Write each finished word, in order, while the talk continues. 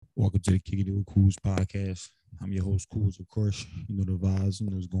Welcome to the Kicking It with Cools podcast. I'm your host, Cools, of course. You know the vibes, you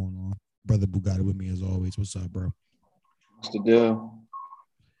know what's going on. Brother Bugatti with me as always. What's up, bro? What's the deal?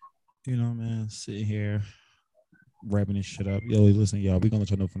 You know, man, sitting here wrapping this shit up. Yo, listen, y'all, we're going to let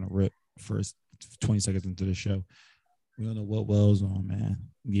y'all know from the rip first 20 seconds into the show. We don't know what Wells on, man.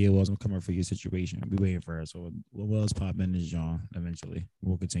 Yeah, Wells, I'm coming for your situation. I'll be waiting for us. So what Wells pop in is John eventually.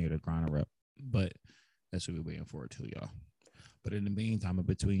 We'll continue to grind her up. But that's what we're waiting for too, y'all. But in the meantime, in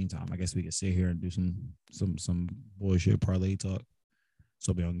between time, I guess we can sit here and do some bullshit parlay talk.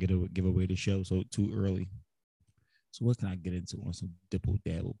 So we don't give away the show so too early. So what can I get into on some dipple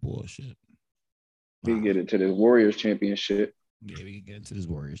dabble bullshit? We can get into the Warriors championship. Yeah, we can get into this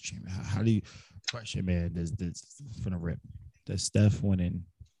Warriors championship. How do you question, man? Does from the rip? Does Steph winning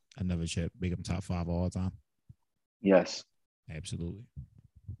another chip make him top 5 all time? Yes. Absolutely.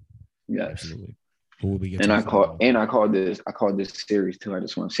 Yes. Absolutely. Who will be your And top I called this series too. I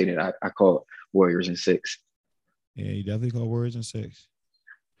just want to say that I called Warriors in 6. Yeah, you definitely called Warriors in 6.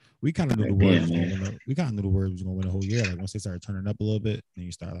 We kind of knew the Warriors was going to win. We kind of knew the Warriors was going to win the whole year. Like once they started turning up a little bit, then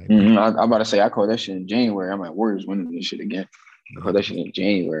you start like. I'm about to say I called that shit in January. I'm like Warriors winning this shit again. I called that shit in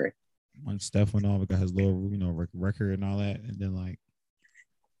January. Once Steph went off, it got his little record and all that, and then like,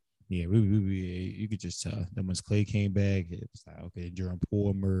 yeah, you could just tell. Then once Clay came back, it was like okay. During Poole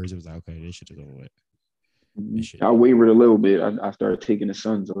emerged, it was like okay, this shit is over with. I wavered a little bit. I started taking the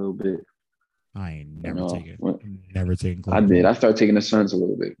Suns a little bit. I ain't never taking. I did. I started taking the Suns a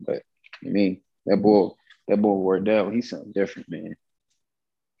little bit, but I mean that boy Wardell, he's something different, man.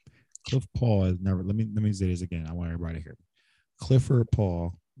 Cliff Paul has never. Let me say this again. I want everybody to hear. Clifford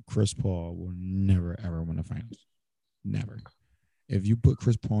Paul, Chris Paul will never ever win the finals. Never. If you put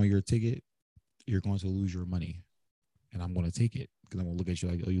Chris Paul on your ticket, you're going to lose your money, and I'm going to take it because I'm going to look at you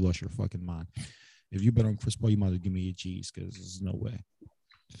like, oh, you lost your fucking mind. If you bet on Chris Paul, you might as well give me your cheese because there's no way.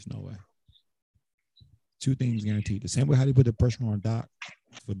 There's no way. 2 things guaranteed. The same way how they put the pressure on Doc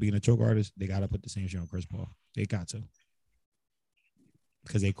for being a choke artist, they got to put the same shit on Chris Paul. They got to.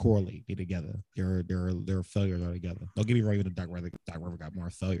 Because they correlate. They're together. Their failures are together. Don't get me wrong, even Doc River got more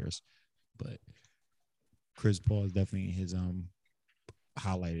failures. But Chris Paul is definitely his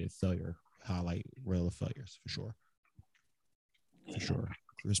highlighted reel of failures, for sure. For sure.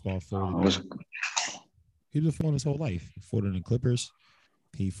 Chris Paul folded. He was folding his whole life. He folded in Clippers.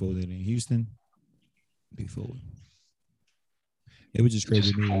 He folded in Houston. He folded. It was just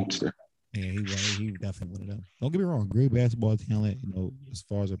crazy to me. Yeah, he definitely one of them. Don't get me wrong, great basketball talent, as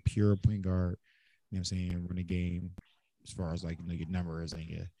far as a pure point guard, you know what I'm saying, run a game, as far as like, your numbers and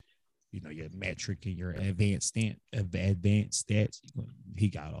your metric and your advanced stats, he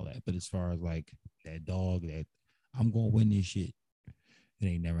got all that. But as far as like that dog that I'm gonna win this shit, it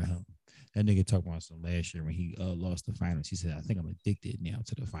ain't never him. That nigga talked about some last year when he lost the finals. He said, I think I'm addicted now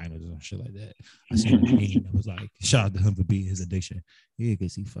to the finals or shit like that. I seen a meme that was like, shout out to him for being his addiction. Yeah,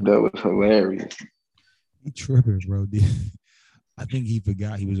 because he fucking. That was hilarious. He tripping, bro. I think he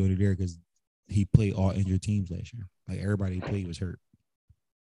forgot he was only there because he played all injured teams last year. Like everybody he played was hurt.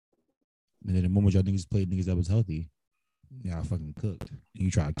 And then the moment y'all niggas played niggas that was healthy, y'all fucking cooked. And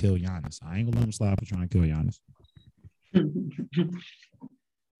you try to kill Giannis. I ain't gonna let him slide for trying to kill Giannis.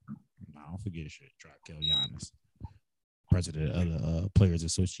 Nah, don't forget shit. Try to kill Giannis. President of the Players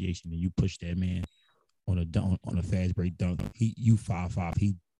Association, and you push that man on a fast break dunk. You 5'5",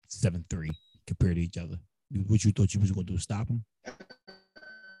 he 7'3" compared to each other. What you thought you was gonna do? Stop him?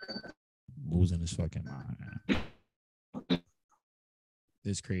 Losing his fucking mind, man.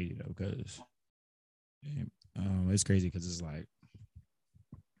 It's crazy though, because it's crazy because it's like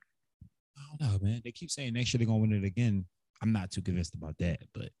I don't know, man. They keep saying next year they're gonna win it again. I'm not too convinced about that,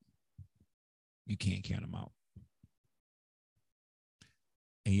 but you can't count them out.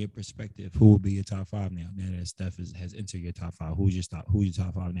 In your perspective, who will be your top 5 now? Now that Steph has entered your top 5, who's your top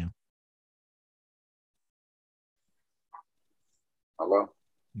 5 now? Hello?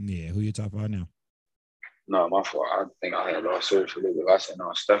 Yeah, who your top 5 now? No, my fault. I think I had lost seriously. I said,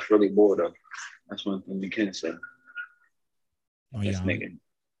 no, Steph really bored up. That's one thing McKinnon said. Oh, yeah. Nigga.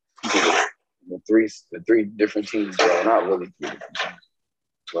 The three different teams, bro. Not really 3 different teams,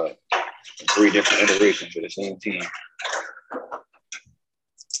 but 3 different iterations for the same team.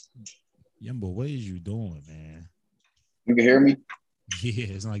 Yumbo, what is you doing, man? You can hear me?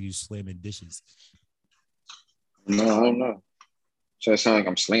 Yeah, it's not like you slamming dishes. No, I don't know. So it sound like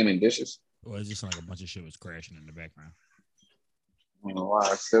I'm slamming dishes? Or it just sound like a bunch of shit was crashing in the background. I don't know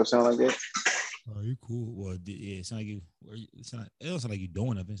why. It still sound like that? Oh, you cool? Well, yeah, it sound like you. It don't sound like you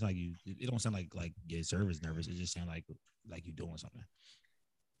doing nothing. It's like you. It don't sound like your server's nervous. It just sound like you doing something.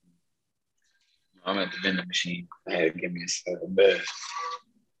 I'm at the vending machine. I had to give me a bed.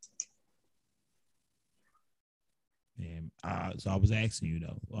 So I was asking you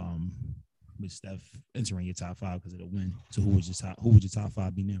though, with Steph entering your top five because of the win. So who would your top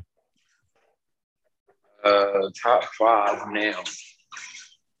five be now? Top five now.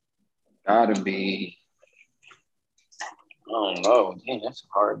 Gotta be. I don't know. Dang, that's a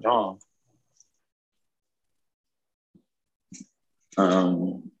hard job.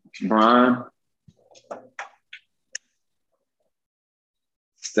 Brian,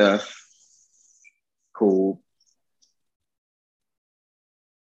 Steph, Kobe.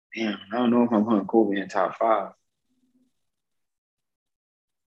 Damn, I don't know if I'm putting Kobe in top five.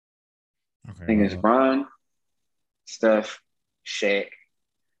 Okay, I think it's Brian, Steph, Shaq.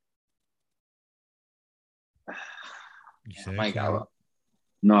 you said Mike, Kobe.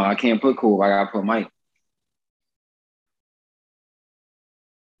 no, I can't put Kobe. I gotta put Mike.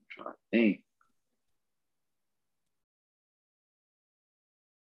 I'm trying to think.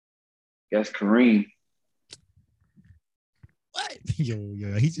 Guess Kareem. What?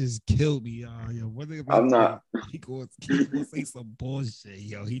 Yo, he just killed me, y'all. Yo, one thing about I'm not. he going to say some bullshit.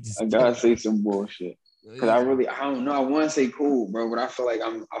 Yo, he just I gotta say some bullshit. Cause I don't know. I want to say cool, bro, but I feel like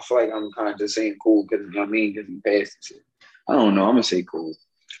I'm kind of just saying cool because you know what I mean, because he passed and shit. I don't know. I'm gonna say cool.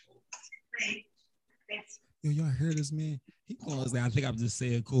 Yo, y'all hear this man? He calls that. I think I'm just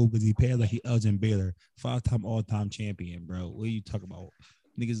saying cool because he passed like he Elgin Baylor, 5-time all-time champion, bro. What are you talking about?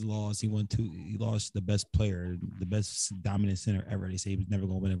 Niggas lost. He won two. He lost the best player, the best dominant center ever. They say he was never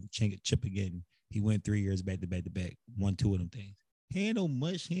gonna win a chip again. He went 3 years back to back to back, won two of them things. He ain't no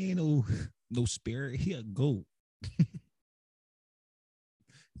much. He ain't no spirit. He a goat.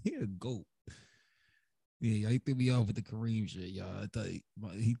 He a goat. Yeah, he threw me off with the Kareem shit, y'all. I thought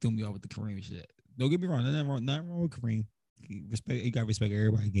he threw me off with the Kareem shit. Don't get me wrong. Nothing wrong with Kareem. He got respect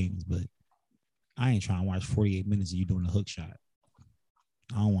everybody's games, but I ain't trying to watch 48 minutes of you doing a hook shot.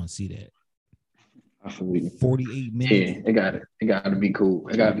 I don't want to see that. I feel 48 minutes. Yeah, it got to be cool.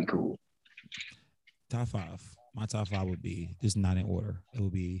 It got to be cool. Top five. My top five would be, this is not in order. It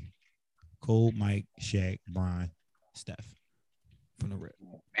would be Cole, Mike, Shaq, Brian, Steph. From the rip.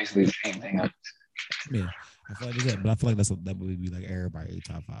 Basically the same thing. Yeah, I feel like that's it, but I feel like that would be like everybody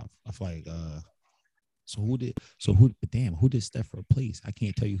top five. I feel like who did Steph replace? I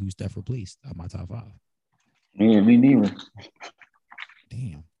can't tell you who Steph replaced on my top five. Yeah, me neither.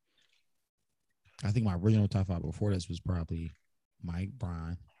 Damn. I think my original top five before this was probably Mike,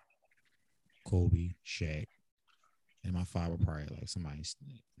 Brian, Kobe, Shaq, and my five were probably like somebody.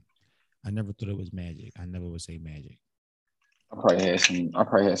 I never thought it was Magic. I never would say Magic. I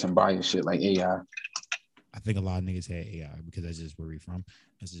probably had some bias shit like AI. I think a lot of niggas had AI because that's just where we from.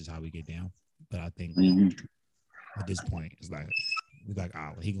 That's just how we get down. But I think at this point, it's like we like,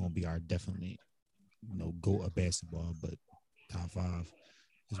 he gonna be our definitely, GOAT of basketball. But top five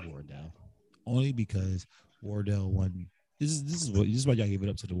is Wardell, only because Wardell won. This is why y'all gave it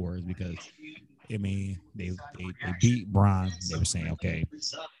up to the Warriors, because I mean they beat Bron. They were saying, okay,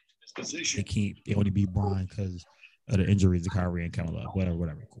 they only beat Bron because of the injuries to Kyrie and Kemba,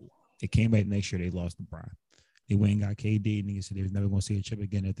 whatever, cool. They came back next year, they lost to Bron. They went and got KD, and niggas said they was never gonna see a chip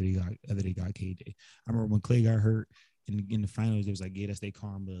again after they got KD. I remember when Clay got hurt in the finals, it was like, yeah, that's their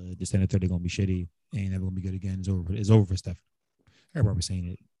karma. Just in the third, they're gonna be shitty. They ain't never gonna be good again. It's over for Steph. Everybody was saying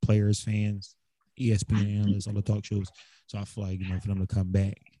it. Players, fans, ESPN analysts, all the talk shows. So I feel like, for them to come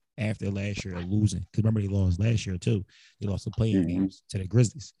back after last year losing, because remember they lost last year too. They lost the play-in games to the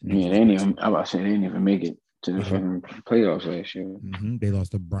Grizzlies. Yeah, they didn't even make it to the fucking playoffs last year. They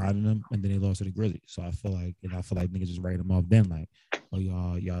lost to Brian and them, and then they lost to the Grizzlies. So I feel like niggas just write them off then, like, oh,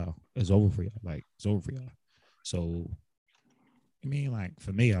 y'all, it's over for y'all. Like, it's over for y'all. So, I mean, like,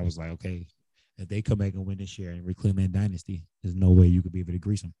 for me, I was like, okay, if they come back and win this year and reclaim that dynasty, there's no way you could be able to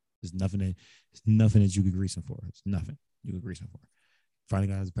grease them. There's nothing that you could grease them for. It's nothing you could grease them for. Finally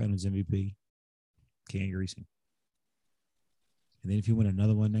got his Finals MVP, can't grease him. And then if you win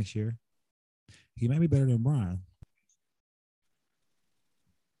another one next year, he might be better than Brian.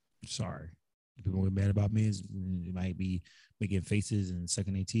 Sorry. People get mad about me. It might be making faces and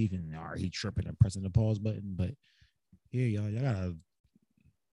sucking their teeth and he tripping and pressing the pause button. But yeah, y'all gotta.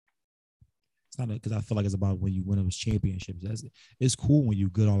 It's not because I feel like it's about when you win those championships. It's cool when you're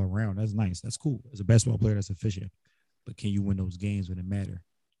good all around. That's nice. That's cool. As a basketball player, that's efficient. But can you win those games when it matter?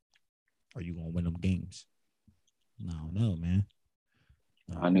 Are you gonna win them games? I don't know, man.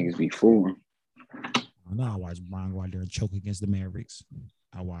 I niggas be fooling. I know. I watch Brian go out there and choke against the Mavericks.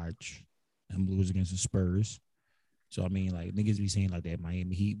 I watch them lose against the Spurs. So I mean, like, niggas be saying like that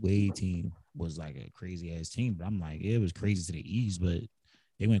Miami Heat Wade team was like a crazy ass team, but I'm like, it was crazy to the East, but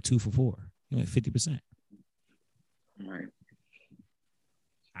they went 2 for 4. They went 50%. Right.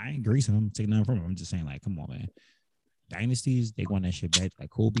 I ain't greasing them, taking nothing from them. I'm just saying, like, come on, man. Dynasties, they won that shit back. Like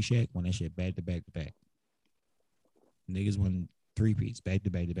Kobe Shaq won that shit back to back to back. Niggas won 3-peats back to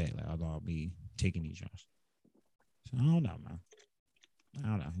back to back. Like, I'll be taking these shots. So I don't know, man. I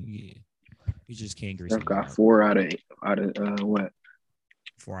don't know. Yeah. You just can't agree. Steph got 4 out of what?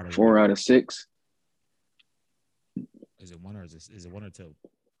 4 out of 6. Is it 1 or is it 1 or 2?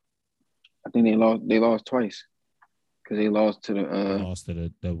 I think they lost twice. Because they lost to the Raptors.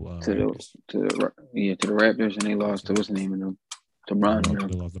 to the Raptors, and they lost to what's the name of them? To Bron. They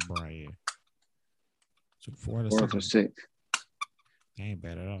lost to Bron, yeah. So 4 out of 6. Ain't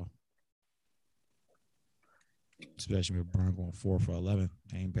bad at all. Especially with Bron going 4 for 11.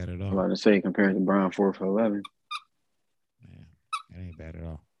 Ain't bad at all. I'm about to say, compared to Bron 4 for 11. Yeah, that ain't bad at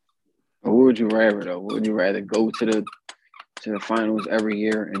all. But what would you rather though? Would you rather go to the finals every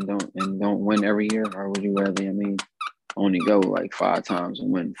year and don't win every year, or would you rather, only go like 5 times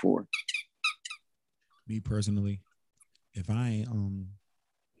and win 4? Me personally, if I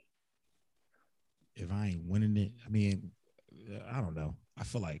ain't winning it, I don't know. I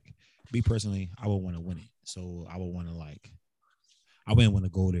feel like me personally, I would want to win it. So I would want to I wouldn't want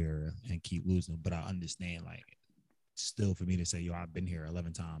to go there and keep losing, but I understand still for me to say, yo, I've been here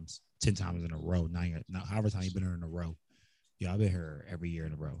 11 times, 10 times in a row, 9 years, however time you've been here in a row. Yeah, I've been here every year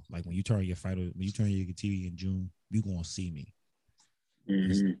in a row. Like when you turn your TV in June, you gonna see me.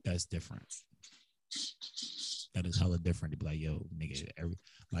 Mm-hmm. That's different. That is hella different to be like, yo, nigga,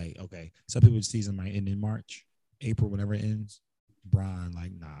 okay. Some people's season might end in March, April, whenever it ends. Bron,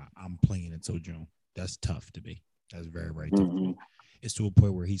 nah, I'm playing until June. That's tough to me. That's very, very tough to me. It's to a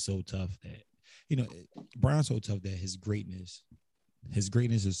point where he's so tough that, Bron's so tough that his greatness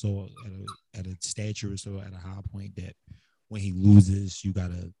is so at a stature, so at a high point that when he loses, you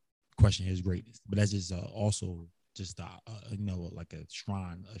gotta question his greatness. But that's just also just like a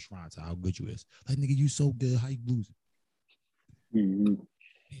shrine to how good you is. Like, nigga, you so good, how you losing? Mm-hmm.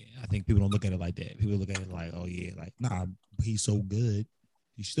 Yeah, I think people don't look at it like that. People look at it like, oh yeah, like, nah, he's so good.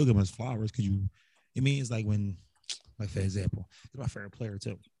 You still give him his flowers because it's like when, like, for example, he's my favorite player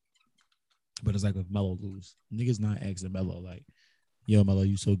too. But it's like with Melo lose. Niggas not asking Melo like, yo, Melo,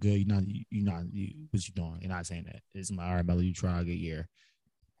 you so good. What you doing? You're not saying that. It's my, all right, Melo, you try a good year.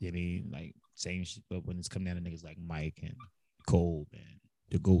 Like, same shit, but when it's coming down to niggas like Mike and Cole and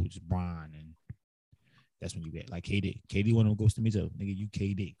the GOATs, Bron, and that's when you get like KD. KD one of them goes to me too. Nigga, you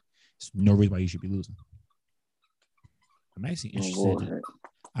KD. There's no reason why you should be losing. I'm actually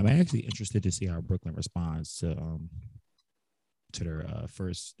interested to see how Brooklyn responds to their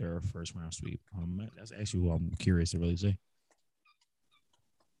first round sweep. That's actually what I'm curious to really see.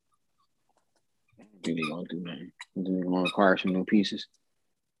 They gonna do nothing. They're gonna acquire some new pieces.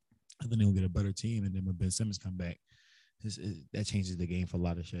 I think they'll get a better team, and then when Ben Simmons come back, that changes the game for a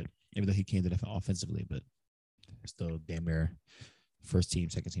lot of shit. Even though he can't do that offensively, but still damn near first team,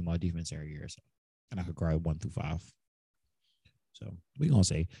 second team all defense every year. So, and I could grab 1 through 5. So we gonna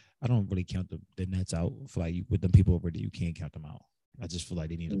say I don't really count the Nets out for like with them people over there. You can't count them out. I just feel like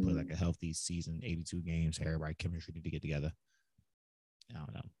they need to play like a healthy season, 82 games. Everybody chemistry need to get together. I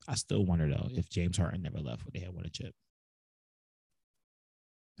don't know. I still wonder though if James Harden never left, would they have won a chip?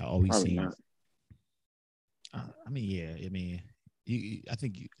 I always see. I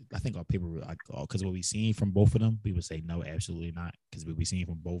think on paper, because what we seen from both of them, we would say no, absolutely not. Because what we seen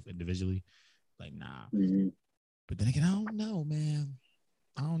from both individually, like nah. Mm-hmm. But then again, I don't know, man.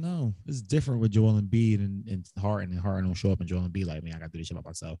 I don't know. It's different with Joel Embiid and Harden. And Harden don't show up, and Joel Embiid like, man, I got to do this shit by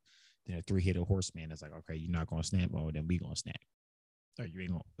myself. Then a 3-hitter horseman that's like, okay, you're not gonna snap, or then we gonna snap. Or you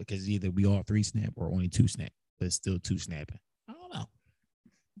ain't gonna, because either we all 3 snap or only 2 snap, but it's still 2 snapping. I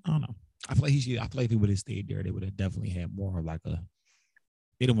don't know. I feel like if he would have stayed there, they would have definitely had more of like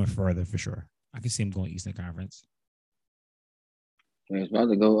they'd have went further for sure. I can see him going Eastern Conference. He's about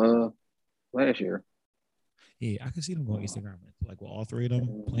to go last year. Yeah, I can see them going Eastern Conference. Like with all 3 of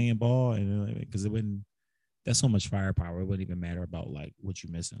them playing ball, and because it wouldn't. That's so much firepower. It wouldn't even matter about like what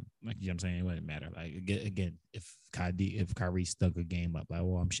you're missing. Like, you know what I'm saying? It wouldn't matter. Like again, if Kyrie stuck a game up, like,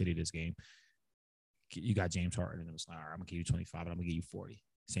 well, I'm shitty this game. You got James Harden, and it was like, all right, I'm gonna give you 25, and I'm gonna give you 40.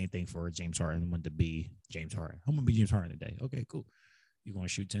 Same thing for James Harden. Wanted to be James Harden. I'm gonna be James Harden today. Okay, cool. You're gonna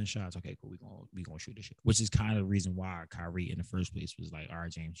shoot 10 shots. Okay, cool. We gonna shoot this shit. Which is kind of the reason why Kyrie in the first place was like, all right,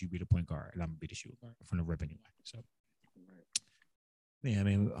 James, you be the point guard, and I'm gonna be the shooting guard from the rip anyway. So, yeah, I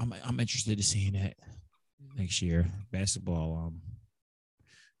mean, I'm interested in seeing that next year. Basketball,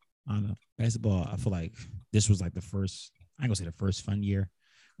 I don't know. Basketball, I feel like this was like the first. I ain't gonna say the first fun year.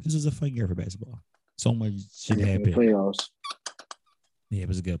 This was a fun year for basketball. So much shit happened. Playoffs. Yeah, it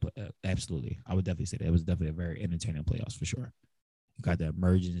was a good play. Absolutely. I would definitely say that. It was definitely a very entertaining playoffs for sure. You got the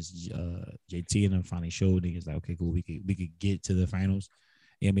emergence. JT and them finally showed niggas like, okay, cool, we could get to the finals.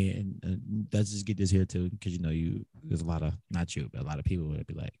 Yeah, I mean, and let's just get this here too, because there's a lot of not you, but a lot of people would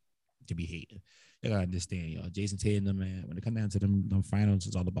be like to be hating. You gotta understand, Jason Tatum, man. When it comes down to them finals,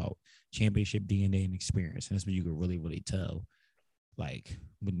 it's all about championship DNA and experience, and that's when you can really, really tell. Like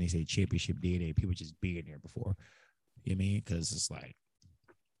when they say championship DNA, people just being there before. You know what I mean? Because it's like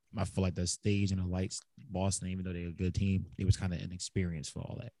I feel like the stage and the lights, Boston, even though they're a good team, they was kind of inexperienced for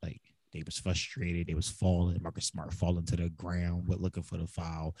all that. Like they was frustrated, they was falling. Marcus Smart falling to the ground, looking for the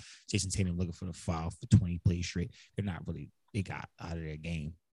foul. Jason Tatum looking for the foul for 20 plays straight. They got out of their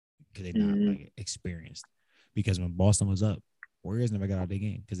game because they're not like experienced. Because when Boston was up, Warriors never got out of their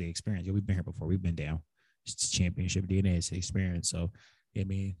game because they experienced. We've been here before. We've been down. It's championship DNA. It's experience. So, I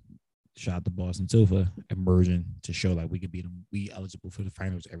mean, shout out to Boston too for emerging to show like we could beat them. We eligible for the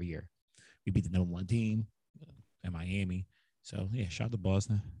finals every year. We beat the number one team in Miami. So yeah, shout out to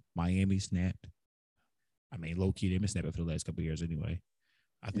Boston. Miami snapped. I mean, low key, they've been snapping for the last couple of years anyway.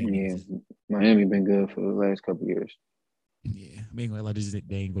 I think Miami been good for the last couple of years. Yeah, I mean, like they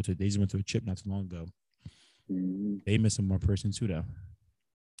just went to a chip not too long ago. They missing one person too though.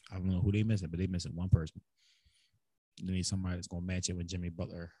 I don't know who they missing, but they missing one person. They need somebody that's gonna match it with Jimmy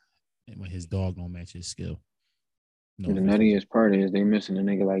Butler. And when his dog don't match his skill. No, the nuttiest part is they missing a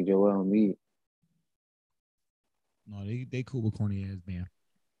nigga like Joel Embiid. No, they cool with corny ass man.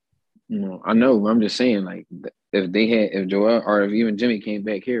 No, I know. I'm just saying, like, if Joel or if even Jimmy came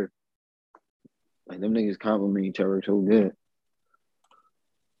back here, like them niggas compliment each other so good.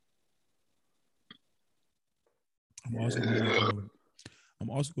 I'm also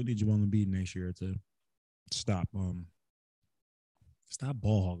gonna need Joel Embiid next year to stop ball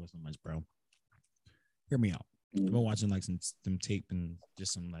hogging so much, bro. Hear me out. I've been watching like some tape and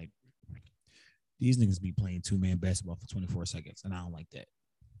just some like these niggas be playing 2-man basketball for 24 seconds, and I don't like that.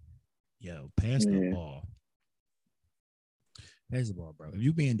 Yo, pass the ball. Pass the ball, bro. If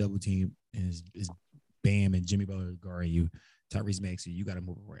you being double team and is Bam and Jimmy Butler guarding you, Tyrese Maxey, you got to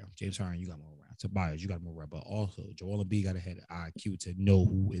move around. James Harden, you got to move around. Tobias, you got to move around. But also, Joel Embiid got to have an IQ to know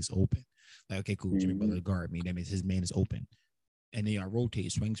who is open. Like, okay, cool. Jimmy Butler guard me. That means his man is open. And then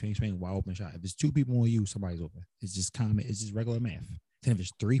rotate, swing, wide open shot. If it's 2 people on you, somebody's open. It's just common. It's just regular math. Then if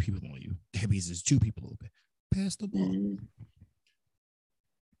it's 3 people on you, that means there's 2 people open. Pass the ball.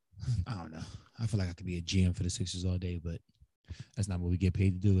 I don't know. I feel like I could be a GM for the Sixers all day, but that's not what we get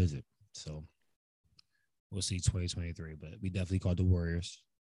paid to do, is it? So we'll see 2023, but we definitely called the Warriors.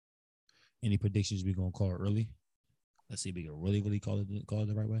 Any predictions we gonna call early? Let's see if we can really, really call it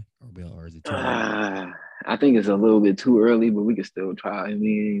the right way, or is it too early? I think it's a little bit too early, but we can still try. I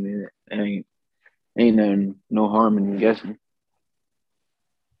mean, ain't no harm in guessing.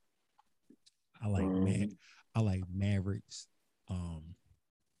 I like Mavericks.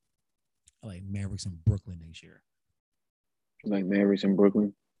 I like Mavericks in Brooklyn next year. Like Mavericks in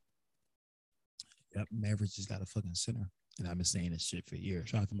Brooklyn? Yep, Mavericks just got a fucking center. And I've been saying this shit for years.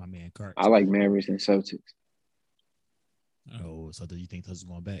 Shout out to my man Cart. I like Mavericks and Celtics. Oh, so do you think Celtics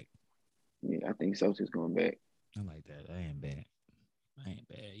going back? Yeah, I think Celtics going back. I like that. I ain't bad.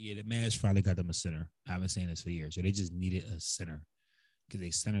 Yeah, the Mavs finally got them a center. I've been saying this for years. So they just needed a center. Because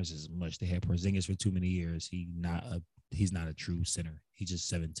they centers as much. They had Porzingis for too many years. He's not a true center. He's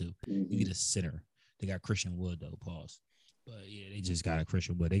just 7'2". You need a center. They got Christian Wood though. Pause. But yeah, they just got a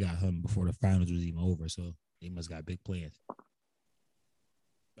Christian Wood. They got him before the finals was even over. So they must got big plans.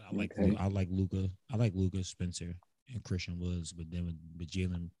 But I like Luka. I like Luka, Spencer, and Christian Woods. But then with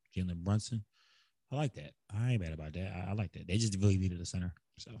Jalen Brunson, I like that. I ain't mad about that. I like that. They just really needed a center.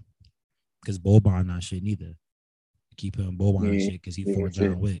 So because Boban not shit neither. Keep him Boban and shit because he fought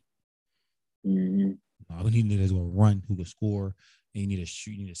John Wick. All we need is going to run, who can score, and you need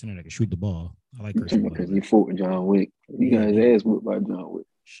a center that can shoot the ball. I like Christian because he fought with John Wick. He got his ass whooped by John Wick.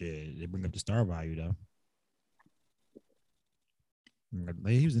 Shit, they bring up the star value though.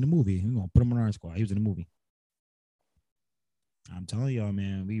 He was in the movie. We're gonna put him on our squad. He was in the movie. I'm telling y'all,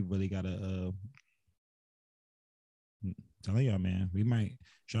 man, we really gotta. Telling y'all, man, we might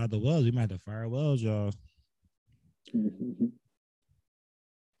shout out the Wells. We might have to fire Wells, y'all.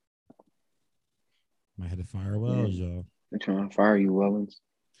 Might have to fire Wells, y'all. They're trying to fire you, Wellens.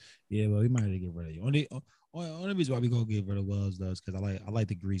 Yeah, well, we might have to get rid of you. Only reason why we gonna get rid of Wells though is because I like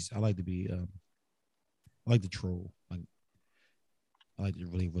the grease. I like to be I like to troll. Like I like to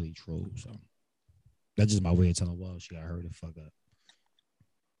really, really troll. So that's just my way of telling Wells she got her to fuck up.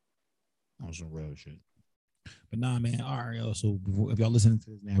 On some real shit. But nah, man. All right, yo. So if y'all listening to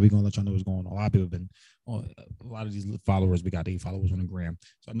this now, we're gonna let y'all know what's going on. A lot of people have been a lot of these followers. We got 8 followers on the gram.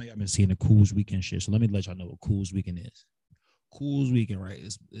 So I know y'all been seeing the Cool's Weekend shit. So let me let y'all know what Cool's Weekend is. Cools weekend, right?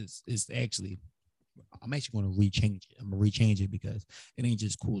 It's actually, I'm actually going to rechange it. I'm gonna rechange it because it ain't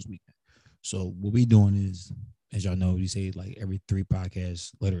just Cools weekend. So what we doing is, as y'all know, we say like every 3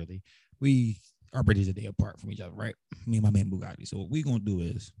 podcasts, literally, our birthdays a day apart from each other, right? Me and my man Bugatti. So what we gonna do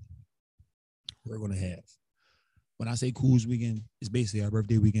is we're gonna have, when I say Cools weekend, it's basically our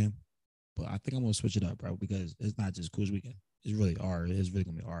birthday weekend. But I think I'm gonna switch it up, bro, because it's not just Cools weekend. It's really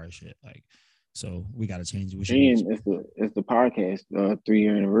gonna be our shit. Like, so we gotta change it. We should And it's the podcast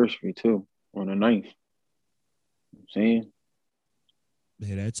 3-year anniversary too on the 9th. I'm saying.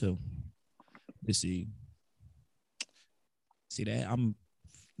 hear that too. Let's see. See that I'm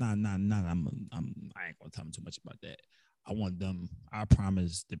not. I ain't gonna tell them too much about that. I want them. I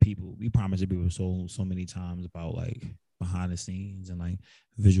promise the people. We promised the people so many times about like behind the scenes and like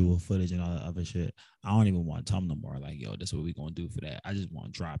visual footage and all that other shit. I don't even want to tell them no more. Like, yo, this is what we gonna do for that. I just want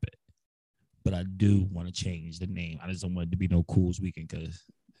to drop it. But I do want to change the name. I just don't want it to be no Cools weekend because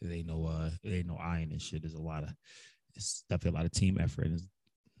it ain't no iron and shit. There's it's definitely a lot of team effort,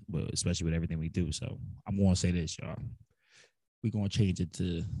 but especially with everything we do. So I'm gonna say this, y'all. We gonna change it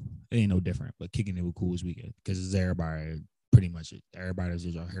to, it ain't no different, but kicking it with Cools weekend because it's everybody, pretty much it. Everybody that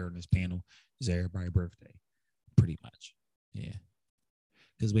y'all hear on this panel is everybody's birthday, pretty much. Yeah.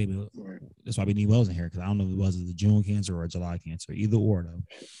 Because maybe that's why we need Wells in here, because I don't know if it was a June cancer or a July cancer, either or though.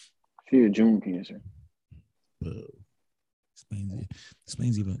 She a June cancer.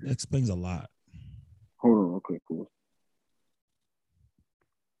 Explains a lot. Hold on real quick, cool.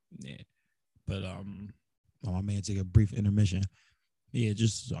 Yeah. But my man take a brief intermission. Yeah,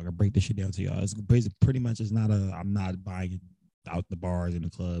 just so I can break this shit down to y'all. It's pretty much I'm not buying out the bars and the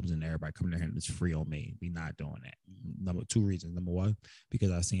clubs and everybody coming there and it's free on me. We not doing that. 2 reasons. Number one,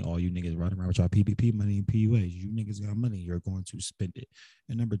 because I seen all you niggas running around with y'all PPP money and PUAs. You niggas got money, you're going to spend it.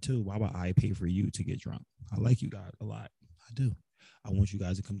 And number two, why would I pay for you to get drunk? I like you guys a lot. I do. I want you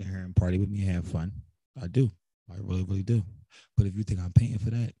guys to come down here and party with me and have fun. I do. I really, really do. But if you think I'm paying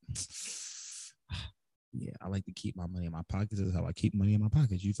for that, yeah, I like to keep my money in my pockets. That's how I keep money in my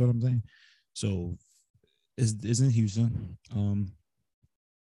pockets. You feel what I'm saying? So it's in Houston.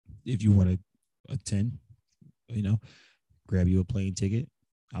 If you want to attend, grab you a plane ticket.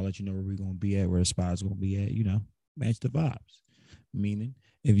 I'll let you know where we're gonna be at, where the spot's gonna be at. Match the vibes. Meaning,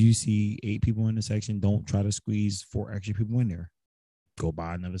 if you see 8 people in the section, don't try to squeeze 4 extra people in there. Go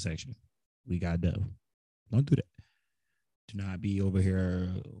buy another section. We got dough. Don't do that. Do not be over here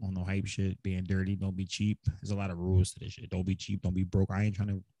on no hype shit, being dirty. Don't be cheap. There's a lot of rules to this shit. Don't be cheap. Don't be broke.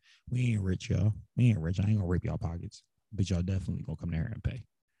 We ain't rich, y'all. We ain't rich. I ain't gonna rape y'all pockets, but y'all definitely gonna come there and pay.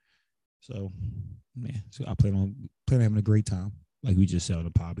 So, man, so I plan on having a great time. Like we just said on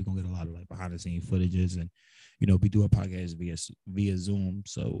the pod, we're gonna get a lot of like behind the scene footages, and we do a podcast via Zoom.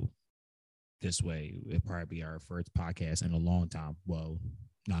 So this way, it'll probably be our first podcast in a long time. Well,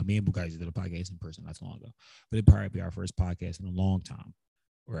 me and Bugatti did a podcast in person not so long ago, but it'll probably be our first podcast in a long time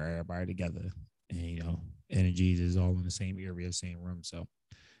where everybody together and energies is all in the same area, same room. So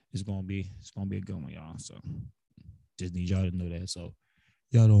it's gonna be a good one, y'all. So just need y'all to know that. So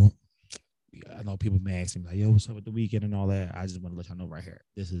y'all don't. I know people may ask me like, "Yo, what's up with the weekend and all that?" I just want to let y'all know right here.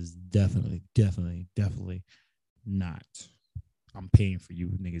 This is definitely not. I'm paying for you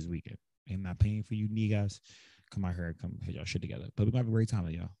niggas weekend. I'm not paying for you niggas. Come out here and come put y'all shit together. But we're gonna have a great time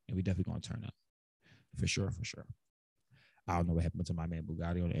with y'all, and we definitely gonna turn up for sure. I don't know what happened to my man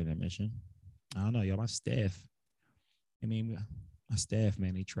Bugatti on the intermission. I don't know, y'all. My staff. My staff,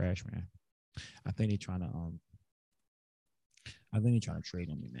 man, they trash, man. I think they trying to trade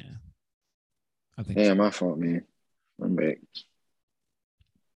on me, man. Yeah, my fault, man. I'm back.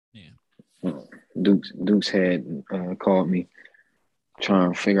 Yeah. Dukes had called me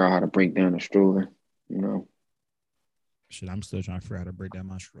trying to figure out how to break down the stroller, Shit, I'm still trying to figure out how to break down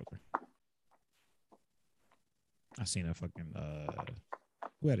my stroller. I seen a fucking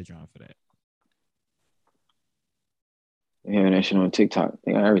who had a drawing for that? Yeah, that shit on TikTok.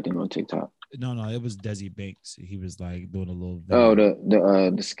 They got everything on TikTok. No, it was Desi Banks. He was like doing a little video.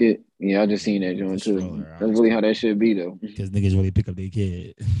 Oh, the skit. Yeah, I just seen that joint too. That's really how that should be though. Because niggas really pick up their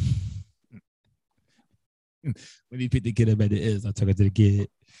kid. When he picked the kid up at the ends, I took it to the kid.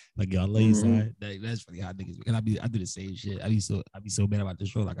 Like, y'all lay side. That's really how niggas. And I do the same shit. I be so mad about this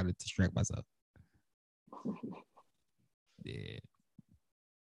show. I gotta distract myself. Yeah.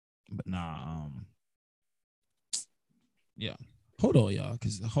 But nah, yeah. Hold on, y'all.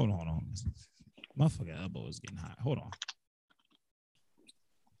 Hold on. My fucking elbow is getting hot. Hold on.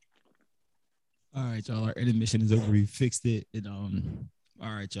 All right, y'all. Our intermission is over. We fixed it. And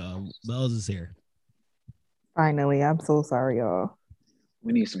all right, y'all. Bells is here. Finally, I'm so sorry, y'all.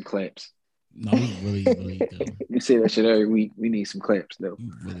 We need some claps. No, we really, really do. You say that shit every week. We need some claps though. We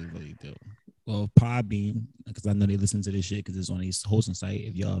really, really do. Well, Podbean, because I know they listen to this shit because it's on these hosting site.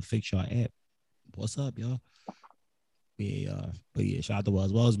 If y'all fix your app, what's up, y'all? Yeah, but yeah, shout out to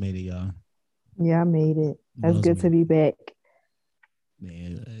Wells. Wells made it, y'all. Yeah, I made it. That's Wells good to made be back. it.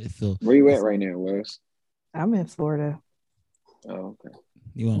 Man, it feel. Where you at right now, Wes? I'm in Florida. Oh, okay.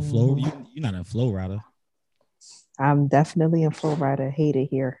 You on Flo? You're not in Florida. I'm definitely in Florida. Hate it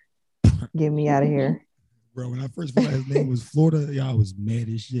here. Get me out of here. Bro, when I first found out his name was Florida, y'all was mad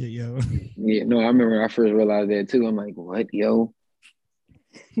as shit, yo. Yeah, no, I remember when I first realized that too. I'm like, what, yo?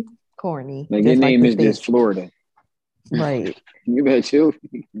 Corny. Like, your Just like name the is state. just Florida. Right. You better chill.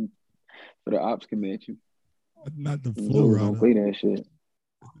 For the ops come at you. Not the Don't Florida. play that shit.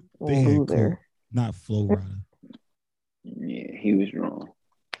 They had cool, Loser. not Florida. Yeah, he was wrong.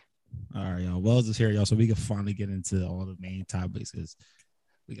 All right, y'all. Wells is here, y'all, so we can finally get into all the main topics because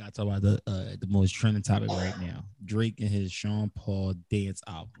we got to talk about the most trending topic right now. Drake and his Sean Paul dance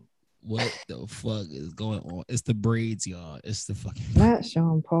album. What the fuck is going on? It's the braids, y'all. It's the fucking Not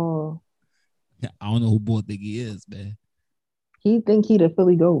Sean Paul. I don't know who boy think he is, man. He think he the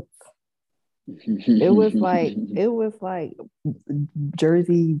Philly goat. It was like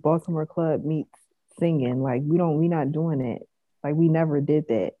Jersey Baltimore Club meets singing. Like we not doing it. Like we never did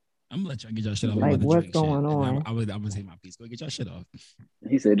that. I'm gonna let y'all get y'all shit off. Like about the what's Drake going shit, on? I'm gonna say my piece. Go get y'all shit off.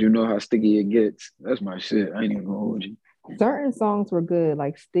 He said, "You know how sticky it gets." That's my shit. I ain't even gonna hold you. Certain songs were good,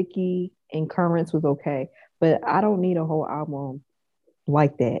 like Sticky and Currents was okay, but I don't need a whole album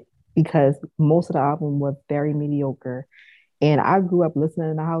like that because most of the album was very mediocre. And I grew up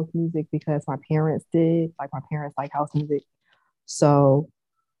listening to house music because my parents did. Like my parents like house music. So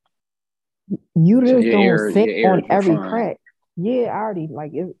you So just don't your sing ears on were every fine. track. Yeah, I already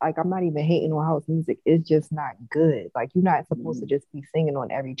like it. Like I'm not even hating on house music. It's just not good. Like you're not supposed to just be singing on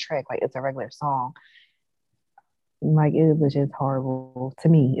every track like it's a regular song. Like it was just horrible to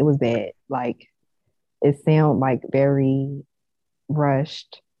me. It was bad. Like it sounded like very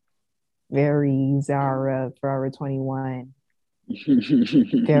rushed, very Zara, Forever 21,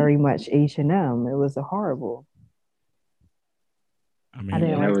 very much H&M. It was a horrible. I mean, I didn't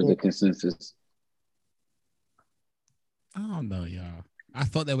Yeah, that like was the it. consensus. I don't know, y'all. I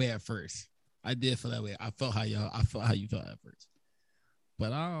felt that way at first. I did feel that way. I felt how you felt at first.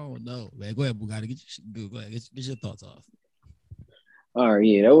 But I don't know, man. Go ahead, Bugatti. Go ahead. Get your thoughts off. All right,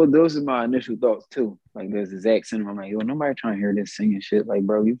 yeah, those are my initial thoughts too. Like there's exact same. I'm like, yo, nobody trying to hear this singing shit. Like,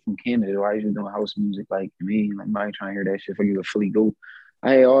 bro, you from Canada? Why are you doing house music? Like, I mean, like, nobody trying to hear that shit. For you to fully go,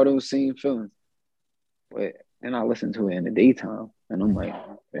 I had all those same feelings. But then I listened to it in the daytime, and I'm like,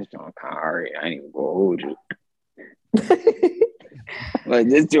 this joint kind of alright. I ain't even gonna hold you. Like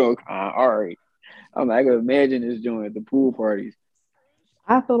this joint kind of alright. I'm like, I can imagine this joint at the pool parties.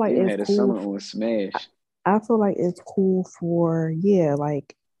 I feel like You it's had a cool. summer on Smash. I feel like it's cool for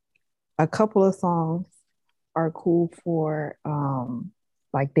like a couple of songs are cool for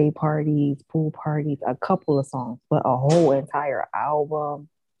like day parties, pool parties, a couple of songs, but a whole entire album,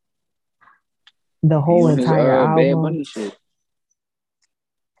 the He whole on his entire Bad album. Money shit.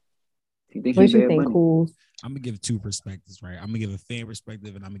 You think he What you Bad think, Money? Cool? I'm gonna give two perspectives, right? I'm gonna give a fan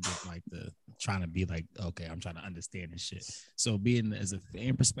perspective, and I'm gonna give like the trying to be like, okay, I'm trying to understand this shit. So, being as a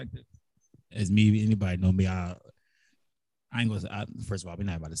fan perspective, as me, anybody know me, I ain't gonna. First of all, we're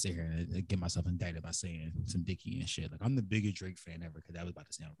not about to sit here and get myself indicted by saying some Dickie and shit. Like I'm the biggest Drake fan ever because that was about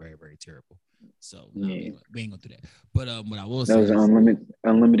to sound very, very terrible. So Yeah. we ain't gonna do that. But what I will That say was is,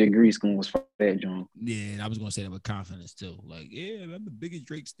 unlimited grease gun was that John. yeah, and I was gonna say that with confidence too. Like, yeah, I'm the biggest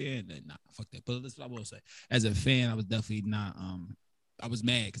Drake stan. Nah, fuck that. But that's what I will say. As a fan, I was definitely not. I was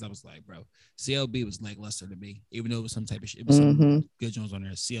mad because I was like, bro, CLB was lackluster to me, even though it was some type of shit. It was some good Jones on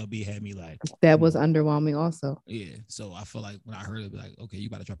there. CLB had me like that was underwhelming, also. Yeah, so I feel like when I heard it, like, okay, you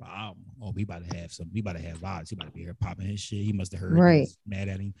about to drop an album. Oh, we about to have vibes. He about to be here popping his shit. He must have heard right. Mad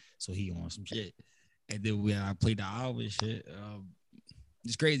at him, so he on some shit. And then when I played the album and shit,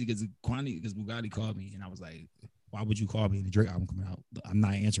 it's crazy because Bugatti called me and I was like, why would you call me? The Drake album coming out. I'm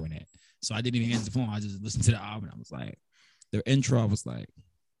not answering that. So I didn't even answer the phone. I just listened to the album. And I was like, the intro. I was like,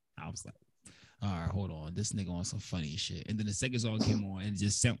 all right, hold on. This nigga on some funny shit. And then the second song came on and it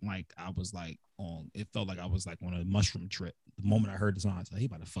just sounded like I was like it felt like I was like on a mushroom trip. The moment I heard the song, I was like, he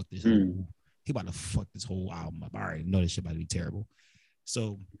about to fuck this whole album up. I already know this shit about to be terrible.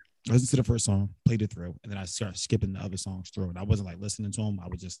 So I listened to the first song, played it through, and then I started skipping the other songs through. And I wasn't like listening to them. I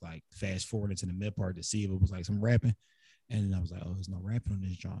was just like fast forwarding to the mid part to see if it was like some rapping. And then I was like, oh, there's no rapping on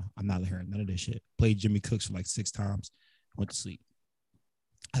this genre. I'm not hearing none of this shit. Played Jimmy Cooks for like 6 times, went to sleep.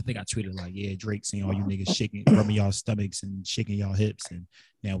 I think I tweeted like, yeah, Drake seeing all you niggas shaking, rubbing y'all stomachs and shaking y'all hips, and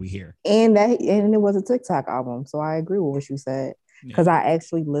now we here. And it was a TikTok album, so I agree with what you said. Because Yeah. I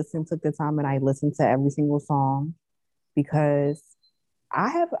actually took the time and I listened to every single song because I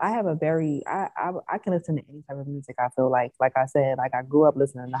have a very I can listen to any type of music. I feel like I said, like I grew up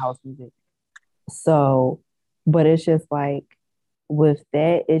listening to house music. So, but it's just like with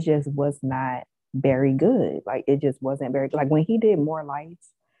that, it just was not very good. Like it just wasn't very good. Like when he did More Life,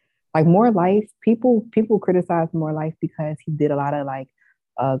 like More Life, people criticize More Life because he did a lot of like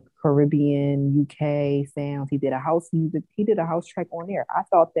Caribbean, UK sounds. He did a house music. He did a house track on there. I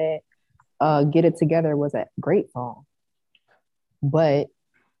thought that Get It Together was a great song, but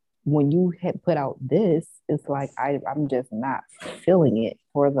when you had put out this, it's like I'm just not feeling it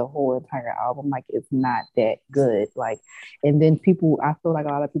for the whole entire album. Like it's not that good. Like, and then I feel like a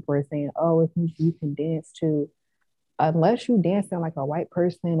lot of people are saying, "Oh, if you can dance to," unless you dancing like a white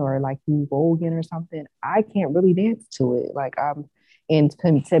person or like you voguing or something, I can't really dance to it. Like and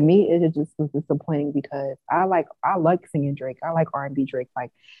to me, it just was disappointing because I like singing Drake. I like R&B Drake.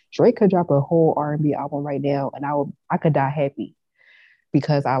 Like Drake could drop a whole R&B album right now, and I could die happy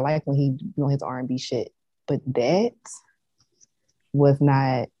because I like when he his R&B shit. But that was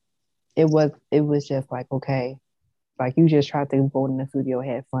not. It was just like okay, like you just tried to go in the studio,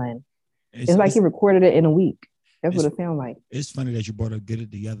 had fun. It's like he recorded it in a week. That's what it sounds like. It's funny that you brought up Get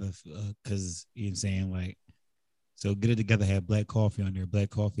It Together because you know what I'm saying, like, so Get It Together had Black Coffee on there. Black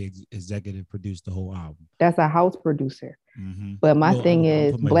Coffee executive produced the whole album. That's a house producer. Mm-hmm. But my thing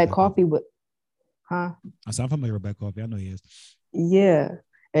is, Black Coffee would, huh? I'm familiar with Black Coffee. I know he is. Yeah.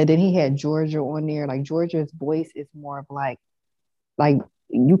 And then he had Georgia on there. Like Georgia's voice is more of like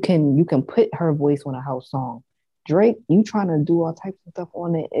you can put her voice on a house song. Drake, you trying to do all types of stuff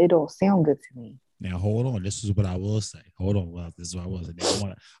on it. It don't sound good to me. Now hold on. This is what I will say. Hold on. Well, this is what I will say.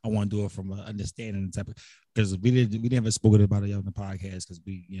 I want to do it from understanding the type of, because we never spoken about it on the podcast because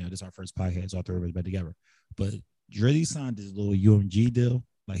this is our first podcast all three of us been together. But Drizzy signed this little UMG deal.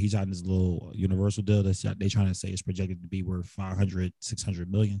 Like he's on this little Universal deal that they trying to say is projected to be worth 500,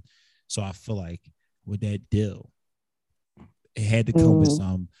 600 million. So I feel like with that deal, it had to come with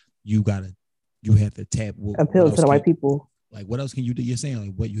some. You have to tap appeal to the white people. Like what else can you do? You're saying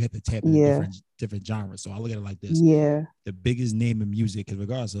like what you have to tap into different genres. So I look at it like this. Yeah. The biggest name in music, because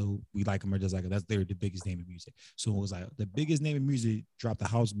regardless of we like them or just like that's the biggest name in music. So it was like the biggest name in music dropped the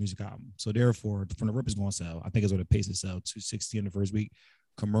house music album. So therefore, From the Rip is going to sell. I think it's what it pays to sell 260 in the first week.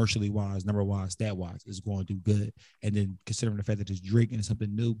 Commercially wise, number wise, stat wise, is going to do good. And then considering the fact that it's Drake and it's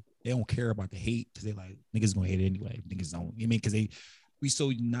something new, they don't care about the hate because they like niggas gonna hate it anyway. Niggas don't. I mean, because we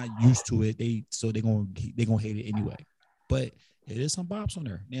so not used to it. They gonna hate it anyway. But it is some bops on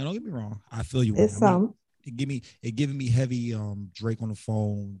there. Now, don't get me wrong. I feel you. It's some. It giving me heavy Drake on the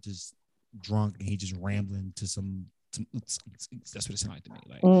phone, just drunk, and he just rambling to some that's what it sounded like to me.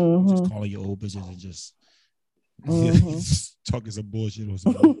 Like just calling your old bitches and just talking some bullshit or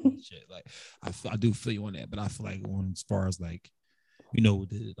some bullshit. Like I do feel you on that, but I feel like as far as like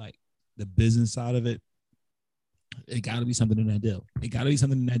the business side of it, it got to be something in that deal. It got to be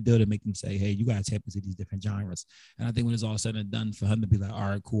something in that deal to make them say, hey, you got to tap into these different genres. And I think when it's all said and done, for him to be like, all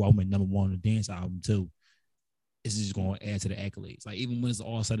right, cool, I went number one on the dance album too, it's just going to add to the accolades. Like, even when it's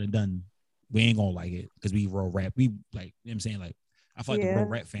all said and done, we ain't going to like it because we roll rap. We like, you know what I'm saying? Like, I feel like the roll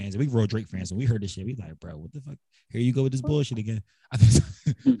rap fans, and we roll Drake fans, and we heard this shit. We like, bro, what the fuck? Here you go with this bullshit again.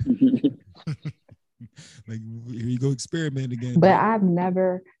 Like, here you go, experiment again. But I've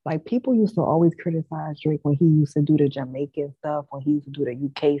never, like, people used to always criticize Drake when he used to do the Jamaican stuff, when he used to do the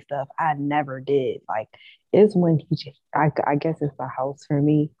UK stuff. I never did. Like, it's when I guess it's the house for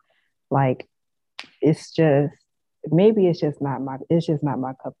me. Like, it's just, maybe it's just not my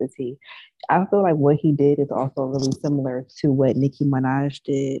cup of tea. I feel like what he did is also really similar to what Nicki Minaj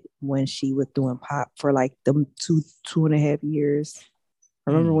did when she was doing pop for like them 2.5 years.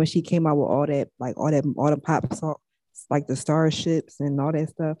 Remember when she came out with all the pop songs, like the Starships and all that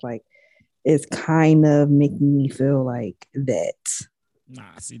stuff? Like, it's kind of making me feel like that.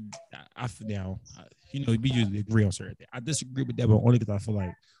 Nah, see, I feel now, we usually agree on certain things. I disagree with that, but only because I feel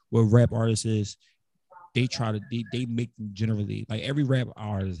like what rap artists is, they make them generally, like every rap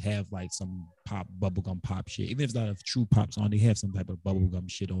artist have like some pop, bubblegum pop shit. Even if it's not a true pop song, they have some type of bubblegum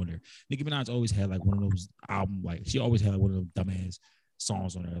shit on there. Nicki Minaj always had like one of those album, like she always had like one of those dumbass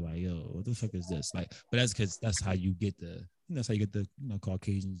songs on there, like, yo, what the fuck is this? Like, but that's because that's how you get the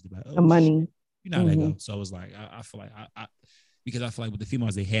Caucasians to be like, oh, money. Shit. How that go. So it's like I feel like I because I feel like with the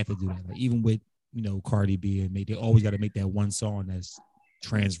females they have to do that. Like even with Cardi B and they always got to make that one song that's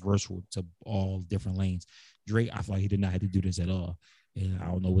transversal to all different lanes. Drake, I feel like he did not have to do this at all. And I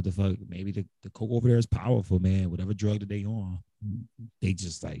don't know what the fuck. Maybe the coke over there is powerful, man. Whatever drug that they on, they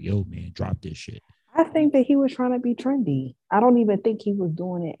just like, yo, man, drop this shit. I think that he was trying to be trendy. I don't even think he was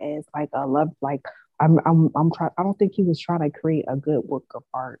doing it as like a love. Like I'm trying. I don't think he was trying to create a good work of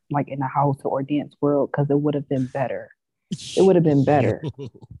art, like in the house or dance world, because it would have been better. It would have been better.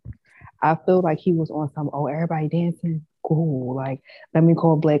 I feel like he was on some, oh, everybody dancing, cool. Like, let me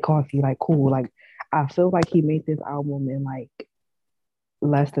call Black Coffee, like, cool. Like, I feel like he made this album in like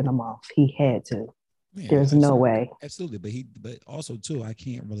less than a month. He had to. Yeah, There's no way. Absolutely, but also too, I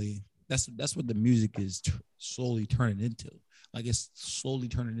can't really. That's what the music is slowly turning into. Like it's slowly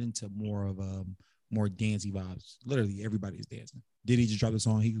turning into more of more dancey vibes. Literally, everybody's dancing. Diddy just dropped a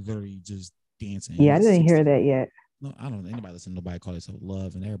song. He literally just dancing. Yeah, I didn't hear that yet. No, I don't. Anybody listen to nobody call itself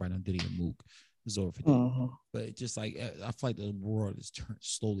Love, and everybody know Diddy and Mook. It's over for Diddy. But just like I feel like the world is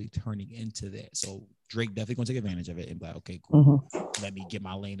slowly turning into that. So Drake definitely gonna take advantage of it and be like, okay, cool. Let me get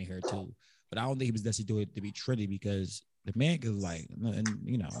my lane in here too. But I don't think he was necessarily doing it to be trendy because the man is like, and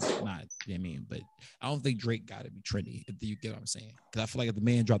you know, not, you know what I mean, but I don't think Drake got to be trendy. If you get what I'm saying? Because I feel like if the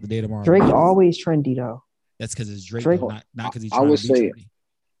man dropped the day tomorrow, Drake always trendy though. That's because it's Drake, not because he's trying to be trendy.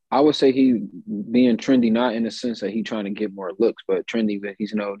 I would say he being trendy, not in the sense that he trying to get more looks, but trendy that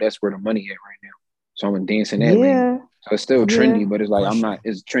he's that's where the money at right now. So I'm dancing that lane. So it's still trendy, but it's like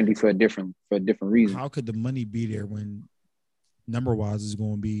it's trendy for a different reason. How could the money be there when number wise is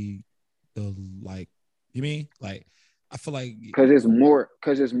going to be the like? You mean like? I feel like because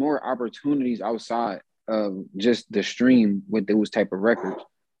there's more opportunities outside of just the stream with those type of records.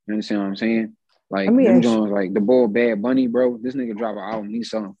 You understand what I'm saying? Like them Jones, like the boy Bad Bunny, bro. This nigga drop an album, he's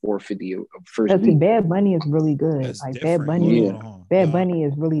selling $450 a first week. Bad Bunny is really good. That's like different. Bad Bunny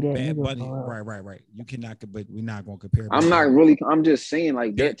is really that. Bad Bunny, right. You cannot, but we're not gonna compare. I'm just saying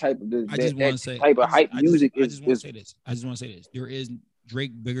like that type of hype music. I just want to say this. There is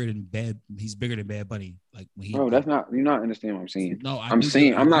Drake bigger than Bad. He's bigger than Bad Bunny. Like when he. Bro, you're not understanding what I'm saying. No, I'm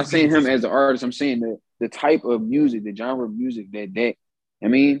not saying him as an artist. I'm saying the type of music, the genre of music that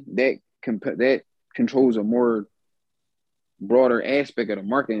controls a more broader aspect of the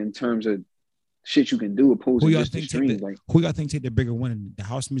market in terms of shit you can do opposed to just the streams. Who y'all think take the bigger win, the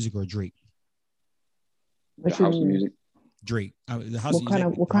house music or Drake? The house music. Drake. What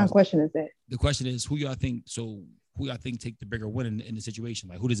kind of question is that? The question is who y'all think take the bigger win in the situation?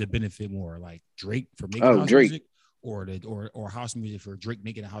 Like who does it benefit more? Like Drake for making house music or house music for Drake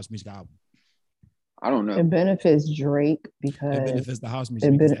making a house music album? I don't know. It benefits Drake because it benefits the house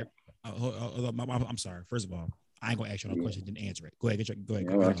music. I'm sorry. First of all, I ain't gonna ask you no question. Didn't answer it. Go ahead.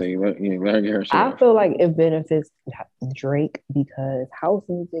 I feel like it benefits Drake because house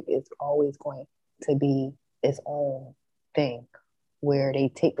music is always going to be its own thing, where they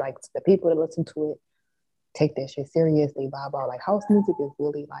take like the people that listen to it take that shit serious. They vibe out. Like house music is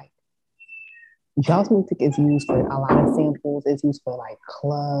really like house music is used for a lot of samples. It's used for like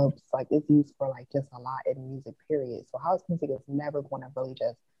clubs. Like it's used for like just a lot in music. Period. So house music is never going to really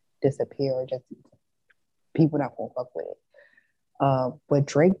just disappear or just people not gonna fuck with it. But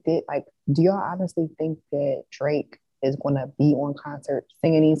Drake did like. Do y'all honestly think that Drake is gonna be on concert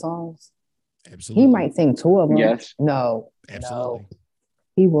singing these songs? Absolutely. He might sing two of them. Yes. No. Absolutely. No,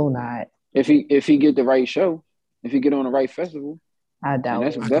 he will not. If he get the right show, if he get on the right festival, I doubt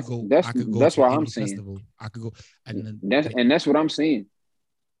it. That's why I'm saying. Festival. I could go, that's what I'm saying.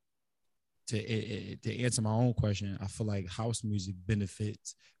 To answer my own question, I feel like house music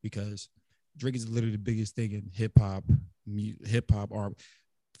benefits because Drake is literally the biggest thing in hip hop, or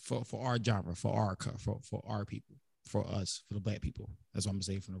for our genre, for our people, for us, for the black people. That's what I'm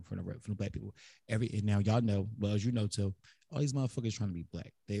saying from the black people. And now y'all know, well as you know too, all these motherfuckers trying to be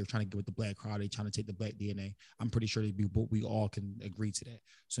black. They're trying to get with the black crowd. They're trying to take the black DNA. I'm pretty sure we all can agree to that.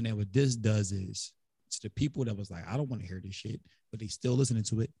 So now what this does is, it's the people that was like, I don't want to hear this shit, but they still listening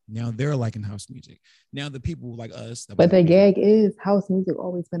to it. Now they're liking house music. Now the people like us. But the gag is house music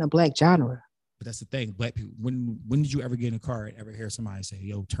always been a black genre. But that's the thing. Black people, when did you ever get in a car and ever hear somebody say,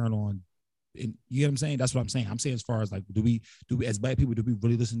 yo, turn on? And you know what I'm saying? That's what I'm saying. I'm saying as far as like, do we as black people, do we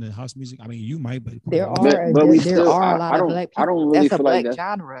really listen to house music? I mean, you might, but there are a lot of black people. I don't really feel like that's a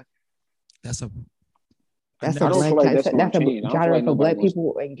black genre. That's a black genre for black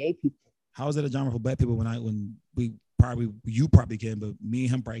people and gay people. How is that a genre for black people you probably can, but me and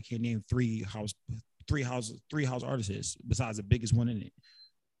him probably can't name three house artists besides the biggest one in it.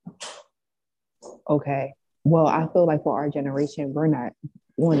 Okay. Well, I feel like for our generation, we're not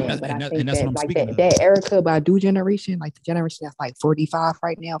on it, but I think that like that Erykah Badu generation, like the generation that's like 45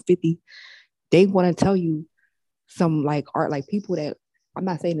 right now, 50, they want to tell you some like art, like people that I'm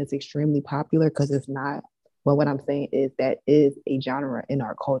not saying it's extremely popular because it's not. But what I'm saying is that is a genre in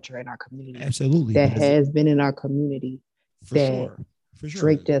our culture, in our community, Absolutely, that but has been in our community for that sure, for sure.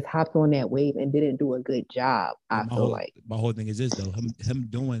 Drake just hopped on that wave and didn't do a good job. But I feel like. my whole thing is this though, him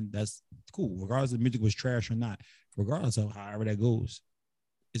doing that's cool, regardless if the music was trash or not, regardless of however that goes.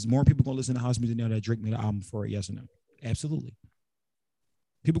 Is more people gonna listen to house music now that Drake made an album for it? Yes or no? Absolutely.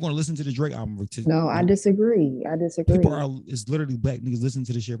 People gonna listen to the Drake album. No, I disagree. I disagree. People are it's literally black niggas listening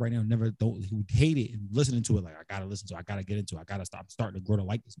to this shit right now. Never don't who hate it and listening to it like I gotta listen to. It, I gotta get into. It, I gotta stop starting to grow to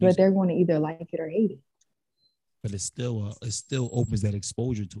like this music. But they're going to either like it or hate it. But it still opens that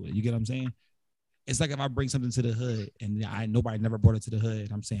exposure to it. You get what I'm saying? It's like if I bring something to the hood and nobody never brought it to the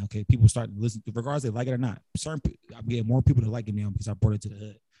hood. I'm saying okay, people start to listen to regardless if they like it or not. I'm getting more people to like it now because I brought it to the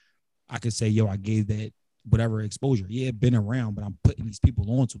hood. I could say yo, I gave that whatever exposure. Yeah, it been around, but I'm putting these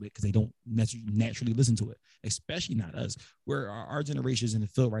people onto it because they don't naturally listen to it, especially not us. Where our generation is in the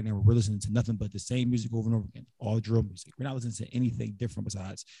field right now, where we're listening to nothing but the same music over and over again, all drill music. We're not listening to anything different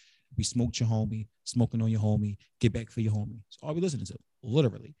besides we smoked your homie, smoking on your homie, get back for your homie. It's all we listening to,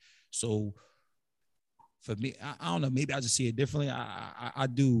 literally. So for me, I don't know. Maybe I just see it differently. I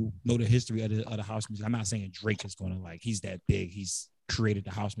do know the history of the house music. I'm not saying Drake is going to like he's that big. He's created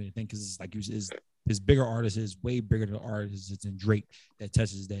the house music thing because it's like his bigger artists is way bigger than artists than Drake that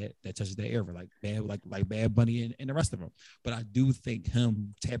touches that era like Bad Bunny and the rest of them. But I do think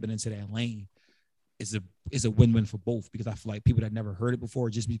him tapping into that lane is a win-win for both because I feel like people that never heard it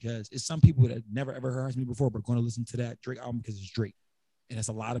before just because it's some people that never ever heard me before but going to listen to that Drake album because it's Drake. And that's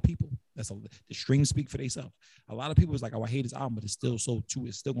a lot of people. The strings speak for themselves. A lot of people is like, oh, I hate this album, but it's still sold two.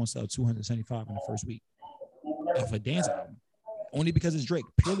 It's still going to sell 275 in the first week of a dance album, only because it's Drake.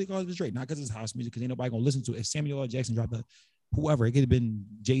 Purely because it's Drake, not because it's house music. Because ain't nobody gonna listen to it. If Samuel L. Jackson dropped whoever, it could have been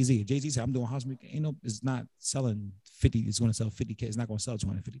Jay-Z. If Jay-Z said, "I'm doing house music," it's not selling 50. It's going to sell 50K. It's not going to sell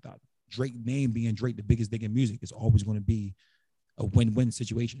 250,000. Drake name being Drake, the biggest thing in music, is always going to be a win-win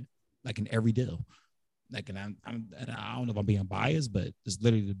situation, like in every deal. Like, and I don't know if I'm being biased, but it's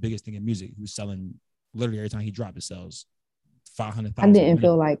literally the biggest thing in music. Who's selling literally every time he drops, it sells 500,000. I didn't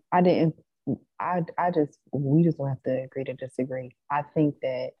feel like I didn't. We just don't have to agree to disagree. I think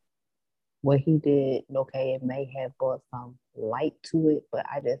that what he did, okay, it may have brought some light to it, but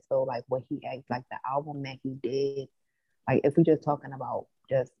I just feel like what he acted like the album that he did, like if we just talking about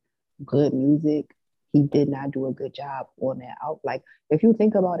just good music, he did not do a good job on that out. Like if you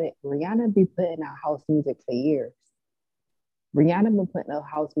think about it, Rihanna be putting out house music for years. Rihanna been putting out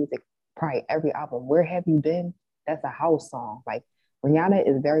house music probably every album. Where Have You Been? That's a house song. Like Rihanna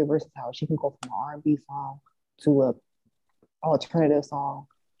is very versatile. She can go from an R&B song to a alternative song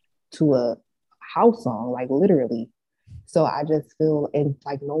to a house song, like literally. So I just feel and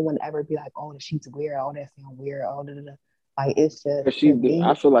like no one ever be like, oh, she's weird, oh, that sound weird, oh, da, da, da. Like it's just I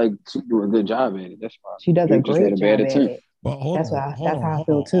feel like she do a good job at it. That's why she does a great job at it. But that's how I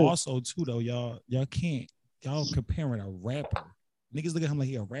feel too. Also, too though, y'all comparing a rapper. Niggas look at him like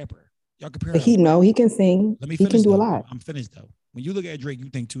he a rapper. Y'all comparing. But he can sing. Let me finish. He can do a lot. I'm finished though. When you look at Drake, you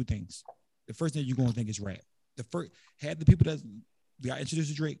think two things. The first thing you're gonna think is rap. The first had the people that got introduced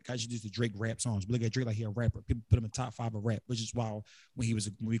to Drake, got introduced to Drake rap songs. We look at Drake like he a rapper. People put him in top 5 of rap, which is why when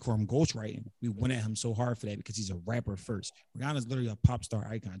we call him ghostwriting, we went at him so hard for that because he's a rapper first. Rihanna's literally a pop star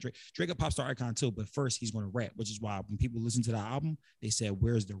icon. Drake a pop star icon too, but first he's going to rap, which is why when people listen to the album, they said,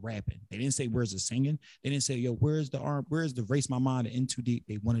 "Where's the rapping?" They didn't say, "Where's the singing?" They didn't say, "Yo, where's the Race My Mind and In Too Deep?"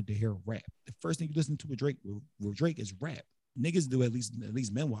 They wanted to hear rap. The first thing you listen to with Drake is rap. Niggas do at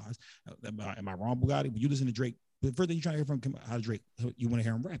least men wise. Am I wrong, Bugatti? When you listen to Drake, the first thing you're trying to hear from out of Drake, you want to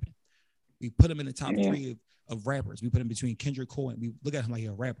hear him rapping. We put him in the top 3 of rappers. We put him between Kendrick Cole and we look at him like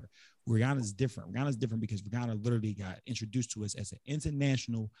a rapper. Rihanna's different. Rihanna's different because Rihanna literally got introduced to us as an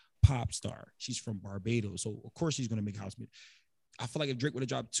international pop star. She's from Barbados, so of course she's going to make house music. I feel like if Drake would have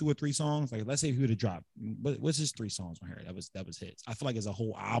dropped 2 or 3 songs, like let's say if he would have dropped, what's his 3 songs on here? That was hits. I feel like as a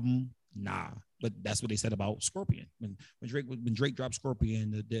whole album, nah. But that's what they said about Scorpion. When Drake dropped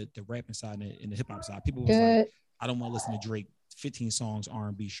Scorpion, the rapping side and the hip hop side, people was like, I don't want to listen to Drake 15 songs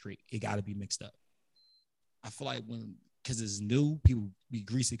R&B straight. It got to be mixed up. I feel like because it's new, people be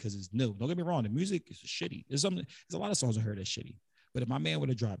greasy because it's new. Don't get me wrong, the music is shitty. There's a lot of songs on here that's shitty. But if my man would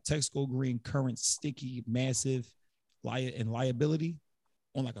have dropped Text Go Green, Current, Sticky, Massive, Liability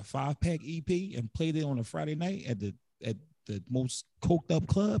on like a 5-pack EP and played it on a Friday night at the most coked up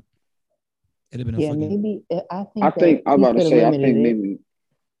club, it'd have been maybe.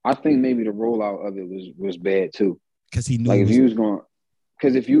 I think maybe the rollout of it was bad too. Because he knew like if you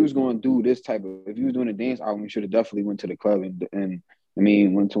was going to do this type of, if you was doing a dance album, you should have definitely went to the club and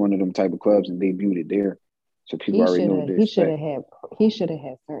went to one of them type of clubs and debuted it there. So people already know what to expect. He should have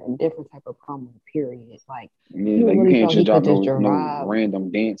had certain different type of promo. Period. Like Yeah, like really you can't just drop no derive...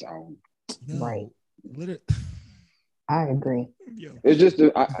 random dance album. No, right. Literally. I agree. Yo. It's just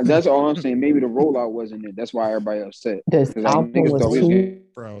that's all I'm saying. Maybe the rollout wasn't it. That's why everybody upset. This album niggas was thought we was too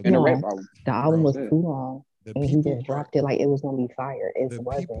bro. in a rap album. The album was too long, and he just dropped it like it was gonna be fire. It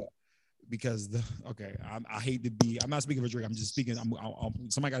wasn't. People, because I hate to be. I'm not speaking for Drake. I'm just speaking.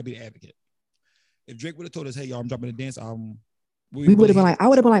 Somebody got to be the advocate. If Drake would have told us, "Hey, y'all, I'm dropping a dance album," we would have been like, "I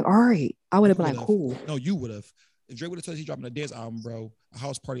would have been like, all right." I would have been like, "Cool." No, you would have. If Drake would have told us he's dropping a dance album, bro, a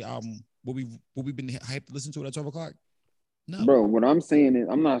house party album, would we been hyped to listen to it at 12 o'clock? No, bro. What I'm saying is,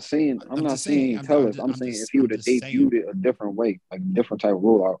 I'm not saying tell us. I'm saying if he would have debuted it a different way, like a different type of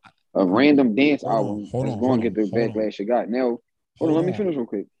rollout, a random dance album is going to get the backlash it got. Now, hold on, let me finish real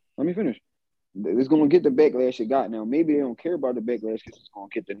quick. It's going to get the backlash it got. Now, maybe they don't care about the backlash because it's going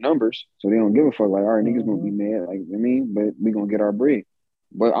to get the numbers, so they don't give a fuck. Like, all right, niggas going to be mad, like I mean, but we going to get our bread.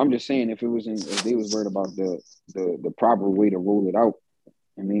 But I'm just saying, if they was worried about the proper way to roll it out,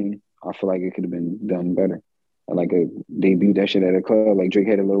 I mean, I feel like it could have been done better. Like a debut that shit at a club. Like Drake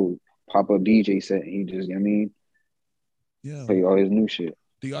had a little pop-up DJ set. And he just, play all his new shit.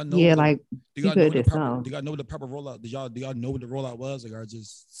 Do y'all know? Yeah, do y'all know what the proper rollout? Do y'all know what the rollout was? Or are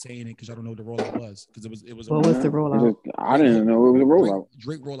just saying it because y'all don't know what the rollout was? Because it was. What was the rollout? I didn't know it was a rollout.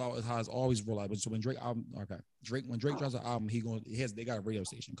 Drake rollout is how it's always rollout. But so when Drake drops an album, they got a radio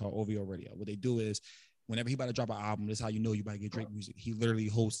station called OVO Radio. What they do is, whenever he about to drop an album, that's how you know you about to get Drake music. He literally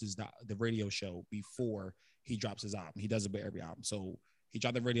hosts the radio show before he drops his album. He does it with every album. So he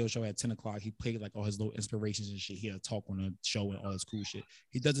dropped the radio show at 10 o'clock. He played like all his little inspirations and shit. He had a talk on the show and all this cool shit.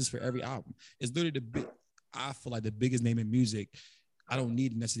 He does this for every album. It's literally I feel like the biggest name in music. I don't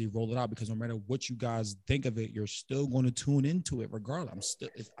need to necessarily roll it out because no matter what you guys think of it, you're still going to tune into it regardless.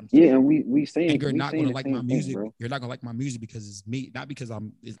 And we saying you're not going to like my music. Thing, you're not going to like my music because it's me, not because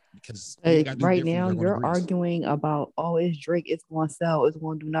right now you're arguing about it's Drake, it's going to sell, it's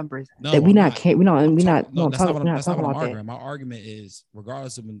going to do numbers. No, that that's not what I'm arguing. My argument is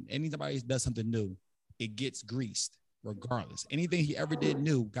regardless of when anybody does something new, it gets greased. Regardless, anything he ever did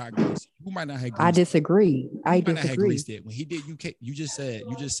new got greased. Who might not have greased I disagree. Might not have greased it. When he did UK, you just said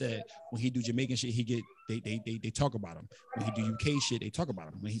when he do Jamaican shit, they talk about him. When he do UK shit, they talk about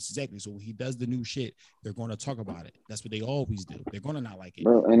him. So when he does the new shit, they're going to talk about it. That's what they always do. They're going to not like it.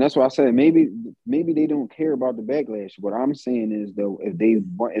 Bro, and that's why I said maybe they don't care about the backlash. What I'm saying is though, if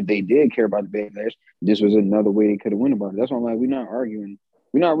they did care about the backlash, this was another way they could have went about it. That's why I'm like, we're not arguing.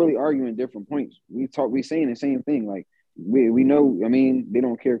 We're not really arguing different points. We saying the same thing. Like we know. I mean, they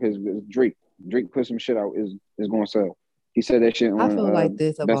don't care because Drake put some shit out is going to sell. He said that shit on I feel like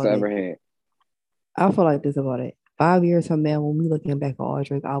this Best about I Ever Had. I feel like this about it. 5 years from now, when we looking back on all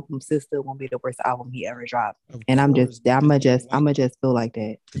Drake albums, this still won't be the worst album he ever dropped. And I'ma just feel like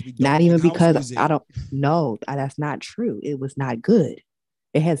that. Not even because I don't know. That's not true. It was not good.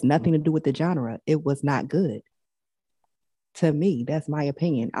 It has nothing to do with the genre. It was not good. To me, that's my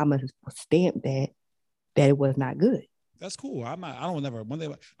opinion. I'm gonna stamp that it was not good. That's cool. I'm not never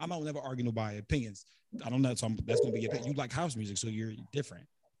argue nobody's opinions. I don't know. So that's gonna be your opinion. You like house music, so you're different.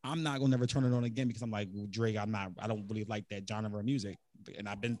 I'm not gonna never turn it on again because I'm like, well, Drake. I don't really like that genre of music, and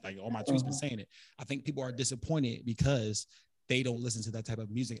I've been like all my tweets been saying it. I think people are disappointed because they don't listen to that type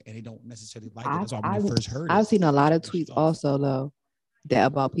of music and they don't necessarily like it. That's why when they first heard it. I've seen a lot of tweets also though. That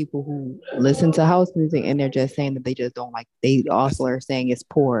about people who listen to house music and they're just saying that they just don't like. They also are saying it's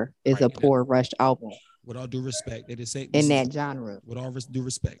poor. It's a poor rushed album. With all due respect, they just say in that genre. With all due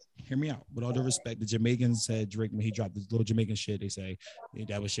respect, hear me out. With all due respect, the Jamaicans said Drake when he dropped this little Jamaican shit, they say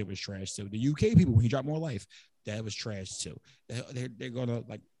that shit was trash too. The UK people when he dropped More Life, that was trash too. They're gonna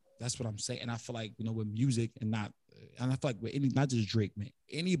like. That's what I'm saying. And I feel like with music and I feel like with not just Drake, man,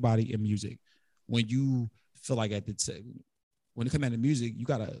 anybody in music, when you feel like when it comes down to music, you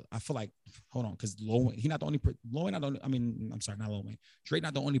gotta. I feel like, hold on, because Lil Wayne, not the only. Lil Wayne, not Lil Wayne. Drake,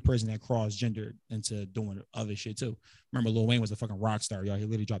 not the only person that crossed gendered into doing other shit too. Remember, Lil Wayne was a fucking rock star, y'all. He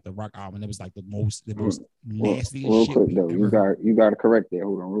literally dropped the rock album, and it was like the most nastiest real shit. Quick though, you got to correct that.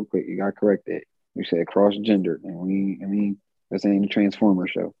 Hold on, real quick, you got to correct that. You said cross gendered, and this ain't a Transformer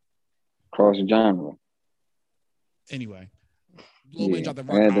show. Cross genre. Anyway, Lil Wayne dropped the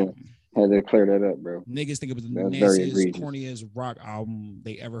rock album. Had to clear that up, bro. Niggas think it was the nastiest, corniest rock album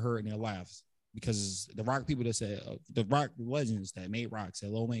they ever heard in their lives. Because the rock people that said, the rock legends that made rock said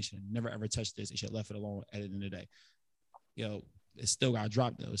Lil Wayne should never ever touch this. They should have left it alone at the end of the day. Yo, it still got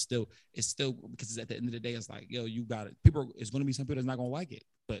dropped though. It's still because at the end of the day, it's like, yo, you got it. It's going to be some people that's not going to like it.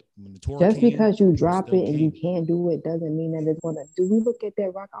 But when the tour because you drop it and you can't do it doesn't mean that it's going to. Do we look at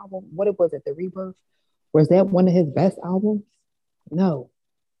that rock album? What it was at the Rebirth? Was that one of his best albums? No.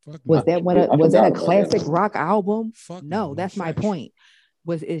 Fuck Was no. that one? I Was that forgot a about that classic album. rock album? Fuck No, no. that's my Trash. point.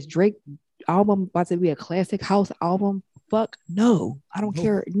 Is Drake album about to be a classic house album? Fuck no. I don't No.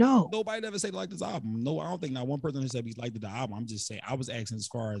 care. No. Nobody ever said like this album. No, I don't think not one person said he liked the album. I'm just saying I was asking as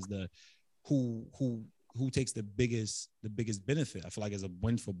far as the who takes the biggest benefit. I feel like it's a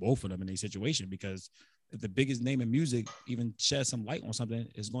win for both of them in a situation because if the biggest name in music even sheds some light on something,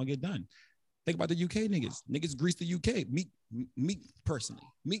 it's gonna get done. Think about the UK niggas. Niggas grease the UK. Meek personally.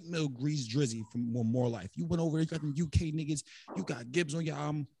 Meek Mill greased Drizzy from More Life. You went over there, you got them UK niggas. You got Gibbs on your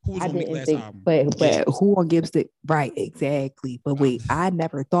album. Who was I on Meek didn't last think, album? but Gibbs. who on Gibbs did right? Exactly. But wait, I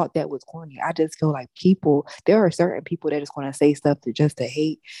never thought that was corny. I just feel like there are certain people that just want to say stuff to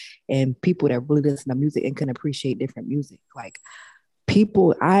hate, and people that really listen to music and can appreciate different music. Like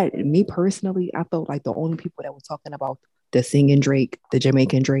me personally, I felt like the only people that were talking about the singing Drake, the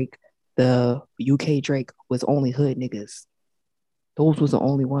Jamaican Drake, the UK Drake was only hood niggas. Those was the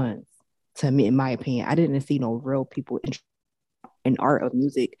only ones. To me, in my opinion, I didn't see no real people in art of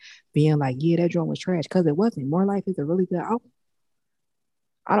music being like, yeah, that drum was trash because it wasn't. More Life is a really good album.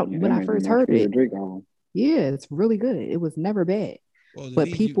 When I first heard it, Drake album. Yeah, it's really good. It was never bad. Well,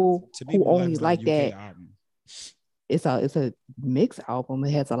 but people who only like that, album. It's a mixed album.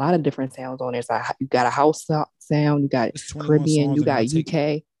 It has a lot of different sounds on it. So you got a house sound, you got Caribbean, you got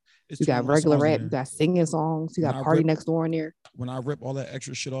UK. You got regular rap, you got singing songs, you got Party Next Door in there. When I rip all that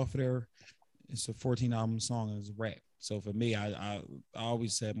extra shit off of there, it's a 14 album song is rap. So for me, I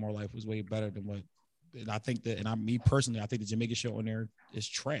always said More Life was way better than what, and I think that, and me personally, I think the Jamaican shit on there is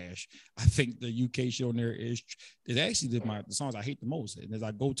trash. I think the UK shit on there is actually the songs I hate the most. And as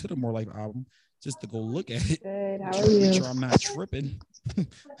I go to the More Life album, just to go look at it, make sure I'm not tripping.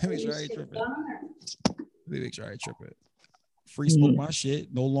 Make sure I ain't tripping. Make sure I ain't tripping. Free Smoke my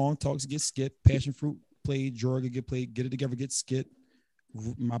shit. No Long Talks get skipped. Passion Fruit played. Jorga get played. Get It Together get skipped.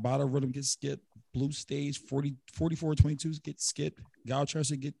 My Bottle Rhythm get skipped. Blue Stage 4422s get skipped. God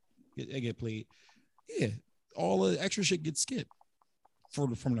Trusted get played. Yeah, all the extra shit gets skipped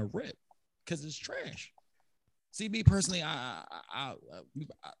from the rip because it's trash. See, me personally, I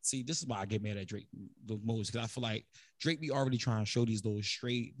see. This is why I get mad at Drake the most because I feel like Drake be already trying to show these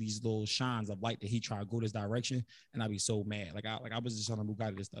little shines of light that he trying to go this direction, and I be so mad. Like I was just on a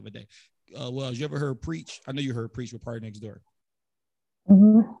Bugatti this the other day. Well, you ever heard Preach? I know you heard Preach with Party Next Door.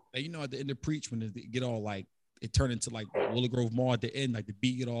 Mm-hmm. Like, you know, at the end of Preach when it get all like it turned into like Willow Grove Mall at the end, like the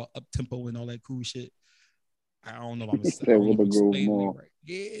beat get all up tempo and all that cool shit. I don't know if I'm explaining right.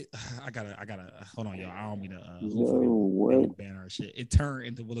 Yeah, I gotta hold on, y'all. I don't mean to ban our shit. It turned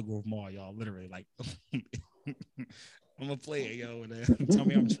into Willow Grove Mall, y'all. Literally, like I'm gonna play it, yo. And tell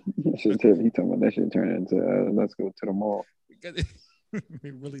me he talking about that shit turned into let's go to the mall. Because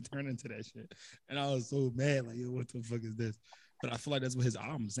it really turned into that shit, and I was so mad, like, yo, what the fuck is this? But I feel like that's what his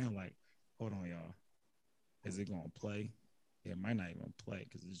album sound like. Hold on, y'all. Is it gonna play? It might not even play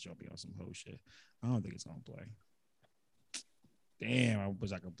because it's jumping on some whole shit. I don't think it's gonna play. Damn, I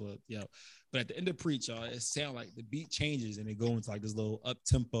wish I could play. Yo, but at the end of Preach, y'all, it sound like the beat changes and it goes into like this little up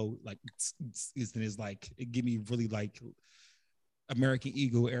tempo, like it's like it give me really like American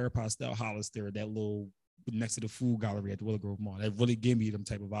Eagle, Aeropostale, Hollister, that little next to the food gallery at the Willow Grove Mall. That really gave me them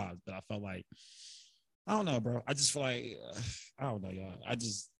type of vibes. But I felt like I don't know, bro. I just feel like I don't know, y'all.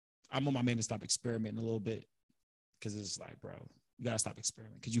 I'm on my man to stop experimenting a little bit. Cause it's like, bro, you gotta stop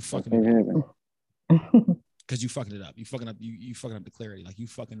experimenting because you fucking it up. Because you fucking it up. You fucking up the clarity. Like you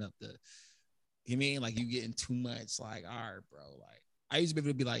fucking up you mean like you getting too much. Like, all right, bro. Like I used to be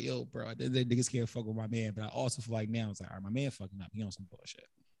able to be like, yo, bro, the niggas can't fuck with my man. But I also feel like now it's like, all right, my man fucking up. He on some bullshit.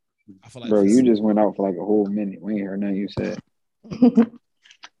 I feel like, bro, you just went out for like a whole minute. We ain't heard nothing you said.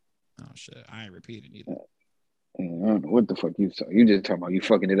 Oh shit, I ain't repeating either. I don't know what the fuck you saw. You just talking about you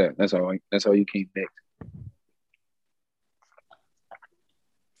fucking it up. That's all you came back.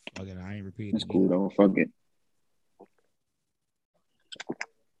 Fuck it, I ain't repeating. That's cool though. Fuck it.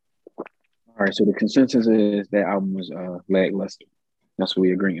 All right, so the consensus is that album was lackluster. That's what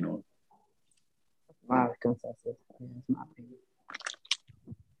we agreeing on. My consensus. Yeah, it's my opinion.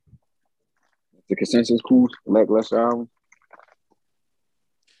 The consensus cool. Lackluster album.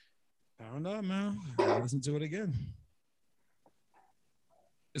 I don't know, man. I'll listen to it again.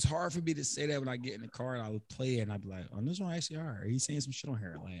 It's hard for me to say that when I get in the car and I would play it and I'd be like, oh, this one actually all right. He's saying some shit on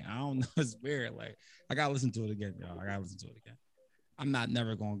here. Like, I don't know. It's weird. Like, I gotta listen to it again, y'all. I gotta listen to it again. I'm not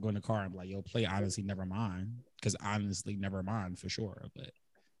never gonna go in the car and be like, yo, play Honestly Nevermind. Because Honestly Nevermind for sure. But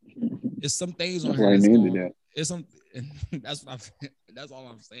it's some things on here. It's some that's all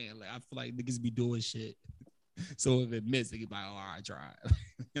I'm saying. Like, I feel like niggas be doing shit. So if it missed, they get like, oh, I tried. You know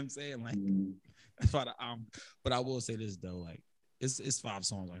what I'm saying? Like, But I will say this though, like it's 5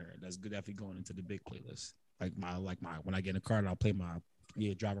 songs on here that's good, definitely going into the big playlist. Like my when I get in the car and I'll play my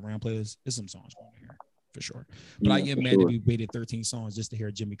drive around playlist. There's some songs going in here for sure. But I get mad that we waited 13 songs just to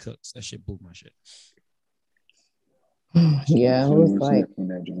hear Jimmy Cooks. That shit blew my shit. Yeah, it was like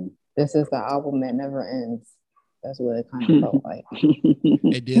this is the album that never ends. That's what it kind of felt like.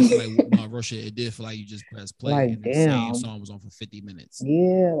 It did feel like real shit. It did feel like you just press play like, and the same song was on for 50 minutes.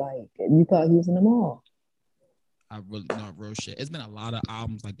 Yeah, like you thought he was in them all. I really not real shit. It's been a lot of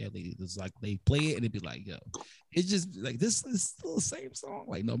albums like that lately. It's like they play it and it'd be like, yo, it's just like this is still the same song.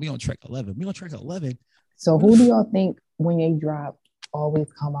 Like, no, we on track 11. We on track 11. So who do y'all think when they drop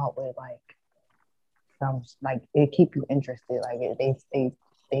always come out with like some like it keep you interested? Like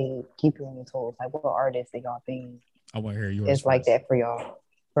they keep you on your toes. Like what artists that y'all think I want to hear yours. It's like that for y'all.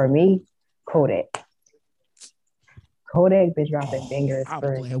 For me, Kodak. Kodak been dropping bangers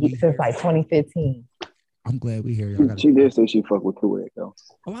since like 2015. I'm glad we hear y'all. She did say she fuck with Kodak though.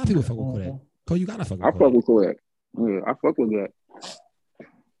 A lot of people fuck with Kodak. Cole, you gotta fuck with Kodak. I fuck with Kodak. Yeah, I fuck with that.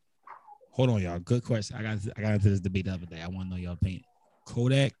 Hold on, y'all. Good question. I got into this debate the other day. I want to know y'all opinion.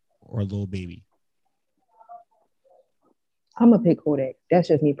 Kodak or Lil Baby? I'm gonna pick Kodak. That's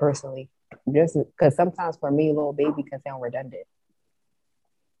just me personally. Just because sometimes for me, Lil Baby can sound redundant.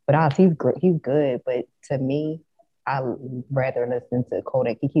 But he's good. But to me, I rather listen to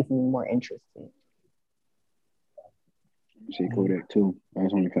Kodak. He keeps me more interested. See Kodak too.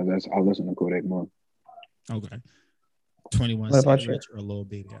 That's only because I listen to Kodak more. Okay. 21 Savage or Lil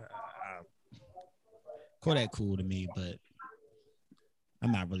Baby? Kodak cool to me, but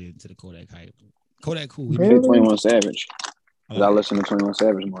I'm not really into the Kodak hype. Kodak cool. Really? 21 Savage. I listen to 21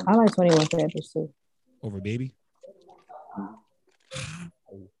 Savage more. I like 21 Savage too. Over Baby?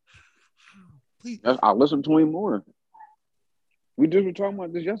 Please. I listen to him more. We just were talking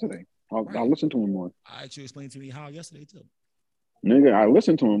about this yesterday. I listen to him more. I actually explained to me how yesterday too. Nigga, I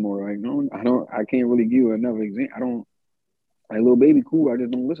listen to him more. Like, no, I can't really give you another example. I don't like Lil Baby cool. I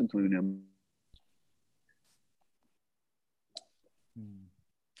just don't listen to him.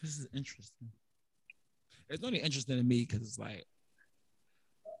 This is interesting. It's only interesting to me because it's like,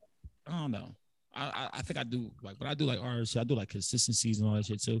 I don't know. I think I do like, but I do like artists. I do like consistencies and all that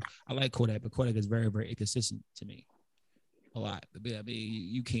shit too. I like Kodak, but Kodak is very, very inconsistent to me. A lot. I mean,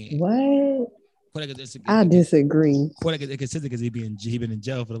 you can't. What? Kodak is, I disagree. Kodak is inconsistent because he been in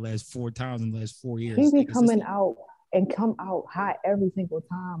jail for the last 4 times in the last 4 years. He been coming out and come out hot every single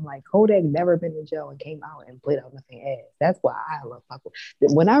time. Like Kodak never been in jail and came out and played out nothing ass. That's why I love Kodak.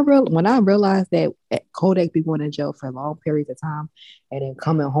 When I realized that Kodak be going to jail for long periods of time and then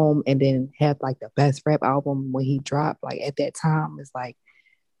coming home and then have like the best rap album when he dropped, like at that time, it's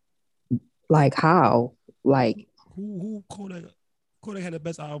like how? Like who Kodak had the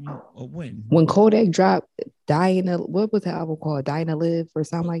best album of when? When Kodak dropped what was the album called? Dying to Live or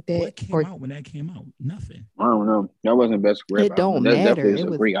something like that? What came out when that came out? Nothing. I don't know. That wasn't best rap It don't album. matter. It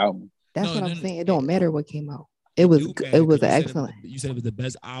was a great album. That's what I'm saying. It don't matter what came out. It was excellent. You said it was the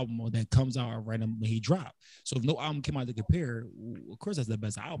best album that comes out right when he dropped. So if no album came out to compare, of course that's the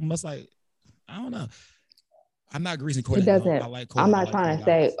best album. That's like, I don't know. I'm not greasing Kodak. It doesn't. I like Kodak. I'm not trying to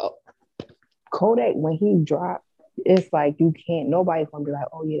say Kodak when he dropped. It's like you can't. Nobody's gonna be like,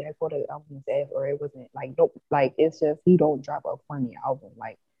 "Oh yeah, that Kodak album was ass," or it wasn't. Like, nope. Like it's just he don't drop a funny album.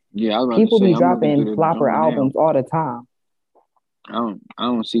 Like, yeah, people be dropping flopper albums all the time. I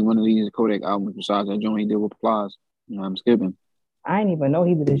don't see one of these Kodak albums besides that joint he did with Plies. I'm skipping. I didn't even know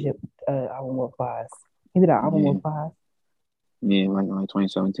he did this album with Plies. He did an album with Plies. Yeah, like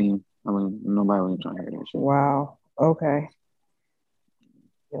 2017. Nobody was trying to hear that shit. Wow. Okay.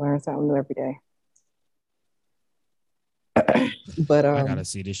 You learn something new every day. But I gotta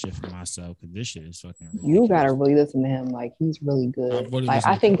see this shit for myself because this shit is fucking ridiculous. You gotta really listen to him. Like he's really good.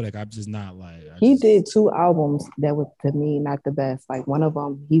 I think I'm just not like he did 2 albums that was to me not the best. Like one of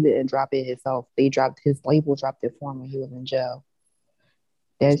them he didn't drop it himself. His label dropped it for him when he was in jail.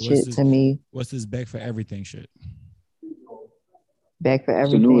 That shit to me. What's this Back for Everything shit? Back for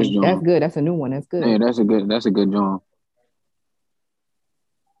Everything. That's good. That's a new one. That's good. Yeah, that's a good joint.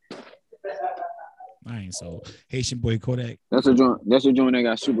 I ain't so Haitian boy Kodak. That's a joint that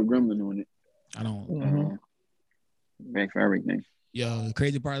got Super Gremlin on it. I don't. Back for Everything. Yo, the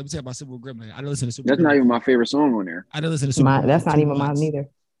crazy part. Let me tell you about Super Gremlin. I didn't listen to Super. That's Gremlin. not even my favorite song on there. I didn't listen to Super Gremlin. That's not even mine either.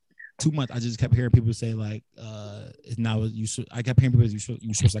 2 months. I just kept hearing people say like, "It's now you." I kept hearing people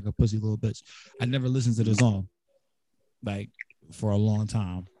you switch like a pussy little bitch. I never listened to the song, like for a long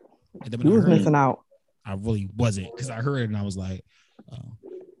time. And then when you was missing out. I really wasn't because I heard it and I was like, "Oh,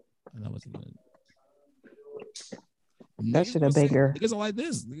 and that wasn't good." That shit a banger. Niggas are like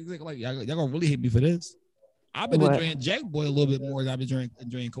this. Niggas like y'all gonna really hate me for this. I've been enjoying Jack Boy a little bit more than I've been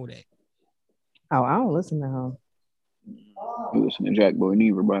enjoying Kodak. Oh, I don't listen to him. You listen to Jack Boy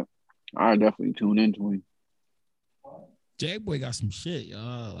neither, but I definitely tune into him. Jack Boy got some shit,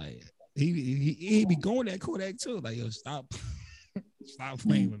 y'all. Like he be going at Kodak too. Like, yo, stop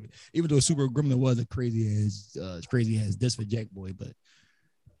playing with me. Even though Super Gremlin was a crazy ass diss for Jack Boy, but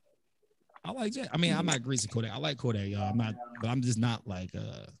I like Jack. I mean, I'm not greasy Kodak. I like Kodak, y'all. But I'm just not like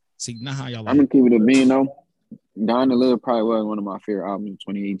see, not how y'all like. I'm gonna keep it a bean though. Dying to Live probably was one of my favorite albums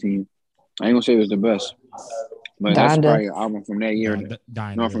in 2018. I ain't gonna say it was the best, but that's probably an album from that year.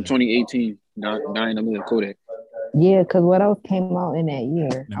 From 2018. Dying to Live, Kodak. Yeah, because what else came out in that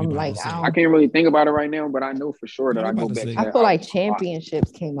year? I'm like, I can't really think about it right now, but I know for sure that I go back. I feel like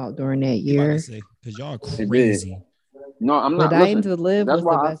Championships came out during that year. Because y'all crazy. No, I'm not. Dying to Live was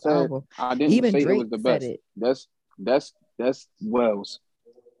the best album. I didn't Even say Drake it was the best. Said it. That's Wells.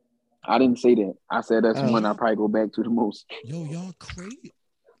 I didn't say that. I said that's one I probably go back to the most. Yo, y'all crazy.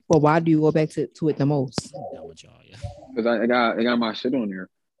 Well, why do you go back to it the most? Because I got my shit on there.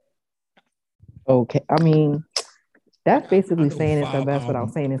 Okay, I mean, that's basically saying it's the best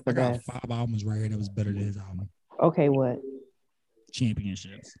without saying it's the best. 5 albums right here that was better than his album. Okay, what?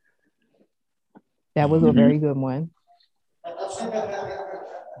 Championships. That was a very good one.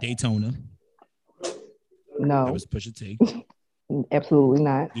 Daytona. No. That was Pusha T. Absolutely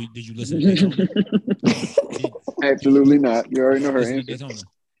not. Did you listen to Daytona? Absolutely not. You already know her answer.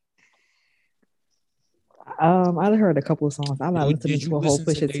 I heard a couple of songs. I'm not listening to a whole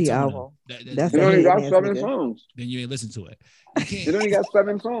Pusha T album. It only got 7 songs. Then you ain't listen to it. It only got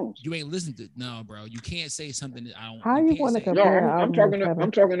 7 songs. You ain't listened to no, bro. You can't say something that I don't. How you want to compare? No, I'm talking to her. I'm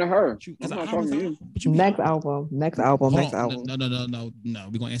not talking to you. Next album. No.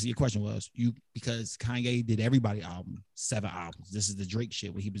 We're gonna answer your question. Because Kanye did everybody album 7 albums. This is the Drake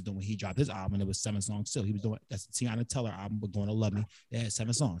shit. What he was doing when he dropped his album, and it was 7 songs. Still, he was doing that's the Tiana Taylor album, but Gonna Love Me. They had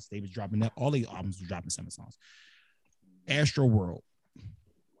 7 songs. They was dropping that. All the albums were dropping 7 songs. Astro World.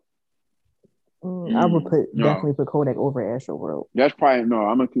 I would definitely put Kodak over Astro World. That's probably I'm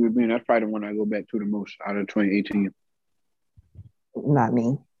gonna keep it being. That's probably the one I go back to the most out of 2018. Not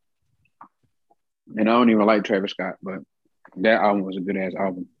me. And I don't even like Travis Scott, but that album was a good ass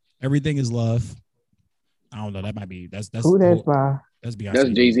album. Everything Is Love. I don't know. That might be that's who that's by. That's Beyonce. That's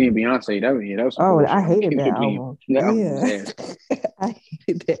Jay-Z and Beyonce. That was I hated that album. I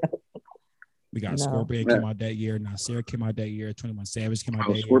hated that. We got Scorpion came out that year. Nasir came out that year. 21 Savage came out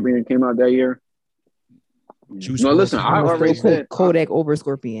that year. Scorpion came out that year. Listen, I already said Kodak over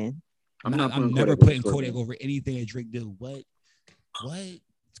Scorpion. I'm never putting Kodak over anything that Drake did. What?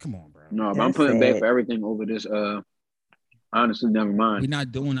 Come on, bro. No, but I'm putting back for everything over this. Honestly, never mind. We're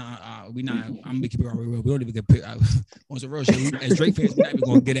not doing. I'm gonna keep it real. We don't even get picked. On some real shit. As Drake fans, we're not even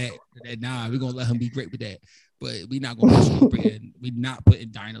gonna get at that. Nah, we're gonna let him be great with that. But we're not gonna put Scorpion. We're not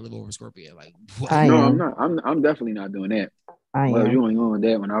putting Dying to Live over Scorpion. Like, what? I'm not. I'm definitely not doing that. You ain't going with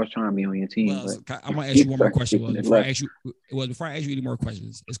that when I was trying to be on your team. Well, I'm gonna ask you one more question. Before I ask you any more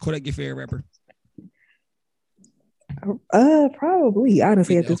questions, is Kodak your favorite rapper? Probably,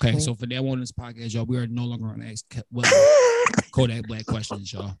 honestly, at this point. Okay, so for that one in this podcast, y'all, we are no longer on Kodak Black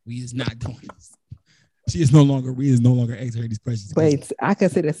questions, y'all. We is not doing this. We is no longer answering these questions. Wait, I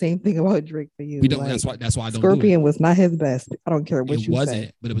could say the same thing about Drake for you. We don't. That's why I don't. Scorpion was not his best. I don't care what you wasn't,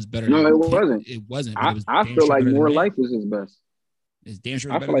 say. but it was better. No, it wasn't. It wasn't. I feel like More Life was his best. It's damn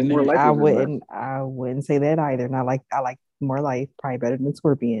sure. I feel like More Life. I wouldn't say that either. And I like More Life probably better than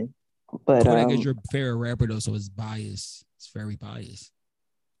Scorpion. But Kodak is your favorite rapper though, so it's biased. It's very biased.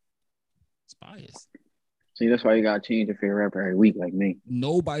 It's biased. See, that's why you gotta change your favorite rapper every week, like me.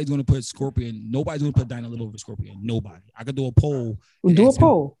 Nobody's gonna put Scorpion. Nobody's gonna put Dying to Live over Scorpion. Nobody. I could do a poll. Do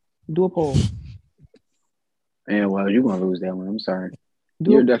a poll. And well, you're gonna lose that one. I'm sorry.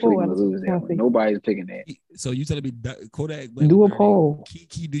 You're definitely gonna lose that one. Nobody's picking that. So you telling me Kodak? Do a poll.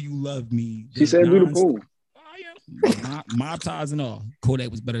 Kiki, do you love me? She said do the poll. Oh, yeah. Mob ties and all. Kodak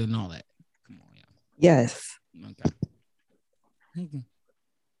was better than all that. Come on, yeah. Yes. Okay.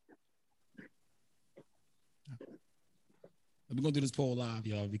 We're gonna do this poll live,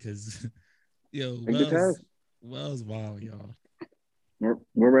 y'all, because Wells wild, y'all. What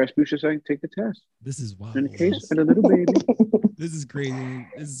Rasputia saying? Take the test. This is wild. In the case of the little baby. This is crazy.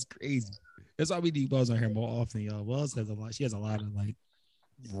 That's why we need Wells on here more often, y'all. Wells has a lot. She has a lot of like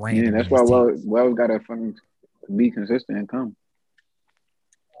random. Yeah, that's why Wells gotta fucking be consistent and come.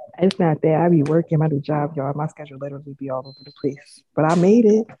 It's not that I be working my new job, y'all. My schedule literally be all over the place, but I made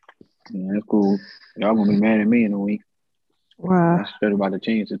it. Yeah, that's cool. Y'all gonna be mad at me in a week. Why? I started about to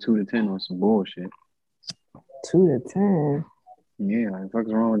change to 2 to 10 on some bullshit. 2 to 10. Yeah, like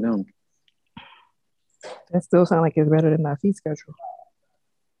what's wrong with them? That still sounds like it's better than that fee schedule.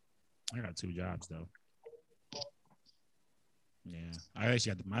 I got 2 jobs though. Yeah, I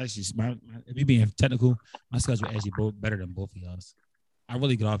actually got my me being technical, my schedule actually both better than both of y'all's. I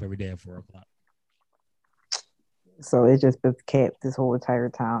really get off every day at 4:00. So it just been capped this whole entire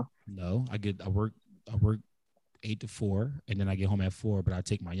time. No, I work 8 to 4, and then I get home at 4. But I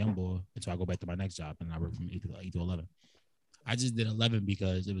take my young boy until I go back to my next job, and I work from 8 to 11. I just did 11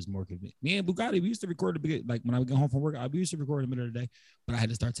 because it was more convenient. Me and Bugatti, we used to record like when I would get home from work, we used to record in the middle of the day, but I had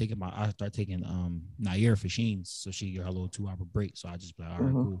to start taking Nair for Sheens, so she get her little 2-hour break. So I just be like, all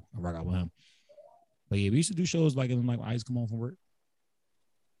right, cool, I rock out with him. But yeah, we used to do shows like when I used to come home from work.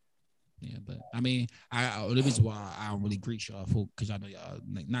 Yeah, but I mean, the reason why I don't really greet y'all, because I know y'all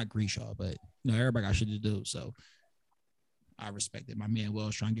not greet y'all, but everybody got shit to do, so I respect it. My man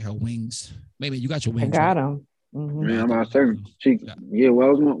Wells trying to get her wings. Maybe you got your wings. I got them. Mm-hmm. Man, I'm out there.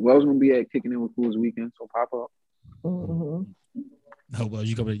 Wells gonna be at Kicking In with Cools weekend, so pop up. Oh well,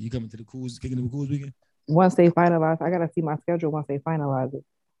 you coming to the Cools Kicking In with Cools weekend? Once they finalize, I gotta see my schedule once they finalize it.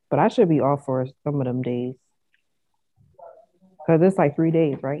 But I should be off for some of them days. Cause it's like 3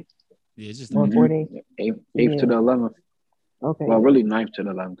 days, right? Yeah, it's just 4 days. 8th to the 11th. Okay. Well, really 9th to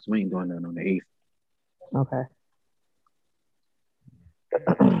the 11th because we ain't doing that on the 8th. Okay.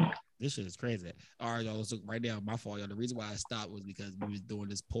 This shit is crazy. All right, y'all. So right now, my fault, y'all. The reason why I stopped was because we was doing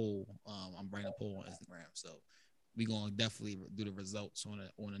this poll. I'm writing a poll on Instagram, so we gonna definitely do the results on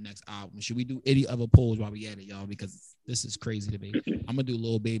the next album. Should we do any other polls while we at it, y'all? Because this is crazy to me. I'm gonna do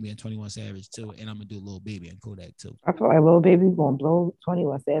Lil Baby and 21 Savage too, and I'm gonna do Lil Baby and Kodak too. I feel like Lil Baby gonna blow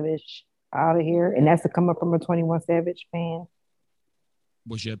 21 Savage out of here, and that's to come up from a 21 Savage fan.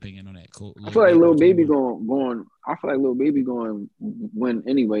 What's your opinion on that? I feel like Lil Baby going. I feel like Lil Baby going win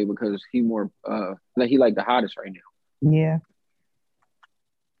anyway because he more he like the hottest right now. Yeah.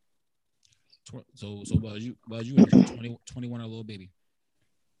 So was you 21 or Lil Baby?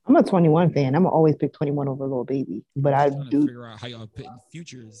 I'm a 21 fan. I'm gonna always pick 21 over Lil Baby, but I do figure out how y'all putting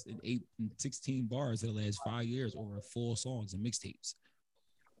Futures in 8 and 16 bars in the last 5 years over full songs and mixtapes.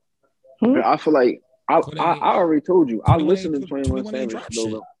 I feel like. I already told you. I listened to 21 Savage.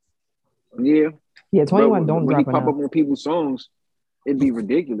 Yeah. Yeah, 21 don't when drop he pop up on people's songs, it'd be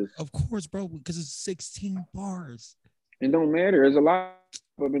ridiculous. Of course, bro, because it's 16 bars. It don't matter. There's a lot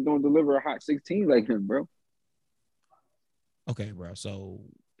of them don't deliver a hot 16 like him, bro. Okay, bro. So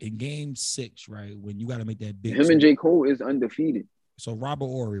in game 6, right, when you got to make that big. Him and J. Cole is undefeated. So Robert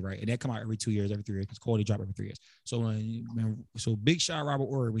Horry, right, and that come out every 2 years, every 3 years, because Cole drop every 3 years. So so big shot Robert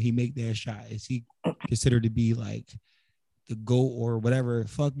Horry, when he make that shot, is he considered to be like the GOAT or whatever?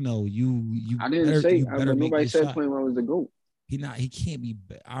 Fuck no, you. I didn't say. Nobody said 21 was the GOAT. He can't be.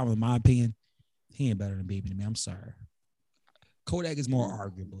 In my opinion, he ain't better than Baby to me. I'm sorry. Kodak is more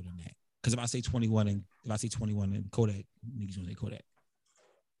arguable than that. Because if I say 21 and Kodak, niggas gonna say Kodak.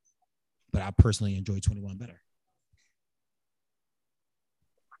 But I personally enjoy 21 better.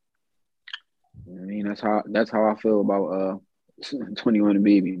 I mean, that's how I feel about 21 and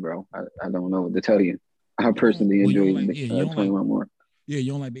Baby, bro. I don't know what to tell you. I personally enjoy 21 more. Yeah,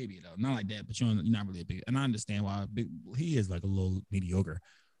 you don't like Baby though. Not like that, but you're not really a big. And I understand why he is like a little mediocre.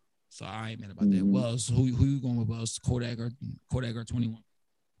 So I ain't mad about that. Wells, who you going with, Wells? Kodak or 21?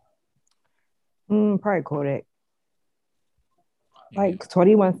 Probably Kodak. Like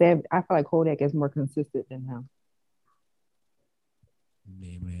 21 Savage, I feel like Kodak is more consistent than him.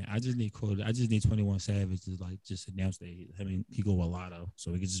 Man, I just need Kodak. I just need 21 Savage to just announce that he go with Lotto,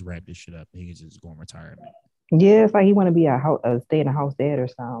 so we can just wrap this shit up. He can just go in retirement. Yeah, it's like he want to be a stay in the house dad or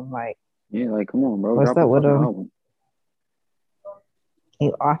something. Like, yeah, like come on, bro. What's up with him?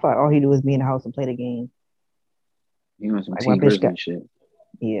 I thought all he do is be in the house and play the game. He wants some T Grizzly shit.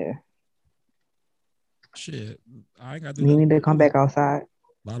 Yeah. Shit, I ain't got to. You need to come back outside.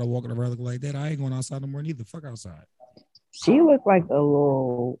 A lot of walking around looking like that. I ain't going outside no more neither. Fuck outside. She looked like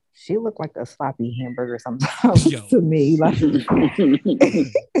a sloppy hamburger sometimes to me. Like,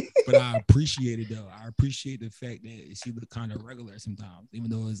 but I appreciate it though. I appreciate the fact that she looked kind of regular sometimes, even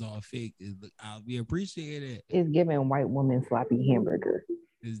though it's all fake. We appreciate it. It's giving white woman sloppy hamburger.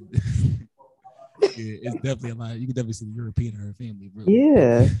 It's definitely a lot. You can definitely see the European in her family, bro.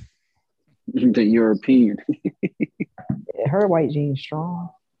 Yeah. The European. Her white genes strong.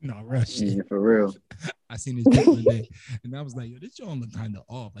 No, Rush. Yeah, for real. I seen this picture today, and I was like, yo, this joint look kind of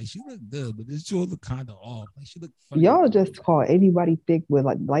off. Like, she look good, but this joint look kind of off. Like, she look funny. Y'all just call anybody thick with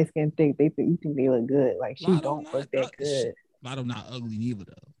light skin thick. You think they look good. Like, she don't look that good. Lotto not ugly neither,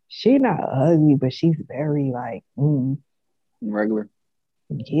 though. She not ugly, but she's very regular.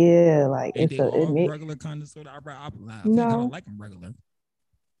 Yeah, like Ain't it's they a all regular kind of sort of? I think I kind of no, like them regular.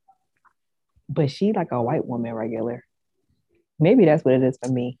 but she like a white woman regular. Maybe that's what it is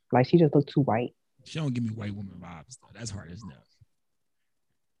for me. Like she just look too white. She don't give me white woman vibes though. That's hard as enough.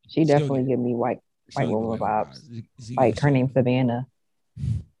 She She don't definitely get. give me She white don't give me woman white woman vibes. vibes. Like her name's Savannah.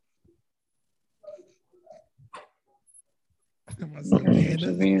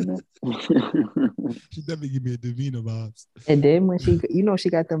 Savannah. She definitely give me a Davina vibes. And then when she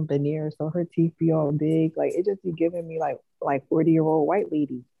got them veneers, so her teeth be all big. Like it just be giving me like 40-year-old white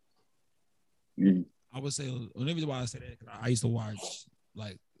lady. I would say the reason why I say that because I used to watch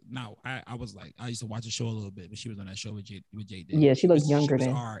like now I was like I used to watch the show a little bit, but she was on that show with Jay Dilla. Yeah, she looked younger she was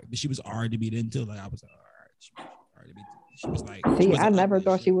then. hard, but she was hard to be then too. Like I was like, all right, she was hard to be. She was like, see, I never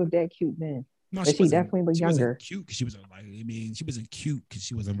thought she was that cute then. No, but she definitely looked younger. Wasn't cute because she wasn't like. I mean, she wasn't cute because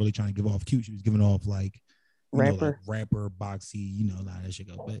she wasn't really trying to give off cute. She was giving off like rapper, boxy, a lot of that shit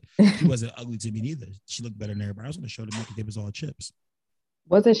go. But she wasn't ugly to me neither. She looked better than everybody else on the show to me because they was all chips.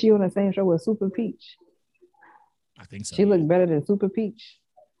 Wasn't she on the same show with Super Peach? I think so. She looked better than Super Peach.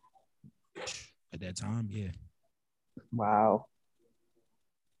 At that time, yeah. Wow.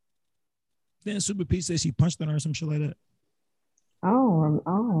 Then Super Peach said she punched on her or some shit like that. I don't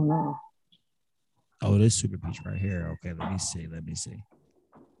know. Oh, this Super Peach right here. Okay, let me see.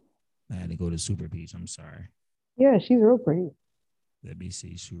 I had to go to Super Peach. I'm sorry. Yeah, she's real pretty. Let me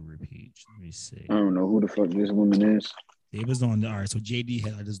see Super Peach. Let me see. I don't know who the fuck this woman is. It was on all right. So JD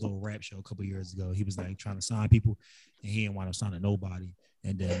had like this little rap show a couple years ago. He was like trying to sign people, and he didn't want to sign nobody.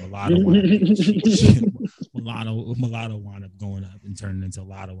 And then Mulatto wound up going up and turning into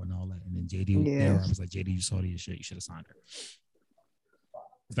Lotto and all that. And then JD, I was like, JD, you saw this shit. You should have signed her.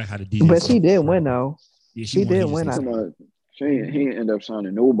 It's like how the DJ. But she did win though. Yeah, she did win. He didn't end up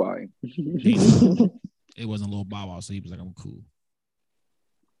signing nobody. It wasn't Lil Bow Wow, so he was like, I'm cool.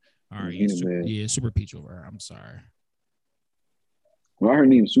 All right, Super Peach over her. I'm sorry. Why her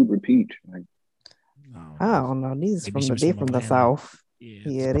name Super Peach? Like, I don't know. These from the South.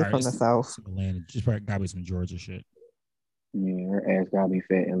 Yeah, they from the South. Atlanta. Just probably gotta be some Georgia shit. Yeah, her ass gotta be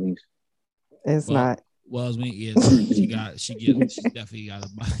fat at least. It's not. Well, she definitely got a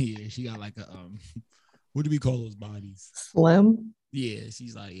body. Yeah, she got like a what do we call those bodies? Slim. Yeah,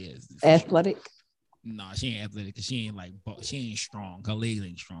 she's like athletic. Sure. Nah, she ain't athletic because she ain't strong. Her legs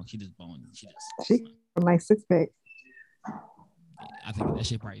ain't strong. She just bony. She a nice 6-pack. Yeah, I think that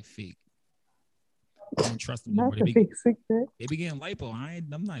shit probably fake. I don't trust them anymore. They be getting lipo.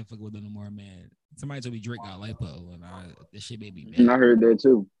 I'm not fucking with them no more, man. Somebody told me Drake got lipo, and this shit made me mad. And I heard that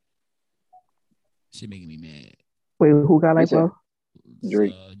too. Shit making me mad. Wait, who got lipo?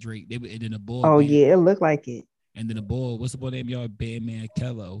 Drake. Drake. And then the boy. Oh yeah, it looked like it. And then the boy, what's the boy name? Y'all, Bandman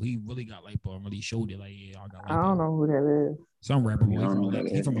Kello. He really got lipo and really showed it. Like, yeah, I got lipo. I don't know who that is. Some rapper boy.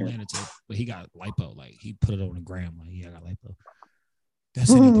 He's from Atlanta too, but he got lipo. Like he put it on the gram. Like, yeah, I got lipo.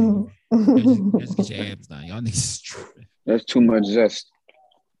 That's anything. Just get your abs done. Y'all niggas tripping. That's too much zest.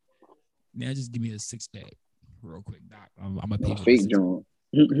 Man, just give me a 6-pack real quick, Doc. I'm a pay fake joint.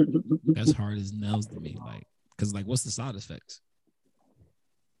 That's hard as nails to me. Like, cause like, what's the side effects?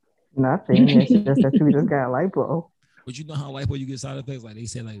 Nothing. It's just that you just got lipo. But you know how lipo you get side effects? Like they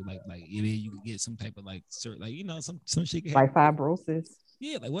say, like you can get some type of like some shit can like fibrosis.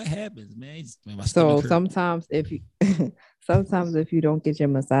 Yeah, like what happens, man? So sometimes if you don't get your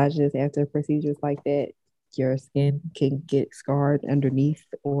massages after procedures like that, your skin can get scarred underneath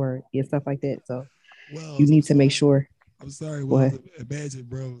or stuff like that. So you need to make sure. I'm sorry. Well, imagine,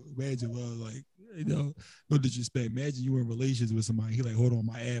 like, no disrespect. Imagine you were in relations with somebody. He like, hold on,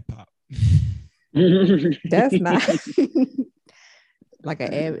 my ab pop. That's not like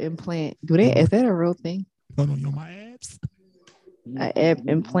an ab implant. Is that a real thing? Hold on, my abs. An ab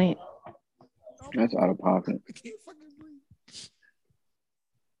implant. That's out of pocket. I can't fucking breathe.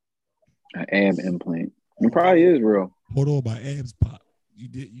 An ab implant. It probably is real. Hold on, my abs pop. You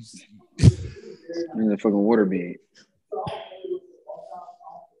in the fucking waterbed.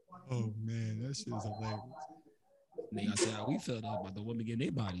 Oh man, that shit is hilarious. Nigga, I said how we felt about the women getting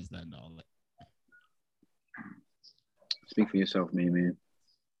their bodies done and all that. Speak for yourself, man.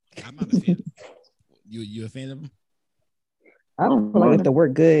 I'm not a fan. You a fan of them? I don't feel like if the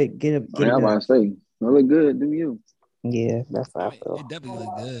work good, get it. I'm about to say, they look good, do you? Yeah, that's how I feel. It definitely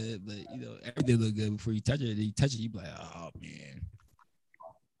look good, but everything look good before you touch it. You touch it, you be like, oh man.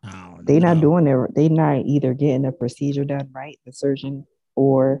 They not doing it. They not either getting the procedure done right, the surgeon,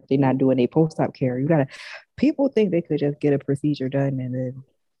 or they not doing a post-op care. People think they could just get a procedure done and then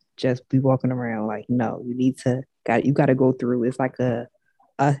just be walking around. Like, no, you got to go through. It's like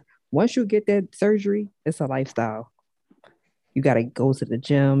once you get that surgery, it's a lifestyle. You gotta go to the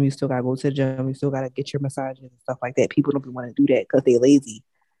gym. You still gotta go to the gym. You still gotta get your massages and stuff like that. People don't want to do that because they lazy.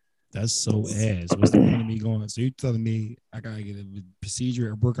 That's so ass. What's the point of me going? So you telling me I gotta get a procedure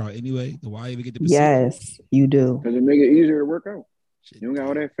and workout anyway? Then why even get the procedure? Yes, you do. Because it make it easier to work out. Shit, You don't got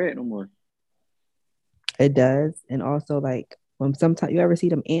all that fat no more. It does. And also like when sometimes you ever see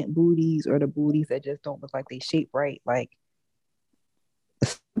them ant booties or the booties that just don't look like they shape right, like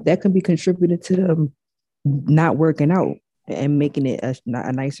that can be contributed to them not working out and making it a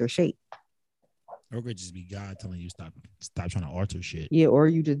nicer shape. Or could just be God telling you stop trying to alter shit. Yeah, or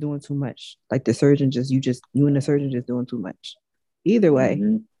you just doing too much. Like the surgeon you and the surgeon just doing too much. Either way.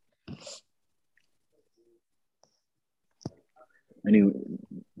 Mm-hmm. Anyway,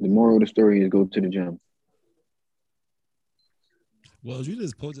 the moral of the story is go to the gym. Well, you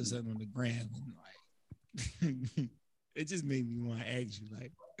just posted something on the gram and like it just made me want to ask you,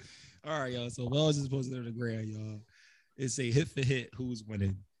 like, all right, y'all. So Wells just posted on the gram, y'all. It's a hit for hit who's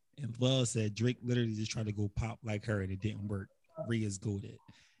winning. And Wells said Drake literally just tried to go pop like her and it didn't work. Rhea's goated.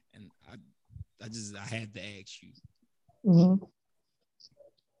 And I had to ask you. Mm-hmm.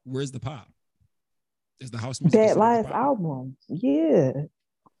 Where's the pop? Is the house music that last album? Yeah.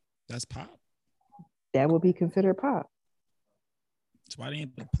 That's pop? That would be considered pop. So why they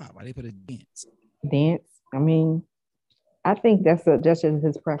didn't put pop? Why they put a dance? Dance. I mean, I think that's just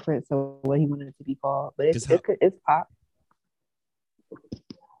his preference of what he wanted it to be called. But it's pop.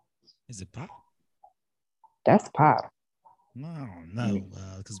 Is it pop? That's pop. No, no,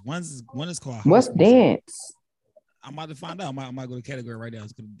 because one is called house What's music. dance? I'm about to find out. I might go to category right now.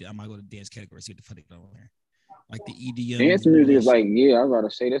 I might go to dance category, see what the fuck they got on there. Like the EDM. Dance music is like, I was about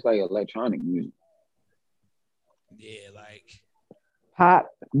to say that's like electronic music. Yeah, like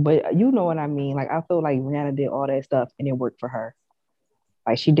pop, but you know what I mean. Like I feel like Rihanna did all that stuff and it worked for her.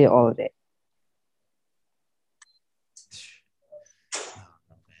 Like she did all of that.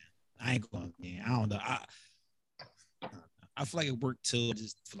 I ain't going. Man. I don't know. I feel like it worked too,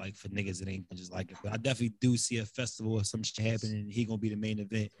 just for niggas that ain't just like it. But I definitely do see a festival or some shit happening. And he gonna be the main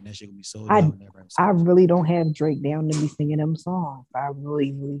event, and that shit gonna be sold out. I really don't have Drake down to be singing them songs. I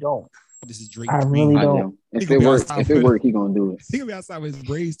really, really don't. This is Drake. I really don't. If it work, he gonna do it. He gonna be outside with his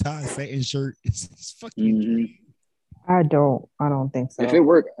braids tied, satin shirt. It's fucking dream. I don't think so. If it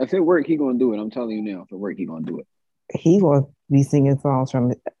work, he gonna do it. I'm telling you now. If it work, he gonna do it. He gonna be singing songs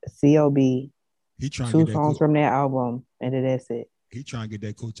from CLB. He trying 2 songs from that album, and then that's it. He trying to get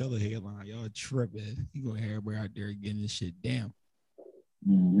that Coachella headline. Y'all tripping. He gonna have everybody out there getting this shit down.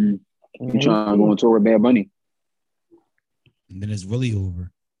 Mm-hmm. He trying to go on tour with Bad Bunny. And then it's really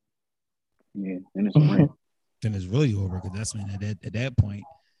over. Yeah, then it's over. Then it's really over because that's when at that point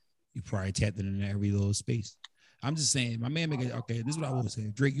you probably tapped it in every little space. I'm just saying, my man okay, this is what I was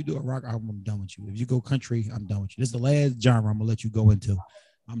saying. Drake, you do a rock album, I'm done with you. If you go country, I'm done with you. This is the last genre I'm gonna let you go into.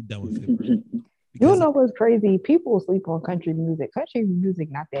 I'm done with it. You know what's crazy? People sleep on country music. Country music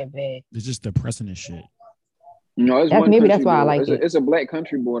not that bad. It's just depressing as shit. No, that's why I like it. It's a black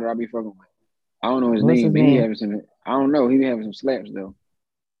country boy that I be fucking with. I don't know his name, but he having some. I don't know. He be having some slaps though.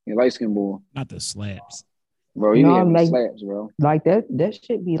 He light skin boy. Not the slaps. Bro, he be having slaps, bro. Like that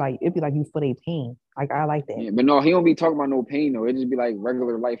should be like it'd be like you for their pain. Like I like that. Yeah, but no, he don't be talking about no pain though. It just be like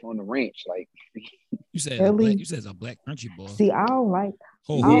regular life on the ranch. Like you said, it's a black country boy. See, I don't like.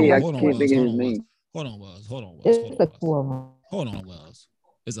 Hold on, Wells. It's a cool. Hold on, Wells.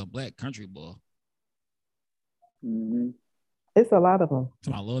 It's a black country boy. Mm-hmm. It's a lot of them. To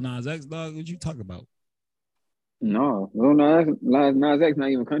my Lil Nas X, dog. What you talk about? No, Lil Nas X not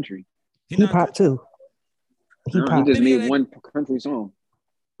even country. He pop too. He just made one country song.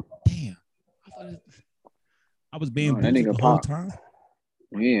 Damn, I was being the whole time.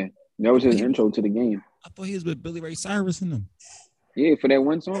 Yeah, that was his intro to the game. I thought he was with Billy Ray Cyrus in them. Yeah, for that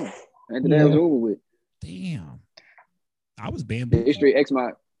one song. After that was over with. Damn, I was bamboozled. They straight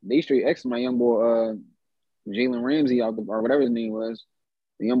X my young boy Jalen Ramsey out or whatever his name was.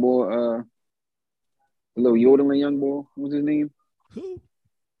 The young boy, the little yodeling young boy. What was his name? Who?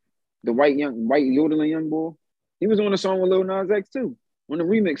 The white yodeling young boy. He was on a song with Lil Nas X too. On the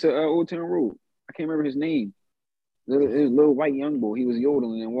remix of Old Town Road. I can't remember his name. It was little white young boy. He was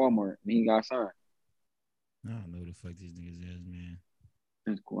yodeling in Walmart and he got signed. I don't know who the fuck these niggas is, man.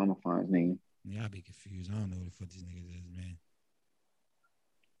 That's cool. I'm gonna find his name. Yeah, I'll be confused. I don't know who the fuck these niggas is, man.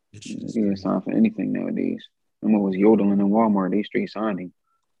 This shit is crazy. Signed for anything nowadays. Someone was yodeling in Walmart. They straight signed him.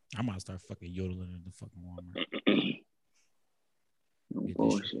 I might start fucking yodeling in the fucking Walmart. No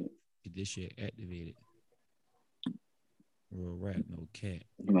bullshit. Get this shit activated. Real rap, no cat.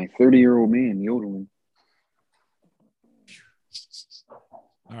 I'm like 30-year-old man yodeling.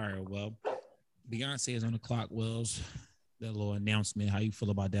 All right, well, Beyonce is on the clock, Wells. that little announcement. How you feel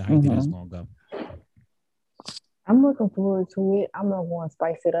about that? How you think that's gonna go? I'm looking forward to it. I'm not going to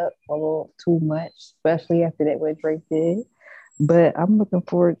spice it up a little too much, especially after that what Drake did. But I'm looking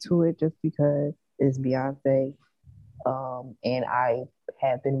forward to it just because it's Beyonce. And I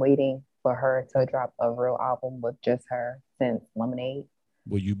have been waiting for her to drop a real album with just her since Lemonade.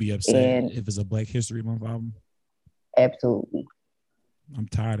 Will you be upset if it's a Black History Month album? Absolutely. I'm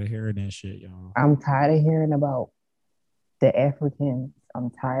tired of hearing that shit, y'all. I'm tired of hearing about the Africans.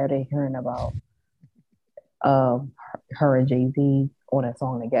 I'm tired of hearing about her and Jay-Z on a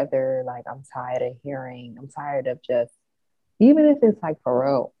song together. Like I'm tired of just, even if it's like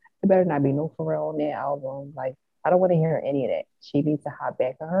Pharrell, it better not be no Pharrell on that album. Like I don't want to hear any of that. She needs to hop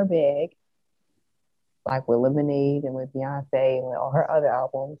back in her bag, like with Lemonade and with Beyonce and with all her other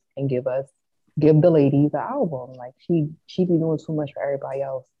albums, and give the ladies an album. Like she be doing too much for everybody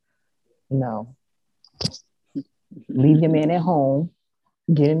else. No. Leave your man at home,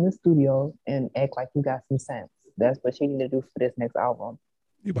 get in the studio and act like you got some sense. That's what she need to do for this next album.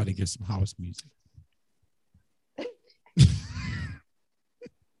 You about to get some house music.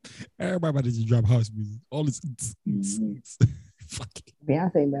 Everybody about to just drop house music. All this fuck it.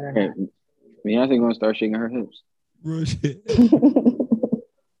 Beyonce better not. Beyonce gonna start shaking her hips. Real shit.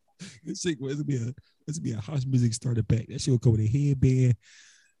 This shit was be a house music starter pack. That shit will come with a headband,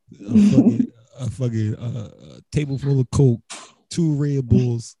 a fucking table full of Coke, 2 Red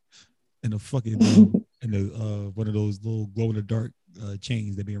Bulls, and a fucking and one of those little glow in the dark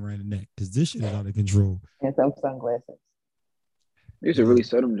chains that be around the neck. Cause this shit is out of control. And some sunglasses. They used to really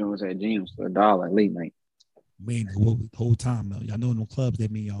sell them Jones at gyms for $1 late night. Man, the whole time though. Y'all know in them clubs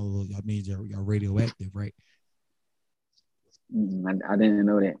that mean y'all mean y'all radioactive, right? I didn't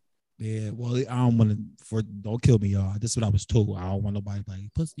know that. Yeah, well, I don't want to. Don't kill me, y'all. This is what I was told. I don't want nobody like,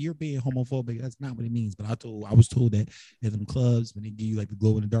 plus you're being homophobic. That's not what it means. But I was told that in them clubs when they give you like the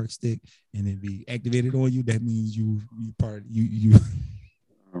glow in the dark stick and it be activated on you, that means you you.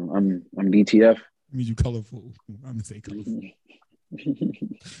 I'm BTF. Means you colorful. I'm gonna say colorful.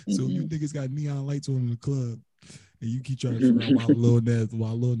 So you niggas got neon lights on in the club, and you keep trying to figure out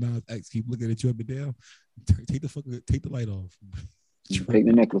while Lil Nas X keep looking at you up and down. Take the light off. Take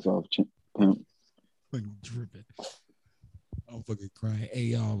the necklace off. Fucking dripping. I'm fucking crying. Hey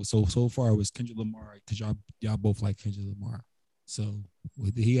y'all. So far it was Kendrick Lamar because y'all both like Kendrick Lamar. So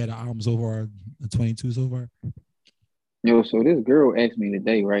he had an album so far, 22 so far. Yo, so this girl asked me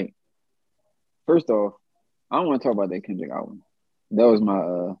today, right? First off, I don't want to talk about that Kendrick album. That was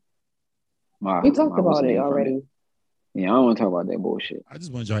my. We talked about it already. Yeah, I don't want to talk about that bullshit. I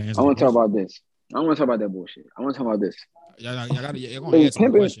just want y'all to answer. I want to talk about this. I don't want to talk about that bullshit. I want to talk about this. Y'all gonna answer my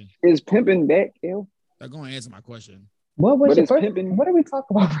question. Is pimping back, yo? Y'all gonna answer my question. What was your first? What are we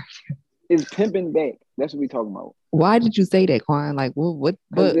talking about right now? Is pimping back? That's what we talking about. Why did you say that, Quan? Like, what?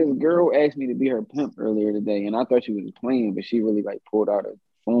 Because this girl asked me to be her pimp earlier today, and I thought she was playing, but she really like pulled out her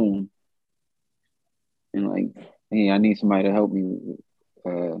phone and like, hey, I need somebody to help me,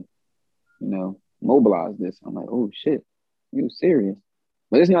 mobilize this. I'm like, oh shit, you serious?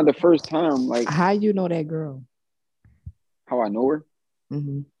 But it's not the first time. Like, how you know that girl? How I know her?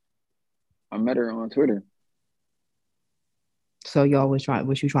 Mm-hmm. I met her on Twitter. So y'all was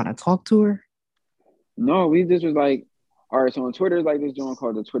you trying to talk to her? No, we just was like, all right. So on Twitter, is like this joint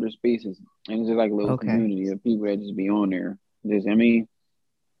called the Twitter Spaces, and it's just like a little community of people that just be on there. We be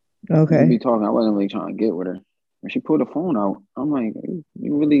talking. I wasn't really trying to get with her. When she pulled the phone out, I'm like,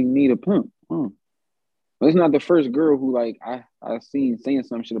 you really need a pimp, huh? But it's not the first girl who like I seen saying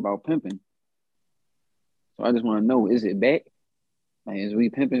some shit about pimping. So I just want to know, is it back? Like, is we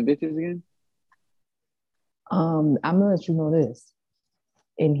pimping bitches again? I'm gonna let you know this.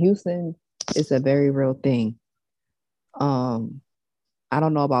 In Houston, it's a very real thing. I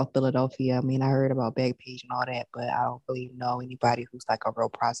don't know about Philadelphia. I mean, I heard about Backpage and all that, but I don't really know anybody who's like a real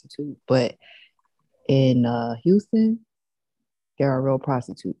prostitute. But in Houston, there are real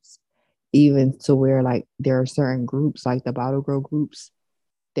prostitutes. Even to where like there are certain groups, like the bottle girl groups,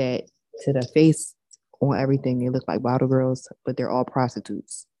 that to the face on everything they look like bottle girls, but they're all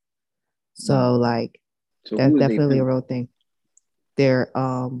prostitutes. So like that's definitely a real thing. They're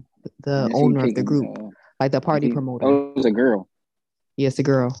the owner of the group, like the party promoter. Oh, it's a girl. Yes, a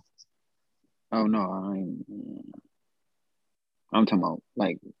girl. Oh no, I'm talking about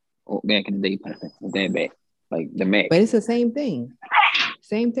like back in the day, that back, like the Mac. But it's the same thing.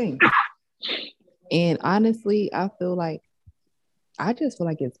 Same thing. And honestly, I just feel like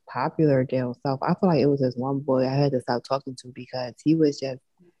it's popular down south. I feel like it was this one boy I had to stop talking to because he was just.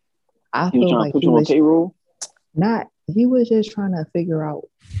 I feel like he was payroll. Not. He was just trying to figure out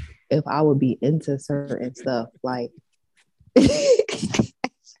if I would be into certain stuff. Like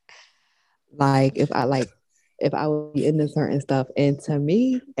Like if I would be into certain stuff. And to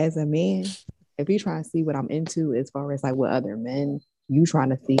me, as a man, if you trying to see what I'm into as far as like with other men, you trying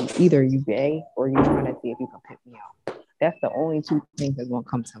to see either you gay or you trying to see if you can pick me out. That's the only two things that's gonna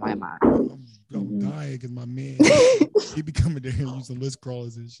come to my mind. I'm dying because my man, he be coming there and using list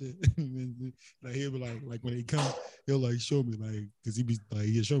crawlers and shit. Like he'll be like when he come, he'll like show me like because he be like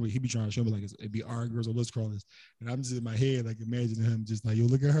he be trying to show me like it'd be our girls or list crawlers, and I'm just in my head like imagining him just like yo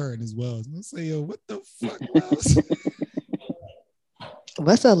look at her and as well. And I say yo what the fuck Wells?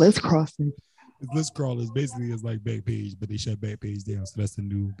 What's a list crossing? List crawlers basically is like Backpage, but they shut Backpage down, so that's the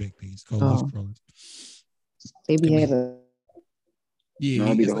new Backpage called list crawlers. They be having. Yeah,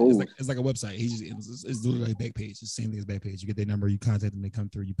 no, it's like a website. It's literally like Backpage. It's the same thing as Backpage. You get their number, you contact them, they come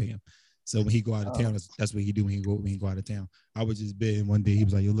through, you pay them. So when he go out of town, that's what he do when he go out of town. I was just betting one day. He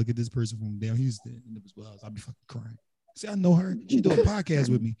was like, "Yo, look at this person from down Houston," and it was Wells. I'd be fucking crying. See, I know her. She doing a podcast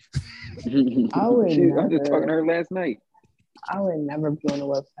with me. I'm just talking to her last night. I would never be on the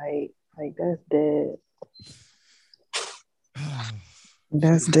website. Like that's dead.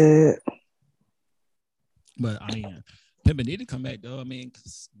 That's dead. But I mean, pimping need to come back though. I mean,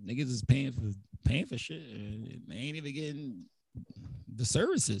 because niggas is paying for shit, and they ain't even getting the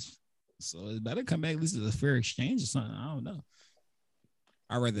services. So it better come back at least as a fair exchange or something. I don't know.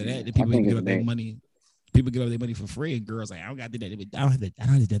 I'd rather that than people give up their money. People give up their money for free, and girls like I don't got to do that. I don't have to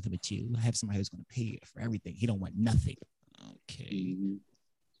do that with you. I have somebody who's going to pay for everything. He don't want nothing. Okay.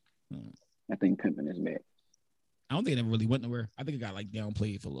 I think pimping is back. I don't think it ever really went nowhere. I think it got like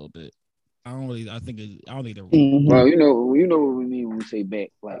downplayed for a little bit. I don't think they're. Well, you know what we mean when we say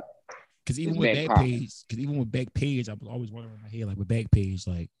back, like. Because even with Backpage, I was always wondering in my head, like with Backpage,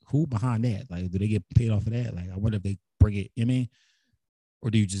 like who behind that? Like, do they get paid off of that? Like, I wonder if they bring it. You know what I mean?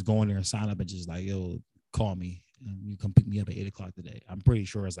 Or do you just go in there and sign up and just like, yo, call me and you come pick me up at 8:00 today? I'm pretty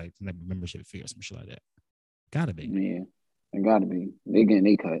sure it's like the membership fee or some shit like that. Gotta be. Yeah, it gotta be. They getting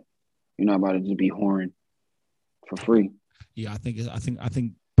they cut. You're not about to just be whoring for free. Yeah, I think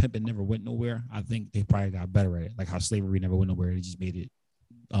pimping never went nowhere. I think they probably got better at it. Like how slavery never went nowhere. They just made it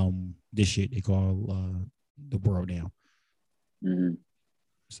this shit they call the world now. Mm-hmm.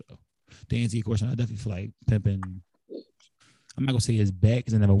 So to answer your question, I definitely feel like pimping. I'm not gonna say it's bad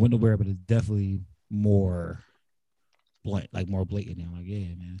because it never went nowhere, but it's definitely more blunt, like more blatant now. Like,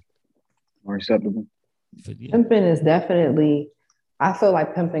 yeah, man. More acceptable. Yeah. Pimping is definitely. I feel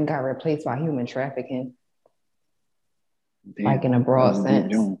like pimping got replaced by human trafficking. Damn, like in a broad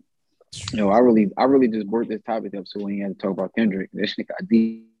sense. No, I really just brought this topic up so we ain't had to talk about Kendrick. This shit got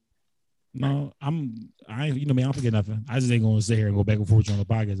deep. No, I you know me, I don't forget nothing. I just ain't gonna sit here and go back and forth on the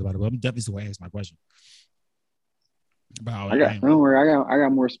podcast about it, but I'm definitely still gonna ask my question. Don't worry, I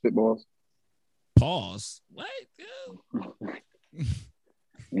got more spitballs. Pause. What?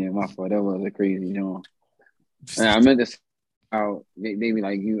 Yeah, my fault. That was a crazy joint. I meant to say how they be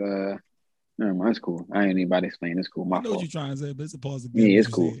like you never mind, it's cool. I ain't anybody explain. It's cool. My fault. I know what you're trying to say, but it's a pause. Yeah, it's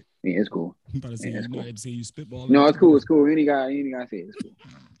cool. Yeah, it's cool. I'm about to say, it's cool. Say you spitball. No, it's cool. It's cool. Any guy say it's cool.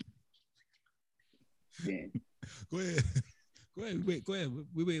 Yeah. Go ahead. Go ahead.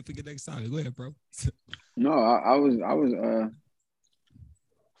 We wait for the next time. Go ahead, bro. No, I was.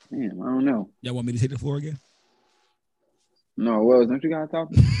 Man, I don't know. Y'all want me to take the floor again? No, Wells, don't you got a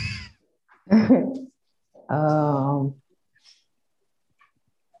topic?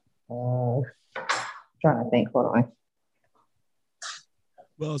 Trying to think. Hold on.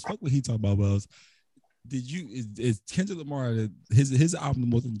 Wells, fuck what he talking about, Wells. Is Kendrick Lamar his album the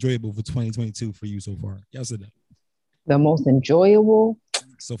most enjoyable for 2022 for you so far? Yes or no? The most enjoyable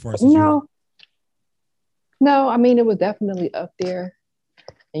so far? No, I mean it was definitely up there,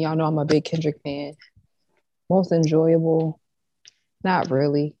 and y'all know I'm a big Kendrick fan. Most enjoyable, not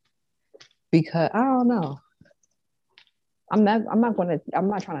really, because I don't know. I'm not trying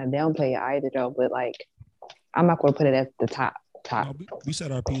to downplay it either though, but like I'm not gonna put it at the top. No, we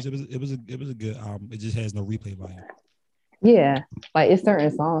said our piece. It was a good album. It just has no replay value. Yeah, like it's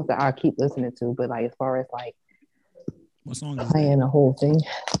certain songs that I keep listening to, but like as far as like what song is playing the whole thing,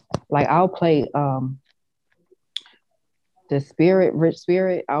 like I'll play the Spirit, Rich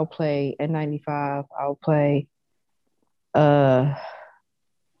Spirit. I'll play N95. I'll play that's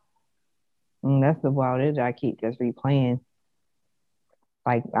about it. I keep just replaying.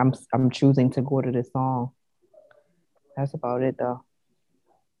 Like I'm choosing to go to this song. That's about it though.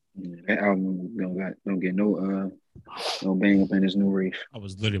 That album don't get no bang up in his new race. I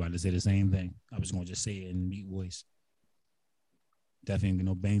was literally about to say the same thing. I was gonna just say it in mute voice. Definitely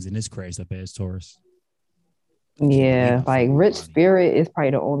no bangs in this crash up as Taurus. Yeah, like Rich Spirit is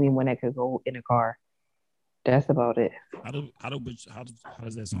probably the only one that could go in a car. That's about it. How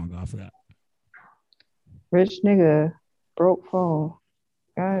does that song go? I forgot. Rich nigga, broke phone.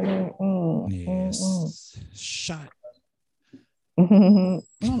 Mm, Yes. Shot. mm.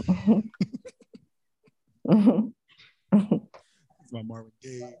 It's my Marvin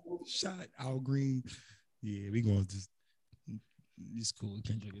Gaye. Shot. Al Green. Yeah, we going to just. It's cool.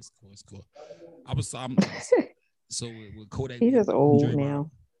 Kendrick is cool. It's cool. So with Kodak. He's just old now.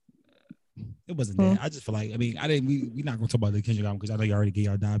 It wasn't that. I just feel like, I mean, we're not gonna talk about the Kendrick album because I know you already gave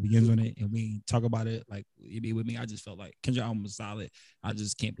y'all Don Begins on it, and we talk about it like with me. I just felt like Kendrick album was solid. I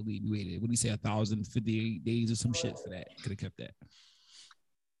just can't believe we waited. What did he say? 1,058 days or some shit for that? Could have kept that.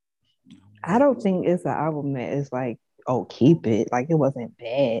 I don't think it's an album that is like, oh, keep it. Like it wasn't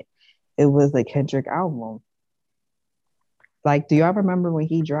bad. It was the Kendrick album. Like, do y'all remember when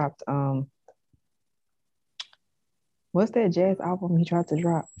he dropped what's that jazz album he tried to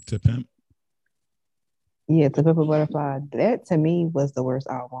drop? To Pimp. Yeah, To Pimp a Butterfly. That to me was the worst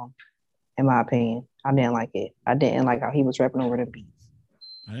album, in my opinion. I didn't like it. I didn't like how he was rapping over the beats.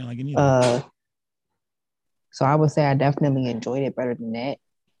 I didn't like it either. So I would say I definitely enjoyed it better than that.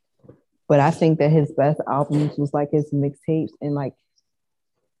 But I think that his best albums was like his mixtapes and like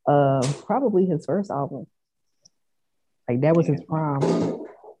probably his first album. Like that was his prime.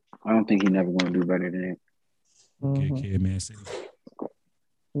 I don't think he never gonna do better than that. KK, man,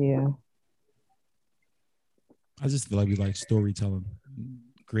 yeah. I just feel like we like storytelling.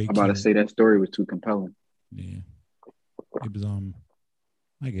 Great. I'm about to say that story was too compelling. Yeah. It was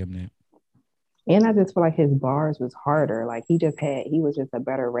I give him that. And I just feel like his bars was harder. Like he was just a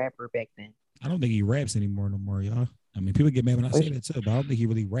better rapper back then. I don't think he raps anymore no more, y'all. I mean, people get mad when I say that too, but I don't think he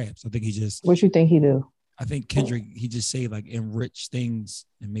really raps. I think he just. What you think he do? I think Kendrick, he just say like enrich things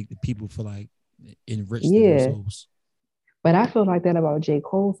and make the people feel like enrich themselves. But I feel like that about J.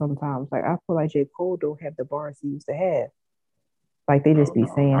 Cole sometimes. Like I feel like J. Cole don't have the bars he used to have. Like they just be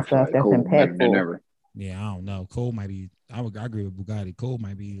saying stuff like that's Cole impactful. Yeah, I don't know. Cole might be. I agree with Bugatti. Cole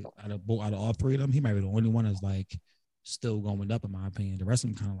might be out of all three of them. He might be the only one that's like still going up in my opinion. The rest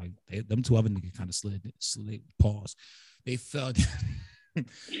of them kind of like them two other niggas kind of slid. Pause. They fell.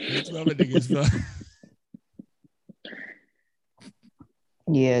 The two other niggas fell.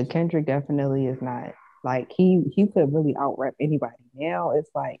 Yeah, Kendrick definitely is not like he could really out rap anybody. Now it's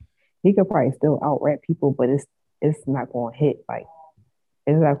like he could probably still out rap people, but it's not going to hit like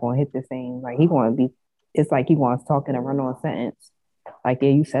it's not going to hit the same. Like he going to be. It's like he wants talking a run-on sentence. Like, yeah,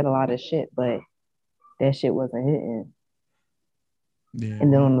 you said a lot of shit, but that shit wasn't hitting. Yeah.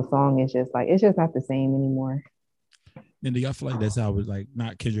 And then on the song, it's just not the same anymore. And do y'all feel like that's how it was like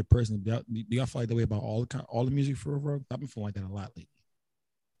not Kendrick personally? Do y'all feel like that way about all the music for real? I've been feeling like that a lot lately.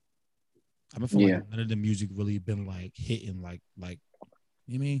 I've been feeling like none of the music really been like hitting like you know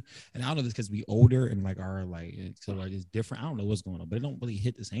what I mean? And I don't know this because we older and like are like so like it's different. I don't know what's going on, but it don't really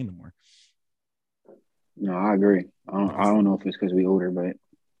hit the same anymore. No, I agree. I don't know if it's because we older, but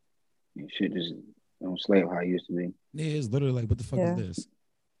shit just don't slap how it used to be. Yeah, it's literally like, what the fuck is this?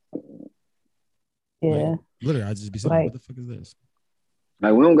 Yeah. Like, literally, I just be saying, what the fuck is this?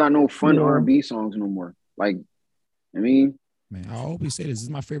 Like, we don't got no fun R&B songs no more. Like, I mean. Man, I always say this is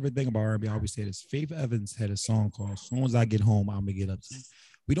my favorite thing about R&B. I always say this. Faith Evans had a song called "As Soon as I Get Home, I'm Gonna Get Up to."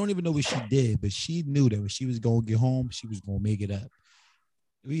 We don't even know what she did, but she knew that when she was going to get home, she was going to make it up.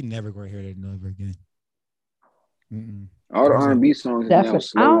 We never going to hear that never again. All the R&B songs are now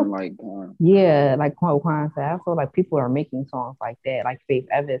slow and like like Quan said, I feel like people are making songs like that, like Faith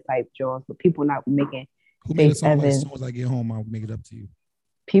Evans type songs, but people not making. Who made a song like "As Soon as I Get Home, I'll Make It Up to You"?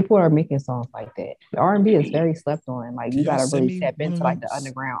 People are making songs like that. The R&B is very slept on. Like you gotta really tap into like the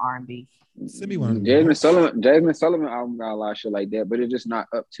underground R&B. Send me one. Jasmine Sullivan album got a lot of shit like that, but it's just not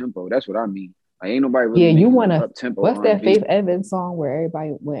up tempo. That's what I mean. Like ain't nobody really. Yeah, you wanna up tempo. What's R&B. that Faith Evans song where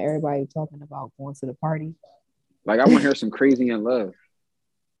everybody talking about going to the party? Like I want to hear some Crazy in Love.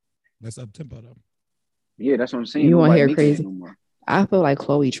 That's up tempo though. Yeah, that's what I'm saying. You want to hear Crazy? No, I feel like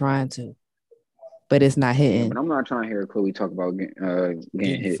Chloe trying to, but it's not hitting. Yeah, but I'm not trying to hear Chloe talk about getting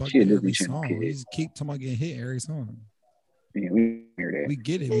hit. She a Disney Channel kid. We just keep talking about getting hit every song. Yeah, we hear that. We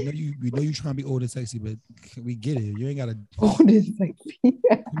get it. We know you trying to be old and sexy, but we get it. You ain't gotta old and sexy.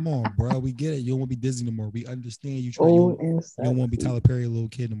 Come on, bro. We get it. You don't want to be Disney no more. We understand you trying. You don't want to be Tyler Perry, a little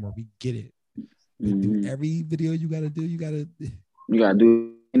kid no more. We get it. Do every video you gotta do. You gotta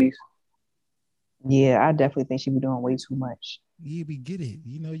do these. Yeah, I definitely think she be doing way too much. Yeah, we get it.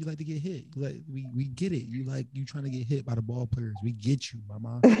 You know, you like to get hit. Like we get it. You trying to get hit by the ball players. We get you,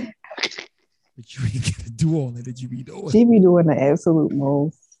 mama. But you ain't gonna do all that you be doing. She be doing the absolute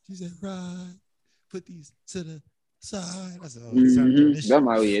most. She said, "Right, put these to the Side. I said, oh, Mm-hmm. this That's shit.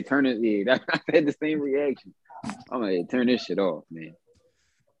 my way. Turn it. Yeah, I had the same reaction. I'm like, turn this shit off, man.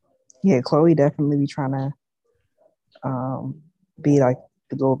 Yeah, Chloe definitely be trying to be like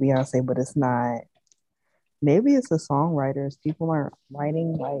the little Beyonce, but it's not. Maybe it's the songwriters. People aren't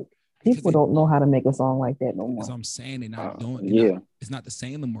writing like Because people don't know how to make a song like that no more. as I'm saying, they're not doing. Yeah. It's not the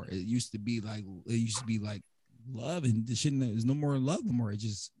same anymore. It used to be like love, and the shit. There's no more love no more. It's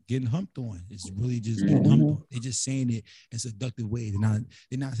just getting humped on. It's really just getting humped on. They're just saying it in a seductive way.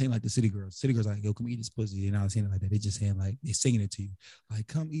 They're not saying like the city girls. City girls are like, yo, come eat this pussy. They're not saying it like that. They're just saying like they're singing it to you. Like,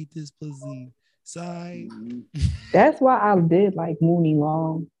 come eat this pussy. Side. That's why I did like Mooney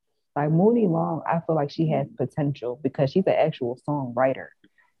Long. Like Mooney Long, I feel like she has potential because she's an actual songwriter.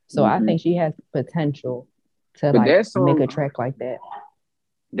 So I think she has potential to But like make a track like that.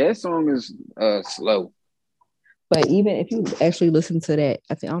 That song is slow. But even if you actually listen to that,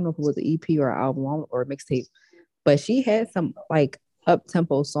 I don't know if it was an EP or an album or a mixtape, but she had some like up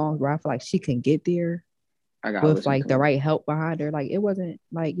tempo songs where I feel like she can get there with like the right help behind her. Like it wasn't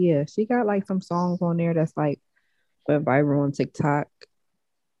like, yeah, she got like some songs on there that's like went viral on TikTok.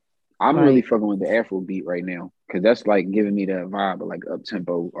 I'm really fucking with the Afro beat right now because that's like giving me that vibe of like up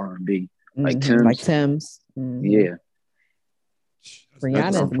tempo R&B, like Tim's. Like Tim's. Mm-hmm. Yeah.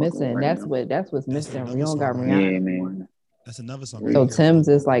 Rihanna's missing. Right that's what's missing. We don't got Rihanna. Yeah, man. That's another song. So Tim's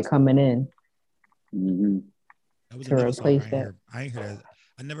is like coming in that was to replace that. I ain't heard that.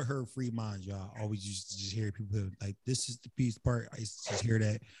 I never heard Free Minds, y'all. I always used to just hear people like this is the piece part. I used to just hear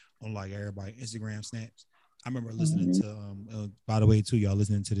that on like everybody Instagram snaps. I remember listening to by the way too, y'all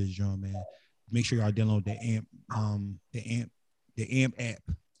listening to this drum, man. Make sure y'all download the AMP app.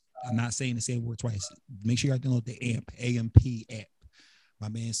 I'm not saying the same word twice. Make sure y'all download the AMP app. My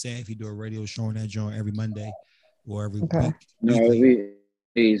man Saf, he do a radio show on that joint every Monday or every week. No, every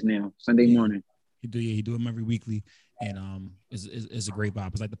days now, Sunday morning. He do them every weekly, and it's a great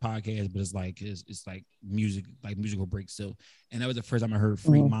vibe. It's like the podcast, but it's like music, like musical breaks still. And that was the first time I heard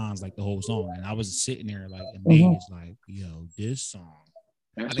Free Minds, like the whole song, and I was sitting there like amazed, like, yo, this song.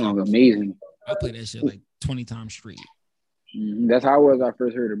 That song amazing. I played that shit like 20 times straight. That's how I was. I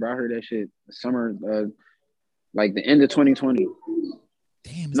first heard it, bro. I heard that shit summer, like the end of 2020.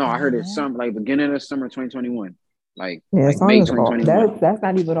 Damn. No, I heard it like beginning of summer 2021. Like, yeah, like May 2021. That's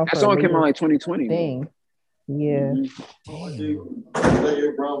not even off. That song came out like 2020. Thing. Yeah. Yeah,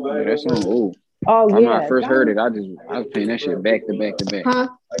 that song old. Oh yeah. When I first heard it, I was playing that shit back to back to back. Huh?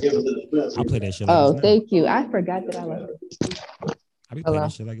 I play that shit. Like oh, thank you. I forgot that I left it. I be playing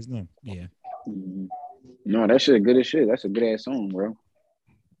that shit like it's new. Yeah. No, that shit good as shit. That's a good ass song, bro.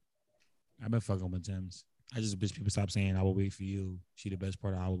 I've been fucking with Tim's. I just wish people stop saying "I will wait for you." She the best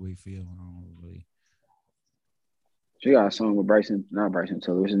part of "I will wait for you." I don't really. She got a song with not Bryson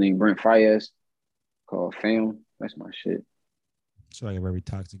Tiller. What's his name? Brent Faiyaz called "Fam." That's my shit. It's like a very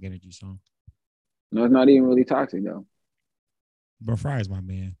toxic energy song. No, it's not even really toxic though. Brent Faiyaz, my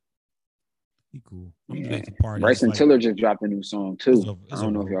man. He cool. I'm like the party. Bryson Tiller just dropped a new song too. I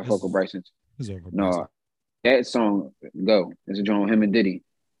don't know if y'all fuck with Bryson. No, that song go. It's a joint with him and Diddy.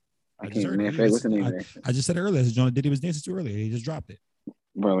 I can't remember. What's the name of that? I just said it earlier. It's a joint Diddy was dancing to earlier. He just dropped it.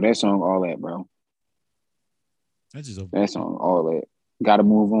 Bro, that song all that, bro. That's just that song all that. Gotta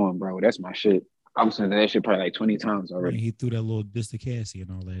move on, bro. That's my shit. I'm listening to that shit probably like 20 times already. He threw that little diss to Cassie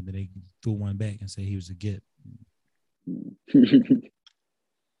and all that. Then they threw one back and said he was a git.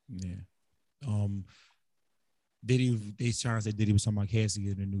 Yeah. Diddy, they trying to say Diddy was talking about Cassie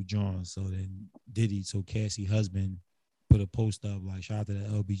in the new John. So then Cassie's husband put a post up like, shout out to the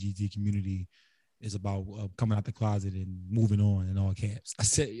LGBT community. It's about coming out the closet and moving on in all caps. I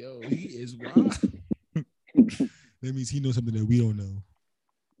said, yo, he is wild. That means he knows something that we don't know.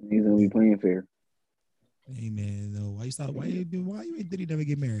 He's gonna be playing fair. Hey man, no, why you ain't Diddy never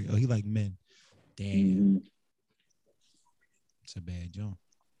get married? Oh, he like men. Damn. It's a bad joke.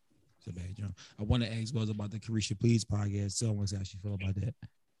 I want to ask Wells about the Carisha Please podcast. So I want to see how she feel about that.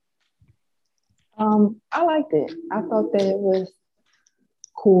 I liked it. I thought that it was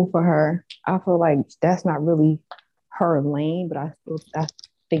cool for her. I feel like that's not really her lane, but I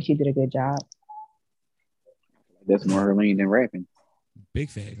think she did a good job. That's more her lane than rapping. Big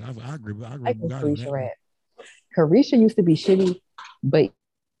fact. I agree. I like Carisha rap. Carisha used to be shitty, but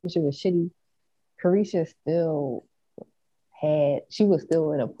she was shitty. Carisha she was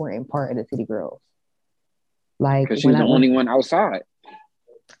still an important part of the City Girls. Like because she's the only one outside.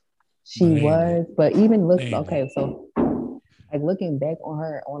 She was, but even so like looking back on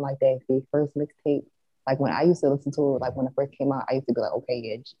her on like that big first mixtape, like when I used to listen to it, like when it first came out, I used to be like, okay,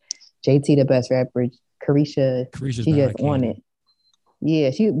 yeah, JT the best rapper, Carisha she just on it.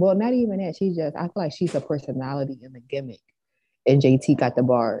 Yeah, she well, not even that. She just I feel like she's a personality in the gimmick, and JT got the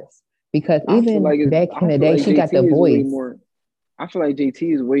bars because I feel even like it's. back in I the feel day, like she got JT the is way voice. more. I feel like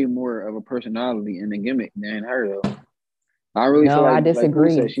JT is way more of a personality in the gimmick than her though. I really feel No, I like Pooh said,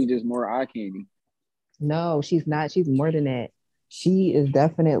 disagree. she just more eye candy. No, she's not. She's more than that. She is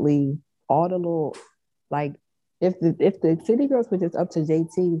definitely all the little like if the City Girls were just up to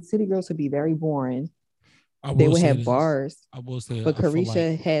JT, City Girls would be very boring. I They will would say have this. bars. I will say But I feel like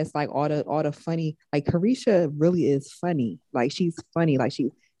Carisha has like all the funny. Like Carisha really is funny. Like she's funny. Like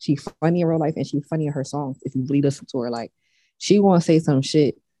she's funny in real life and she's funny in her songs. If you really listen to her, like she want to say some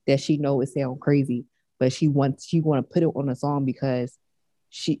shit that she know it sound crazy, but she want to put it on a song because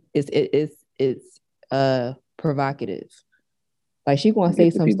it's provocative. Like she want to say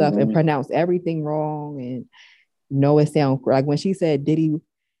Get the some people stuff and going. pronounce everything wrong and know it sound like when she said Diddy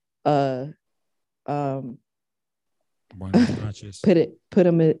uh um Buenos Nachos. put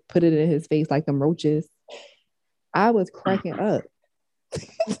it in his face like them roaches. I was cracking up.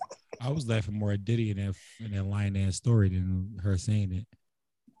 I was laughing more at Diddy in that line and story than her saying it.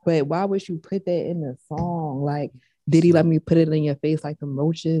 But why would you put that in the song? Like, did he let me put it in your face like them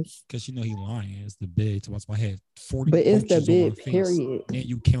roaches? Because you know he lying. It's the bid. So I had 40 but it's the roaches on my bid, face. period. And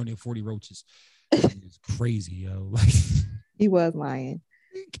you counted 40 roaches. It's crazy, yo. Like he was lying.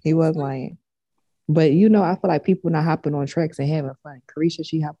 He was lying. But you know, I feel like people not hopping on tracks and having fun. Carisha,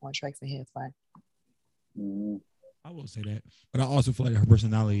 she hop on tracks and have fun. Mm-hmm. I will say that, but I also feel like her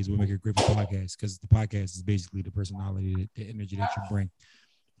personality is what make her great for podcasts because the podcast is basically the personality, the energy that you bring.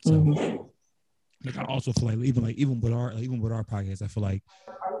 So, like, I also feel like even with our podcast, I feel like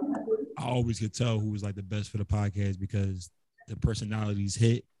I always could tell who was like the best for the podcast because the personalities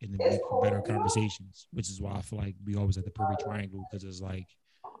hit and it make for better conversations, which is why I feel like we always at the perfect triangle because it's like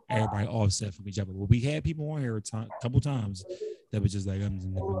everybody offset from each other. Well, we had people on here a couple times that was just like,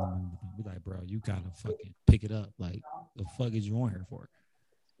 we like, bro, you gotta fucking pick it up. Like, the fuck is you on here for?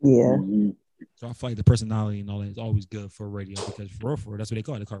 Yeah. Mm-hmm. So I feel like the personality and all that is always good for radio because for real, that's what they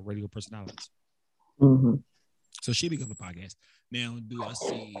call it. They call it radio personalities. Mm-hmm. So she become a podcast. Now, do I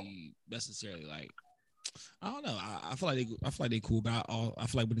see necessarily like I don't know. I feel like they cool, but I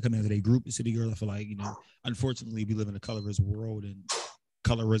feel like when it comes down to their group, the City Girls, I feel like unfortunately we live in a colorist world and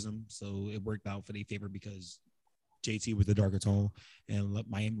colorism, so it worked out for their favor because JT was the darker tone and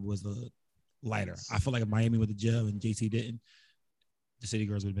Miami was the lighter. I feel like if Miami went to jail and JT didn't, the City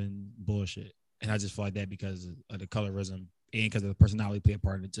Girls would have been bullshit. And I just feel like that because of the colorism and because of the personality play a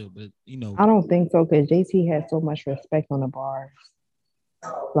part in it too. But I don't think so because JT had so much respect on the bars.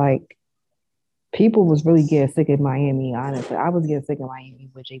 Like people was really getting sick of Miami. Honestly, I was getting sick of Miami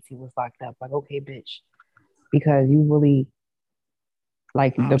when JT was locked up. Like, okay, bitch, because you really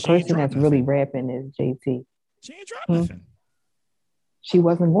like the person that's really rapping is JT. She ain't dropped nothing. She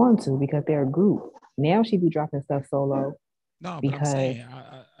wasn't going to because they're a group. Now she be dropping stuff solo. No, but I'm saying,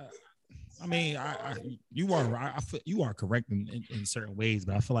 I mean, you are correct in certain ways,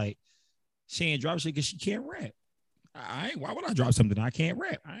 but I feel like she ain't drop shit because she can't rap. Why would I drop something I can't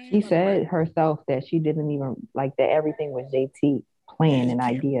rap? She said herself that she didn't even like that. Everything was JT plan and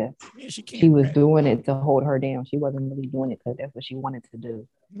idea. Yeah, she was doing it to hold her down. She wasn't really doing it because that's what she wanted to do.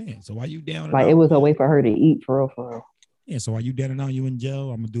 Man, so why you down? Like it was a way for her to eat for real. Yeah, so while you down and out, you in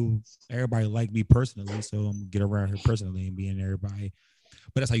jail, I'm gonna do everybody like me personally, so I'm gonna get around her personally and be in everybody.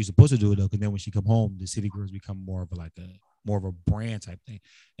 But that's how you're supposed to do it though, because then when she come home, the City Girls become more of a brand type thing.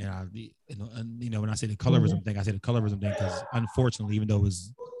 And when I say the colorism thing, I say the colorism thing because unfortunately, even though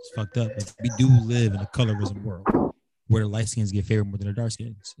it's fucked up, we do live in a colorism world where the light skins get favored more than the dark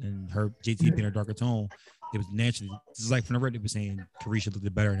skins. And her JT being a darker tone, it was naturally. This is like from the rip, they were saying Carisha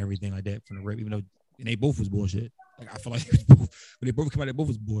looked better and everything like that from the rip, even though and they both was bullshit. Like I feel like when they both come out, they both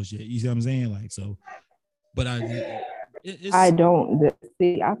was bullshit. You see what I'm saying? Like so, but I don't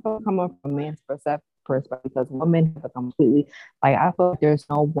see. I feel coming from a man's perspective because women have a completely like. I feel like there's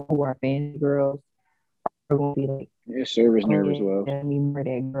no one where fan girls are going to be like. Your service nervous, well. I mean,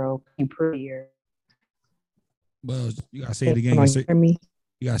 that girl, be prettier. Well, you gotta say it again.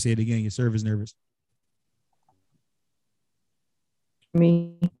 You gotta say it again. Your service nervous.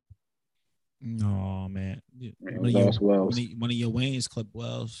 Me. No, man. One of your Wayne's clip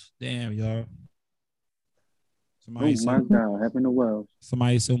Wells. Damn, y'all. Somebody my God, happened to Wells.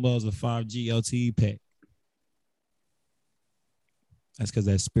 Somebody sent Wells a 5G LTE pack. That's because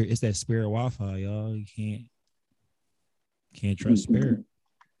it's that Spirit Wi-Fi, y'all. You can't trust Spirit.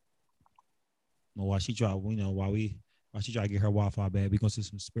 Well, while she try to get her Wi-Fi back, we gonna see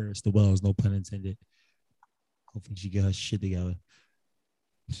some spirits to Wells, no pun intended. Hopefully she get her shit together.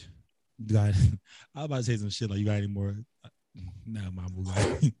 God, I was about to say some shit like you got any more Nah, my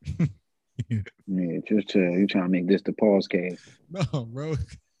boy. Yeah, just chill. You trying to make this the pause case. No, bro.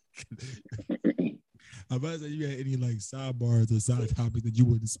 I'm about to say you had any like sidebars or side topics that you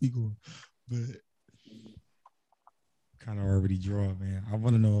want to speak on, but kind of already draw, man. I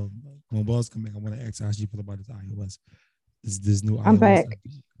want to know when Wells come back. I want to ask how you feel about this iOS. This new I'm iOS. back.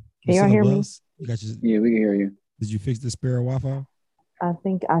 You Can y'all still hear at me? Wells? You got your, Yeah, we can hear you. Did you fix the Spirit Wi-Fi? I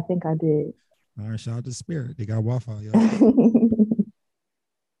think I did. All right, shout out to Spirit. They got Wi-Fi, y'all.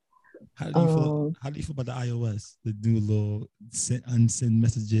 How do you feel? How do you feel about the iOS? The new little unsend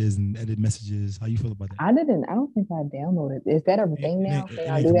messages and edit messages. How you feel about that? I don't think I downloaded. Is that a thing now? Can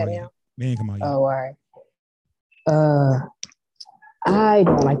I do that now? Man, come out yet. Oh, all right. I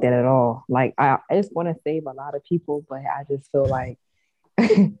don't like that at all. Like I just want to save a lot of people, but I just feel like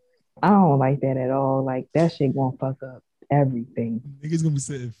I don't like that at all. Like that shit gonna fuck up everything. Niggas gonna be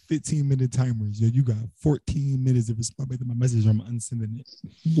setting 15-minute timers. Yo, you got 14 minutes to respond back to my message. I'm unsending it.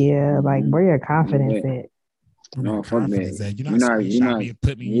 Yeah, like where your confidence at? No, fuck that. You're not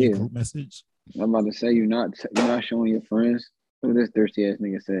put me in your group message. I'm about to say you're not showing your friends. What this thirsty ass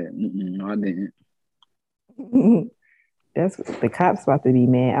nigga said. No, I didn't. That's the cops about to be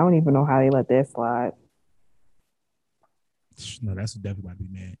mad. I don't even know how they let that slide. No, that's definitely about to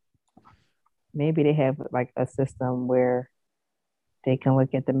be mad. Maybe they have like a system where they can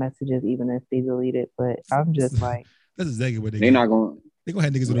look at the messages even if they delete it. But I'm just like, that's exactly what they're not going. They're gonna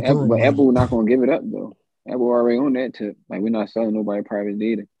have niggas with a Apple, but Apple not gonna give it up though. Apple already on that tip. Like we're not selling nobody private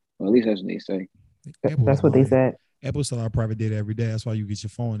data. Well, at least that's what they say. That's what they said. Apple sell our private data every day. That's why you get your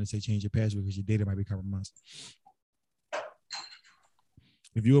phone and say change your password because your data might be compromised.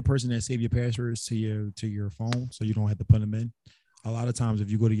 If you're a person that save your passwords to your phone so you don't have to put them in, a lot of times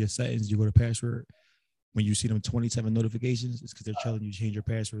if you go to your settings, you go to password, when you see them 27 notifications, it's because they're telling you to change your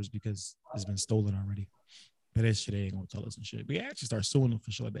passwords because it's been stolen already. But that shit ain't gonna tell us and shit. We actually start suing them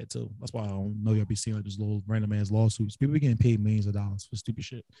for shit like that too. That's why I don't know y'all be seeing like those little random ass lawsuits. People be getting paid millions of dollars for stupid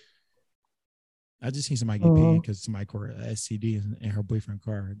shit. I just seen somebody get paid because somebody caught an STD in her boyfriend's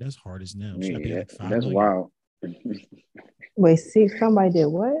car. That's hard as nails. Yeah, like that's wild. Wait, see, somebody did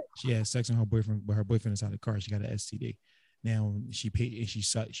what? She had sex with her boyfriend, but her boyfriend inside the car. She got an STD. Now she paid and she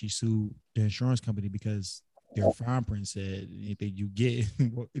sued the insurance company because their fine print said anything you get,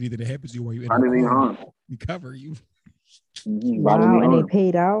 anything that happens to you while you're in the car, we cover you. Wow, and they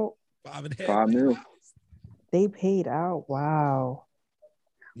paid out $5 million. They paid out. Wow.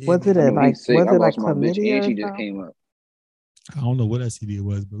 Yeah, was it like chlamydia? And she just came up. I don't know what STD it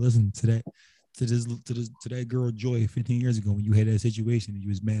was, but listen to that. To that girl Joy 15 years ago when you had that situation and you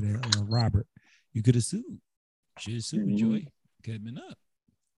was mad at Robert, you could have sued. Should have sued Joy. Could have been up.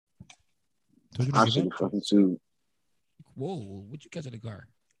 I should have fucking sued. Whoa, what you catch in the car?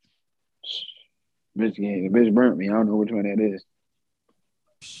 The bitch burnt me. I don't know which one that is.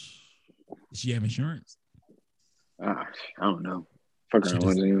 Does she have insurance? I don't know. Fuck her, it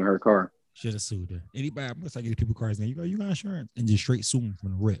wasn't even her car. Should have sued her. Anybody must like get people cars now. You got insurance and just straight sue them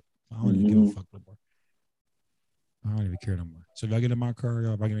from the rip. I don't even give a fuck no more. I don't even care no more. So if I get in my car,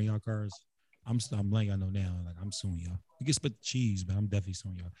 y'all, if I get in y'all cars, I'm letting y'all know now. Like I'm suing y'all. You can split the cheese, but I'm definitely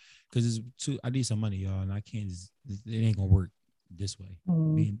suing y'all because I need some money, y'all, and I can't. It ain't gonna work this way. I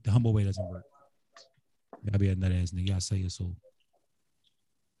mean, the humble way doesn't work. Y'all be a nut ass nigga. Y'all sell your soul.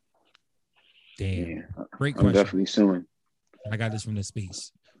 Damn. Yeah, great question. I'm definitely suing. I got this from the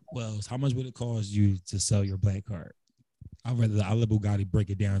space. Well, how much would it cost you to sell your black card? I'll let Bugatti break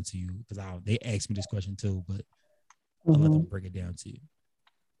it down to you because they asked me this question too, but I'll let them break it down to you.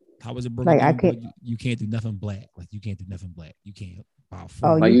 How was it broken down? I can't, you can't do nothing black. Like you can't do nothing black. You can't buy food.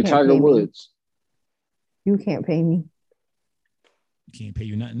 Oh, like you Tiger Woods. You can't pay me. You can't pay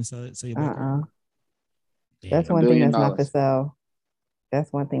you nothing to sell your black card? That's one thing that's not for sale.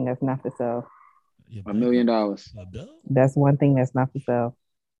 That's one thing that's not for sale. $1 million. That's one thing that's not for sale.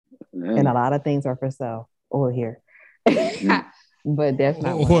 And a lot of things are for sale over here. But that's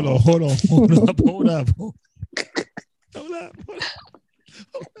not. Hold up.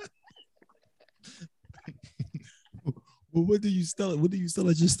 Well, what do you sell? What do you sell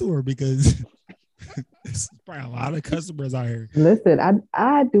at your store? Because there's probably a lot of customers out here. Listen,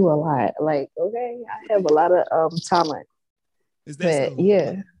 I do a lot. Like, okay, I have a lot of talent. Is that so?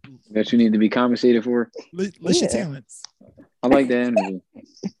 Yeah. That you need to be compensated for? List your talents. I like that energy.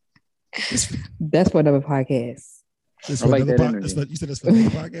 That's for another podcast. I like that energy. You said that's for another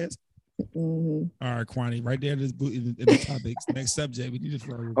podcast? All right, Kwani, right there in the topics. Next subject, we need it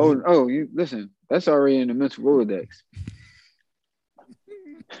for. You listen. That's already in the mental Rolodex.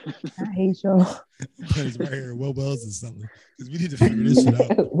 I hate y'all. It's right here. What Wells is something because we need to figure this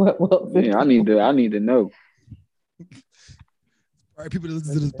shit out. Yeah, I need to know. All right, people that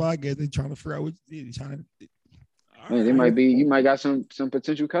listen to this podcast, they trying to figure out what they trying to. Man, they might be. You might got some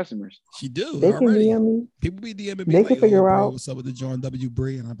potential customers. She do They can already. DM me. People be DMing me They like, can figure bro, out. what's up with the John W.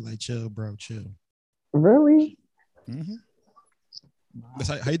 Bree? And I'll be like, chill, bro, chill. Really? Mm-hmm. That's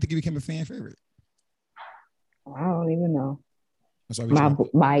how you think you became a fan favorite? I don't even know. That's why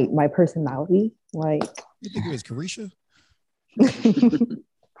we My personality, like. You think it was Carisha?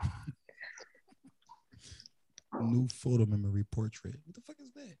 New photo memory portrait. What the fuck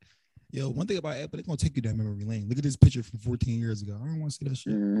is that? Yo, one thing about Apple, they're gonna take you down memory lane. Look at this picture from 14 years ago. I don't want to see that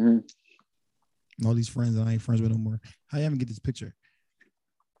shit. Mm-hmm. And all these friends that I ain't friends with no more. How you even get this picture?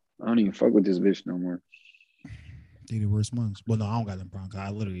 I don't even fuck with this bitch no more. They the worst ones. Well, no, I don't got them problems.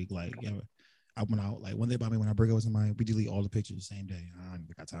 I literally I went out like one day about me when I break up with somebody, we delete all the pictures the same day. I don't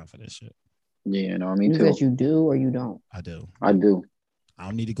even got time for that shit. Yeah, no, me You too. said you do or you don't? I do. I do. I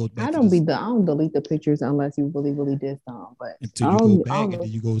don't need to go back. I don't delete the pictures unless you really, really did something. But until you go back and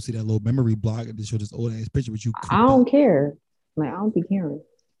then you go see that little memory block and then show this old ass picture, but you. I don't care. Like I don't be caring.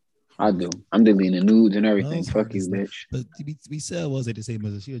 I do. I'm deleting the nudes and everything. Well, fuck you, bitch. But we said was it the same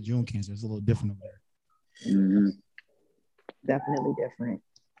as she had June cancer? It's a little different over there. Mm-hmm. Definitely different.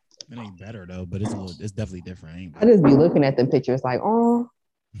 It ain't better though, but it's definitely different. I just be looking at the pictures like, oh.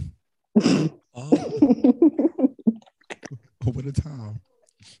 Over the time.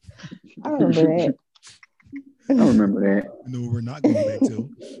 I remember that. I remember that. No, we're not going back to.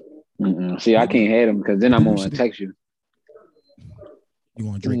 Mm-mm. See, I can't have them because then I'm gonna text you. You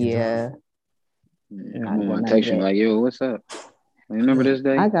want to drink? Yeah. I'm gonna text you like, yo, what's up? You remember this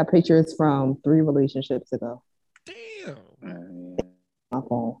day? I got pictures from 3 relationships ago. Damn. My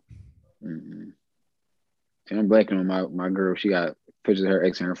phone. Mm-mm. See, I'm blacking on my girl. She got pictures of her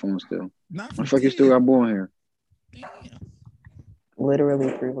ex on her phone still. Not the fuck you still got boy in here? Damn. Literally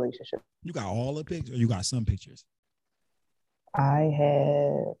 3 relationships. You got all the pictures or you got some pictures? I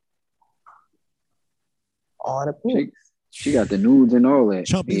had all the pics. She got the nudes and all that.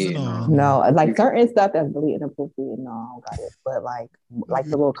 Chumpies and all. No, like certain stuff that's really inappropriate. No, I don't got it. But like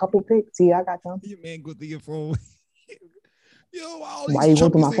the little couple pics, see, I got them. Your man go through your phone. Yo, why you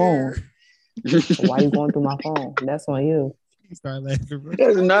going through my phone? Why you going through my phone? That's on you. You start laughing.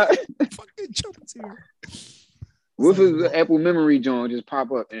 That's not fucking chumpies here. What if the Apple Memory John just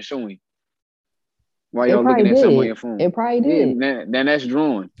pop up and show me? Why y'all looking at something on your phone? It probably did. Yeah, then that's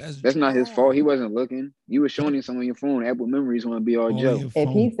drawn. That's not his fault. He wasn't looking. You were showing him something on your phone. Apple Memories want to be all Joe. If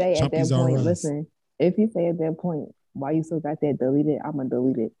he say at that point, listen, if he say at that point, why you still got that deleted, I'm going to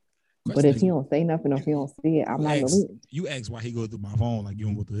delete it. But if he don't say nothing or if he don't see it, I'm not deleting. You ask why he go through my phone like you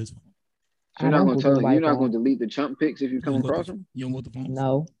don't go through his phone. So you're not going to tell him, you're not going to delete the chump pics if you come across them? You don't go through phones?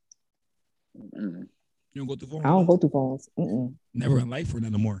 No. You don't go through phones? I don't go through phones. Mm-mm. Never in life or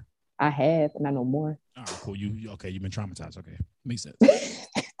not no more? I have, not no more. Oh, cool. You've been traumatized. Okay. Makes sense.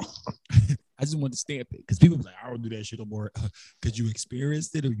 I just want to stamp it because people be like, I don't do that shit no more. Because you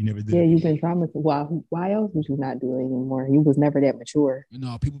experienced it or you never did Yeah, it? you've been traumatized. Why else would you not do it anymore? You was never that mature.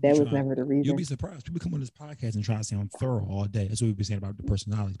 No, people. That was never the reason. You'll be surprised. People come on this podcast and try to sound thorough all day. That's what we've been saying about the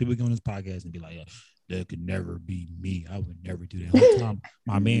personalities. People go on this podcast and be like, that could never be me. I would never do that. Whole time,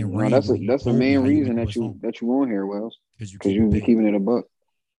 my man. No, that's the main reason that you on here, Wells. Because you be keeping it a buck.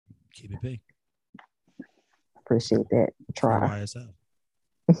 Keep it big. Appreciate that. Try.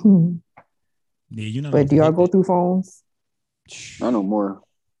 Yeah, you know. But do y'all go through phones? I know more.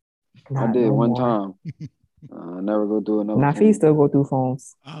 I did one time. I never go through another. Nafi still go through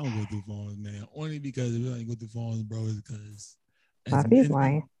phones. I don't go through phones, man. Only because if I ain't go through phones, bro, is because Nafi's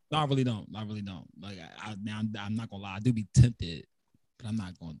lying. No, I really don't. Like I'm not gonna lie. I do be tempted, but I'm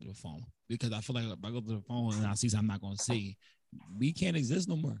not going through the phone because I feel like if I go through the phone and I see something I'm not gonna see, we can't exist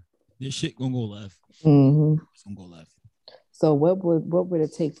no more. This shit gonna go left. Mm-hmm. It's gonna go left. So what would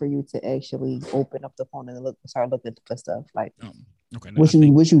it take for you to actually open up the phone and start looking for stuff? Like, okay, would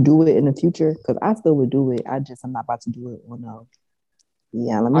you do it in the future? Because I still would do it. I'm not about to do it. Well, no.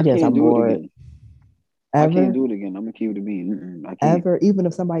 Yeah, let me just. I'm bored. I can't do it again. I'm gonna keep it being. I can't. Ever, even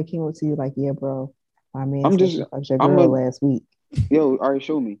if somebody came up to you like, yeah, bro, I mean, I'm just your girl last week. Yo, all right,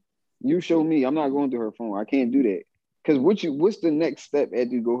 show me. You show me. I'm not going through her phone. I can't do that. Because what's the next step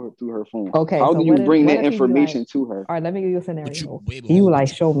after you go through her phone? Okay. How do you bring that information to her? All right, let me give you a scenario. You like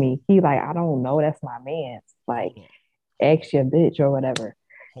show me. He like, I don't know. That's my man. Like, ask your bitch or whatever.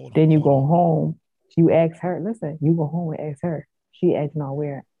 Then you go home. You ask her. Listen, you go home and ask her. She acting all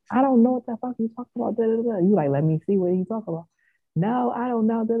weird. I don't know what the fuck you talking about. Da, da, da. You like, let me see what you talking about. No, I don't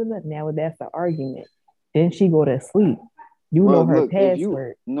know. Da, da, da. Now that's the argument. Then she go to sleep. You know her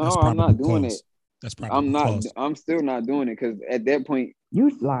password. I'm not doing it. That's probably I'm still not doing it because at that point, you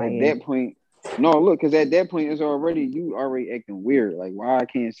lying. At that point, No, look, because at that point you already acting weird. Like, why I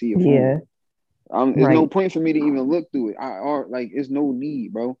can't see your phone? Yeah. There's no Right. point for me to even look through it. It's no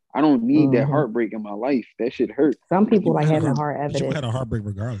need, bro. I don't need that heartbreak in my life. That shit hurt. Some But people you like had a having heart, hard but you had evidence. a heartbreak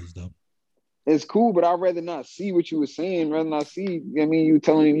regardless, though. It's cool, but I'd rather not see what you were saying, rather not see. I mean, you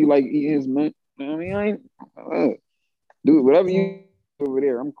telling him you like eating his money. I mean, I ain't dude. Whatever you over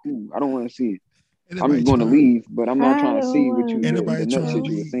there, I'm cool. I don't want to see it. I'm Anybody just going to trying? leave, but I'm not I trying to don't see what you wanna the Anybody nut trying to shit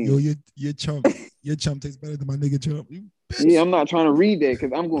you were read? Yo, saying. your chump tastes better than my nigga chump. You bitch. Yeah, I'm not trying to read that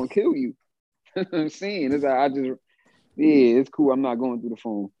because I'm going to kill you. I'm saying is it's cool. I'm not going through the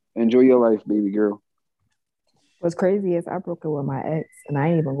phone. Enjoy your life, baby girl. What's crazy is I broke up with my ex, and I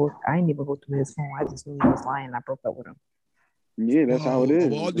ain't even go through his phone. I just knew he was lying. And I broke up with him. Yeah, that's how it is.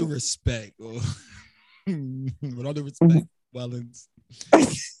 With all due respect, with all due respect, Wellens,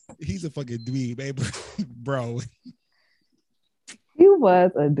 he's a fucking dweeb, baby, bro. He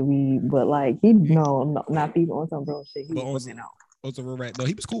was a dweeb, but like not even on some real shit. He was looking out. Also, right? No,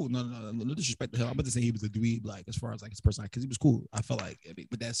 he was cool. No disrespect to him. I'm about to say he was a dweeb, like as far as like his personality, because he was cool. I felt like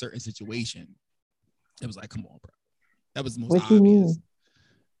with that certain situation, it was like, come on, bro. That was the most obvious.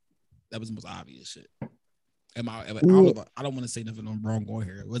 That was the most obvious shit. I don't want to say nothing wrong on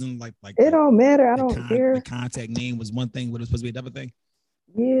here. It wasn't like it don't matter. I don't care. The contact name was one thing, but it was supposed to be another thing.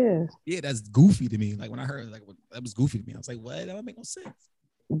 Yeah, that's goofy to me. Like when I heard that was goofy to me. I was like, what? That don't make no sense.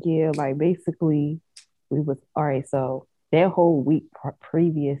 Yeah, like basically, we was all right. So that whole week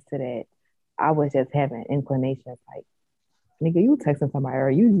previous to that, I was just having inclinations like, nigga, you texting somebody or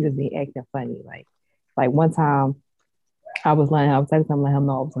you just be acting funny. Like one time, I was texting him, letting him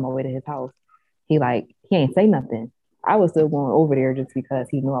know I was on my way to his house. He ain't say nothing. I was still going over there just because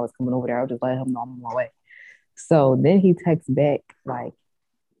he knew I was coming over there. I was just letting him know I'm on my way. So then he texts back like,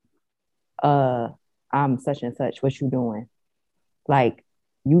 I'm such and such. What you doing? Like,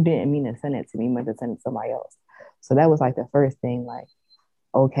 you didn't mean to send it to me. You meant to send it to somebody else. So that was like the first thing. Like,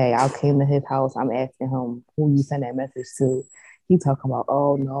 okay, I came to his house. I'm asking him who you sent that message to. He talking about,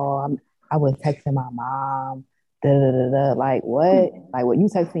 oh no, I was texting my mom. Da, da, da, da. Like what? Like what you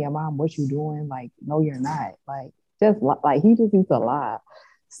texting your mom? What you doing? Like no, you're not. Like just like he just used to lie.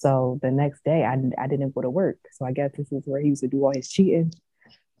 So the next day, I didn't go to work. So I guess this is where he used to do all his cheating.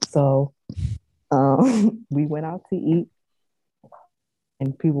 So we went out to eat,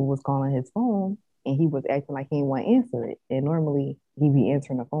 and people was calling his phone, and he was acting like he didn't want to answer it. And normally he be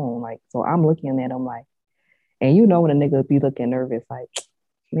answering the phone. Like so, I'm looking at him like, and you know when a nigga be looking nervous, like,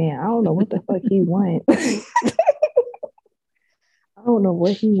 man, I don't know what the fuck he want. I don't know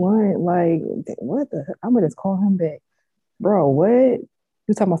what he want. Like, what the? I'm gonna just call him back, bro. What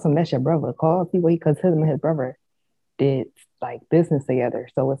you talking about? Some that's your brother. Call see what because him and his brother did like business together.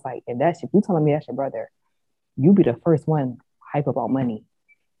 So it's like, if you telling me that's your brother, you be the first one hype about money.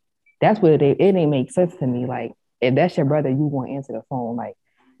 That's what it didn't make sense to me. Like, if that's your brother, you won't answer the phone. Like,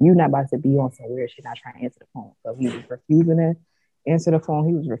 you not about to be on some weird shit, not trying to answer the phone. So he was refusing to answer the phone.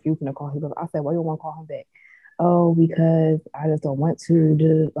 He was refusing to call. I said, why you want to call him back? Oh, because I just don't want to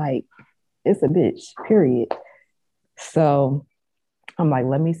do like it's a bitch, period. So I'm like,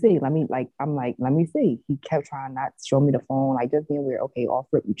 let me see. Let me see. He kept trying not to show me the phone, like just being weird. Okay, off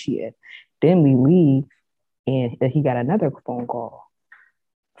rip, you cheated. Then we leave, and he got another phone call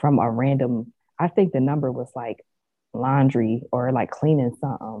from a random, I think the number was like laundry or like cleaning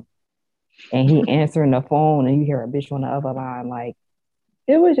something. And he answering the phone and you hear a bitch on the other line. Like,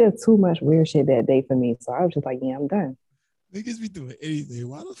 it was just too much weird shit that day for me. So I was just like, yeah, I'm done. Niggas be doing anything.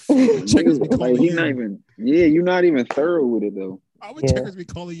 Why the fuck checkers be calling like, you're not even thorough with it though. Why would checkers be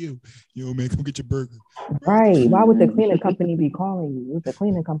calling you? Yo, man, come get your burger. Right. Why would the cleaning company be calling you? With the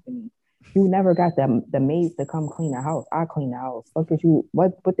cleaning company. You never got the maids to come clean the house. I clean the house. Fuck is you?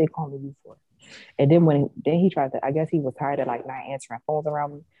 What they calling you for? And then he tried to, I guess he was tired of like not answering phones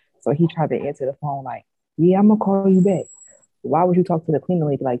around me. So he tried to answer the phone like, yeah, I'm gonna call you back. Why would you talk to the cleaning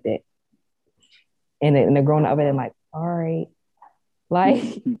lady like that? And the grown up and like, all right, like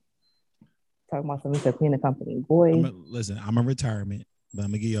talking about something to clean the company, boy. Listen, I'm in retirement, but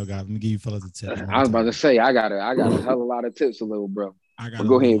I'm gonna give you fellas a tip. I was about to say I got a hell of a lot of tips, a little bro.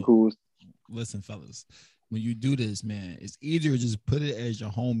 Go ahead, Coos. Listen, fellas, when you do this, man, it's easier to just put it as your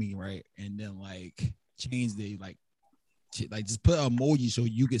homie, right? And then like change the like just put an emoji so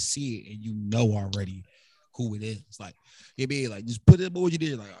you can see it and you know already who it is. Like it be like just put the emoji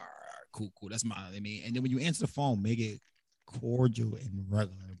there, like all right, cool, that's my. I mean, and then when you answer the phone, make it cordial and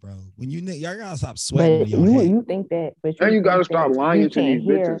regular, bro. When y'all gotta stop sweating. But you think that, but you gotta stop lying to these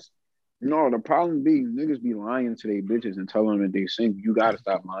bitches. No, the problem be niggas be lying to their bitches and telling them that they single. You gotta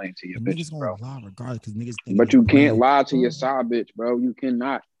stop lying to your bitches, bro. Lie regardless, because niggas think. But you can't lie to your side bitch, bro. You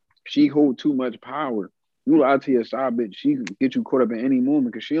cannot. She hold too much power. You lie to your side bitch, she can get you caught up in any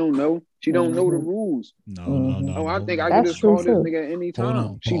moment because she don't know. She don't know the rules. No. Oh, I Hold think I on. can That's just true call this too. nigga at any Hold time.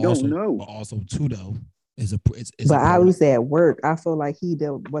 on. She don't know. But also too though, it's a But I pro. was at work. I feel like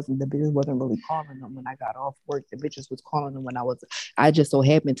wasn't the bitches wasn't really calling him when I got off work. The bitches was calling him when I just so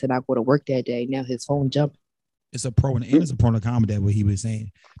happened to not go to work that day. Now his phone jumped. It's a pro and it's a pro and a con with that what he was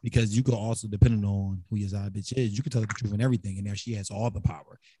saying because you could also depending on who your side bitch is, you could tell her the truth and everything, and now she has all the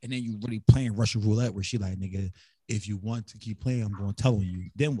power. And then you really playing Russian roulette where she like, nigga, if you want to keep playing, I'm going to tell on you.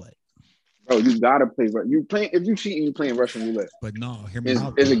 Then what? Bro, you gotta play. You playing if you cheating, you playing Russian roulette. But no, hear me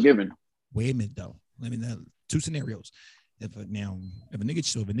out. It's a given. Wait a minute though. Let me know two scenarios. If a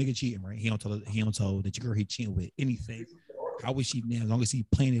nigga cheating, right? He don't tell that your girl he cheating with anything. How is she now? As long as he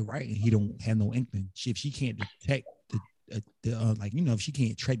playing it right and he don't have no inkling. If she can't detect if she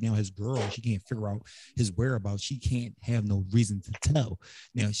can't track down his girl, she can't figure out his whereabouts. She can't have no reason to tell.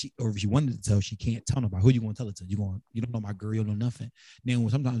 Now if she wanted to tell, she can't tell nobody. Who you gonna tell it to? You don't know my girl. You don't know nothing. Now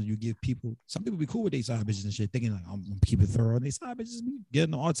sometimes you give some people be cool with their side bitches and shit, thinking like I'm gonna keep it thorough. And they side bitches be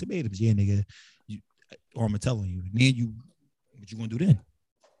getting the ultimatums. Yeah, nigga, or I'm gonna tell on you. And then what you gonna do then?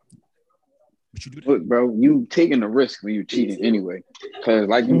 What you do then? Look, bro, you taking the risk when you cheating anyway. Cause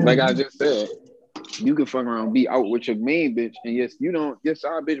like I just said, you can fuck around, be out with your main bitch, and yes, you don't. Your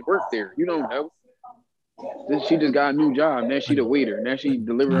side bitch work there. You don't know. Then she just got a new job. Now she the waiter. Now she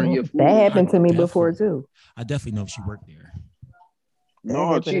delivering your food. That happened to me before too. I definitely know if she worked there.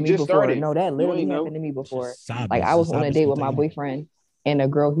 No, she just started. No, that literally happened to me before. Like I bitch, was on a date with my boyfriend, and the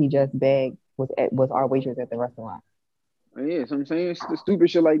girl he just bagged was our waitress at the restaurant. Yeah, so I'm saying it's the stupid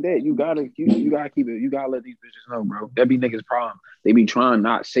shit like that. You gotta keep it. You gotta let these bitches know, bro. That be niggas' problem. They be trying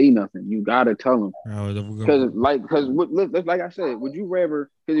not say nothing. You gotta tell them. Because like I said, would you rather?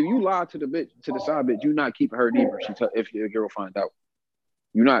 Because if you lie to the side bitch, you not keeping her neither. If your girl find out,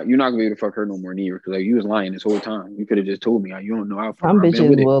 you're not gonna be able to fuck her no more neither. Because like you was lying this whole time. You could have just told me. You don't know how far. Some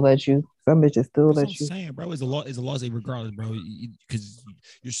bitches will let you. Some bitches still let you. I'm saying, bro, it's a law regardless, bro. Because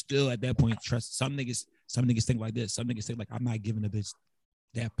you're still at that point. Trust some niggas. Some niggas think like this. Some niggas think like I'm not giving a bitch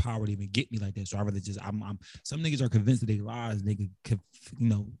that power to even get me like that. So I rather just I'm. Some niggas are convinced that they lies. They could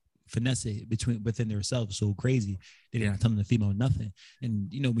finesse it within themselves so crazy that they're not telling the female nothing.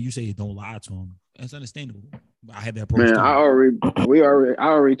 And when you say don't lie to them, that's understandable. I had that approach. Man, I already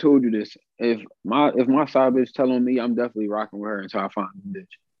told you this. If my side bitch telling me, I'm definitely rocking with her until I find a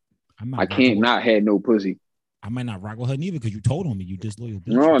bitch. I can't not have no pussy. I might not rock with her neither because you told on me. You disloyal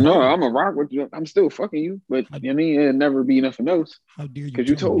bitch. No, I'm a rock with you. I'm still fucking you, but you know what I mean, it'll never be nothing else. How dare you? Because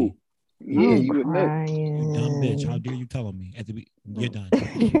you told me. Yeah, you admit. You dumb bitch. How dare you telling me? You're done.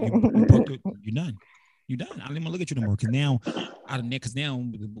 You're done. You're done. I don't even look at you no more. Because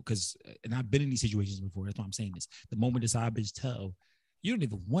and I've been in these situations before. That's why I'm saying this. The moment the side bitch tell, you don't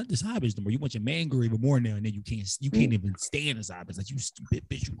even want the side bitch no more. You want your man girl even more now, and then you can't even stand the side bitch. Like you stupid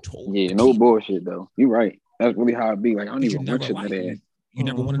bitch. You told. Yeah, no bullshit though. You right. That's really how it be. Like I don't even want that. You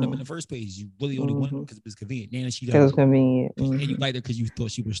never wanted them in the first place. You really only wanted them because it was convenient. Now she does. It was convenient. And you liked her because you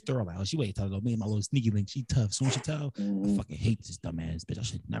thought she was thorough. Like, she ain't telling me my little sneaky link. She tough. Soon as she tell, I fucking hate this dumbass bitch. I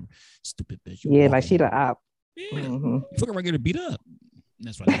should never. Stupid bitch. Yeah, like she the op. Yeah. You fucking right, get her beat up.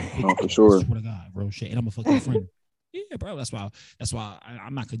 That's why. Oh, for sure. I swear to God, real shit. And I'm a fucking friend. Yeah, bro. That's why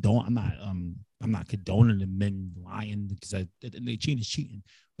I'm not condoning. I'm not condoning the men lying because they cheating is cheating.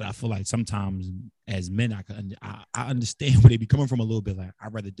 But I feel like sometimes as men, I understand where they be coming from a little bit. Like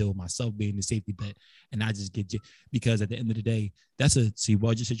I'd rather deal with myself being the safety bet, and I just get you because at the end of the day, that's a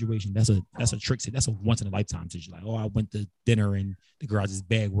your situation. That's a trick. That's a once in a lifetime situation. Like, oh, I went to dinner and the garage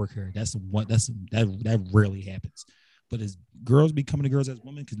bag work here. That rarely happens. But as girls be coming to girls as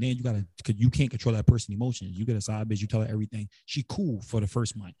women, because then you can't control that person's emotions. You get a side bitch, you tell her everything. She cool for the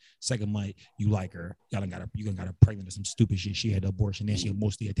first month. Second month, you like her. You got her pregnant or some stupid shit. She had an abortion. Then she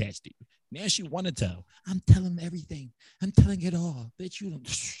emotionally attached to you. Now she want to tell. I'm telling everything. I'm telling it all. Bitch, you don't.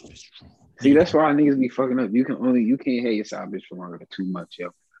 See, that's why niggas be fucking up. You can't have your side bitch for longer than 2 months, yo.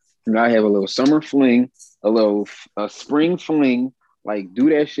 You gotta have a little summer fling, a spring fling. Like do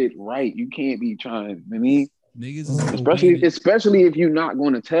that shit right. You can't be trying. I mean. Niggas, especially if you're not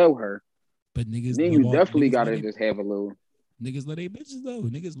going to tell her. But niggas, then you definitely gotta just have a little. Niggas love their bitches though.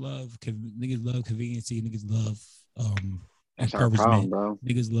 Niggas love conveniency. Niggas love That's our problem, bro.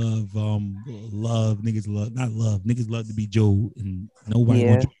 Niggas niggas love to be Joe, and nobody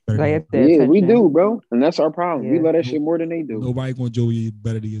gonna Joe better like than you. Yeah, we do, bro, and that's our problem. We love that shit more than they do. Nobody gonna Joe you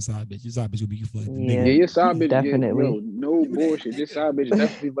better than your side bitch. Your side bitch will be you for like the nigga. Yeah, your side bitch, definitely. yo, no bullshit. Your side bitch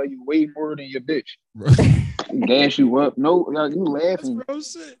definitely love you way more than your bitch. Right. Gas you up. No, like, you laughing. That's real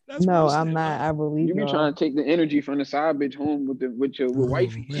shit. That's no, real I'm shit, not. man. I believe You be trying to take the energy from the side bitch home with your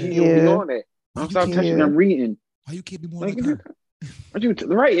wifey. Man. She don't be on that. I'm stop touching. I'm reading. Why you can't be more like her?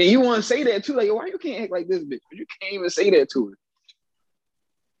 Right, and you want to say that too? Like, why you can't act like this bitch? You can't even say that to her.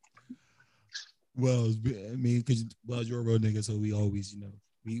 Well, I mean, because you're a real nigga, so we always,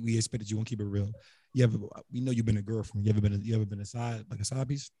 we expect that you won't keep it real. We know you've been a girlfriend. You ever been a side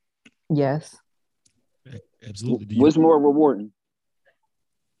piece? Yes. Absolutely. What's more rewarding?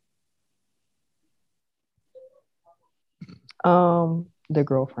 The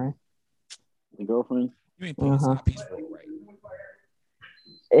girlfriend. The girlfriend. You ain't playing side piece right.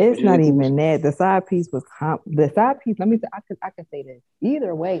 It's not even that. The side piece was the side piece. Let me say, I could say this.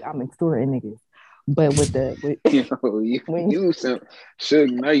 Either way, I'm extorting niggas. But you some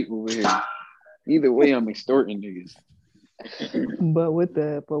Suge Knight over here. Either way, I'm extorting niggas. but with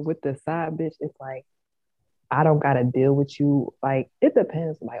the side bitch, it's like I don't gotta deal with you. Like it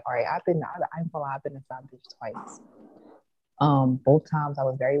depends. Like, all right, I've been a side bitch twice. Both times I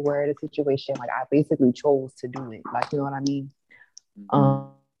was very aware of the situation. Like I basically chose to do it. Like, you know what I mean?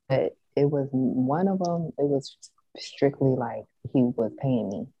 But it was one of them. It was strictly like he was paying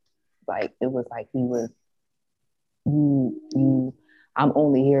me. Like it was like he was you. I'm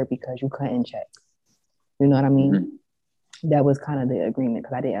only here because you cutting checks. You know what I mean? Mm-hmm. That was kind of the agreement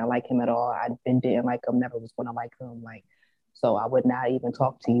because I didn't like him at all. I didn't like him. Never was going to like him. Like so, I would not even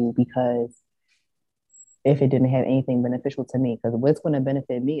talk to you because if it didn't have anything beneficial to me, because what's going to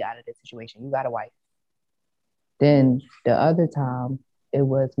benefit me out of this situation? You got a wife. Then the other time, it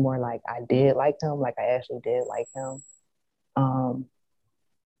was more like I did like him, like I actually did like him.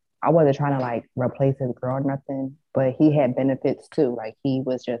 I wasn't trying to like replace his girl or nothing, but he had benefits too. Like he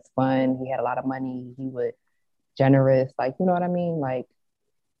was just fun. He had a lot of money. He was generous. Like, you know what I mean? Like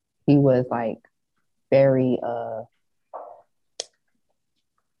he was like very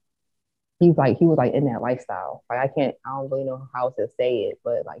he was like in that lifestyle. Like I don't really know how to say it,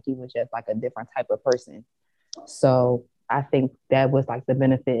 but like he was just like a different type of person. So I think that was like the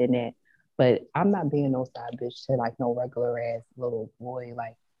benefit in that. But I'm not being no side bitch to like no regular ass little boy.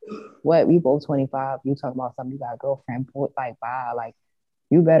 Like what? We both 25. You talking about something? You got a girlfriend? Like bye. Like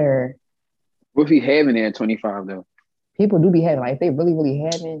you better. What if he having it at 25 though? People do be having, like if they really, really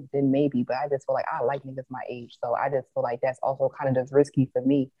having, then maybe. But I just feel like I like niggas my age. So I just feel like that's also kind of just risky for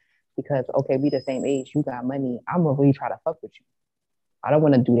me. Because okay, we the same age, you got money. I'm gonna really try to fuck with you. I don't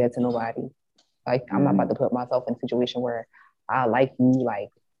want to do that to nobody. Like I'm not about to put myself in a situation where I like you, like,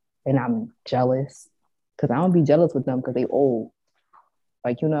 and I'm jealous. Cause I don't be jealous with them because they old.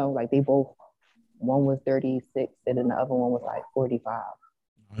 Like, you know, like they both, one was 36 and then the other one was like 45.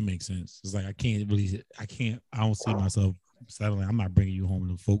 That makes sense. It's like I don't see myself settling. I'm not bringing you home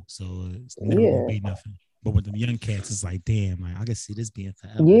to folks, so it's never gonna be nothing. But with the young cats, it's like, damn, like I can see this being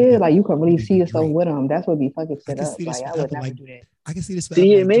forever. Yeah, like you can really see yourself with them. That's what be fucking shit up. Like I would never do that. I can see this forever.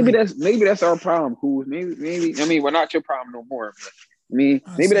 See, yeah, maybe that's our problem, cool. Maybe I mean, we're not your problem no more. But I mean,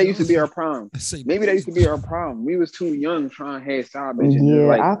 maybe that used to be our problem. Maybe that used to be our problem. We was too young trying to have side bitches. Yeah,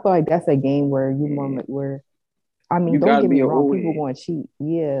 like, I feel like that's a game where I mean, don't get me wrong, people going to cheat.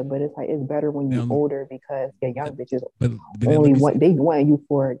 Yeah, but it's like it's better when you're older because the young bitches only want you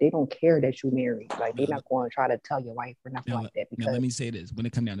for they don't care that you married. Like they're not going to try to tell your wife or nothing like that. Because now let me say this: when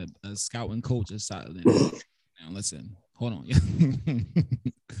it comes down to a scout and coach side of this, now listen, hold on,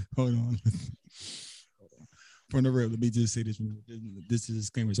 hold on. From the real, let me just say this. This is a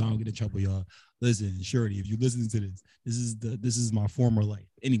disclaimer, so I don't get in trouble, y'all. Listen, Shorty, if you listen to this, this is my former life.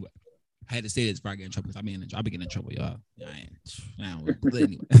 Anyway. I had to say this before I get in trouble because I be getting in trouble, y'all. But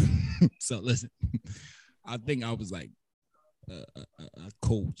anyway. So listen, I think I was like a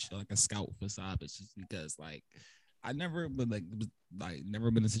coach, like a scout for side bitches because like I never been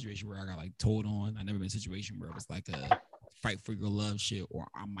never been in a situation where I got like told on. I never been in a situation where it was like a fight for your love shit or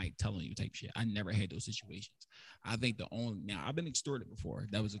I might tell on you type shit. I never had those situations. I think now I've been extorted before.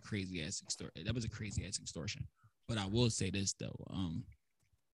 That was a crazy ass extortion. But I will say this though,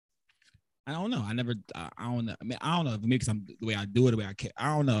 I don't know. I don't know. I mean, I don't know if maybe because I'm the way I do it, the way I care.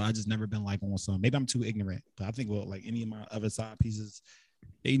 I don't know. I just never been like on some. Maybe I'm too ignorant. But I think like any of my other side pieces,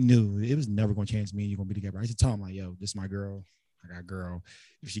 they knew it was never gonna chance me and you're gonna be together. I used to tell them like, yo, this is my girl. I got a girl.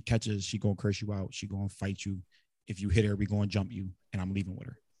 If she catches, she gonna curse you out. She gonna fight you. If you hit her, we gonna jump you, and I'm leaving with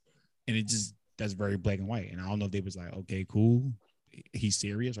her. And that's very black and white. And I don't know if they was like, okay, cool, he's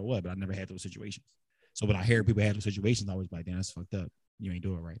serious or what, but I never had those situations. So when I hear people have those situations, I was like, damn, that's fucked up. You ain't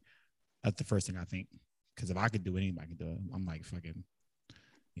doing it right. That's the first thing I think. Because if I could do it, anybody can do it. I'm like fucking,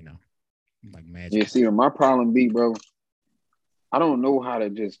 like magic. Yeah, see, my problem be, bro, I don't know how to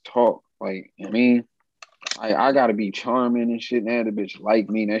just talk. Like, I mean, I gotta be charming and shit. Now the bitch like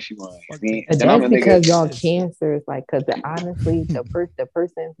me, and that she want to me. But that's because y'all cancers, like, because honestly, the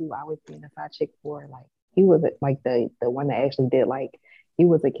person who I was being a side chick for, like, he was like the one that actually did, like, he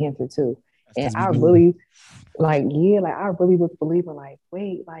was a cancer too. And I really, like, I really was believing, like,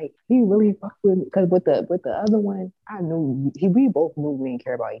 wait, like, he really fucked with me. Because with the other one, I knew we both knew we didn't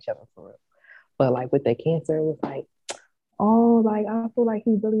care about each other for real. But like with the cancer, it was like, oh, like, I feel like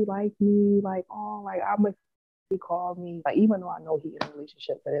he really liked me. Like, oh, like, I'm a, he called me. Like, even though I know he's in a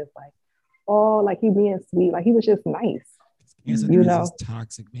relationship, but it's like, oh, like, he being sweet. Like, he was just nice. Cancer is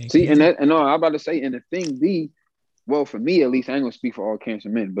toxic, man. See, and I'm about to say, and the thing be, well, for me at least, I ain't gonna speak for all cancer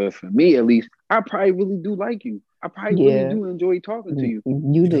men, but for me at least, I probably really do like you. I probably really do enjoy talking to you.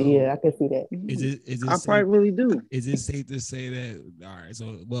 You do, yeah, I can see that. Is it I probably really do. Is it safe to say that? All right,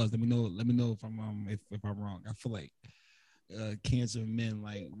 so let me know if I'm if I'm wrong. I feel like cancer men,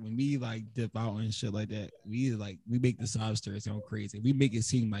 like when we like dip out and shit like that, we make the sob story sound crazy. We make it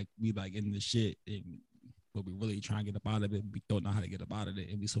seem like we like in the shit, but we really trying to get up out of it. We don't know how to get up out of it,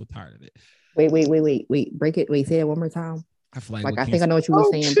 and we so tired of it. Wait, break it. Wait, say it one more time. I feel like I think I know what you were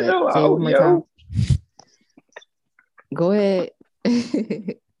saying, but say it one more time. Go ahead.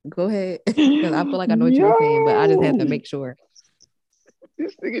 Go ahead. Because I feel like I know what you were saying, but I just have to make sure.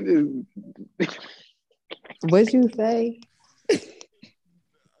 This nigga just what'd you say?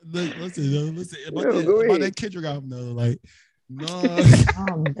 Listen. About that Kendrick album though, like, no.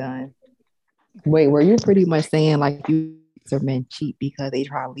 I'm done. Wait, were you pretty much saying like you men cheat because they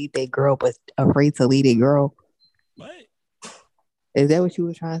try to lead their girl but afraid to lead a girl? What? Is that what you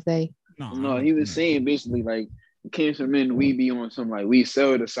were trying to say? No, he was saying basically like cancer men, we be on some like we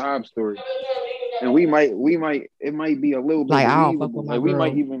sell the sob story. And it might be a little bit like I don't fuck with my like girl. We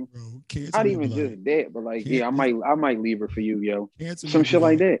might even not even just that, but like I might leave her for you, yo. Some shit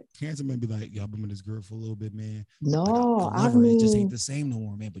like that. Cancer may be like, yo, I've been with this girl for a little bit, man. No, like, I mean, it just ain't the same no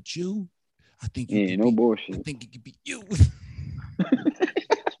more, man. But you, I think bullshit. I think it could be you.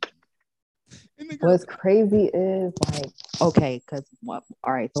 What's crazy is like, okay, because all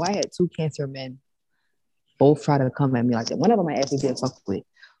right, so I had two cancer men both try to come at me like that. One of them I actually did fuck with.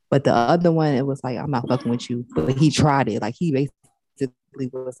 But the other one, it was like, I'm not fucking with you. But he tried it. Like, he basically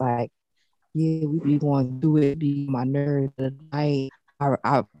was like, yeah, we be going through it, be my nerve tonight.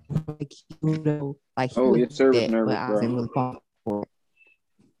 I like, you know, like, your service nervous, but I wasn't really falling for it.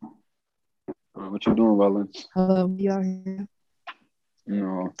 What you doing, Valence? Hello, y'all here?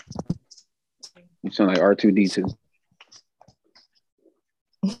 No. You sound like R2D2.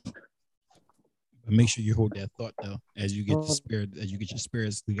 Make sure you hold that thought though, as you get your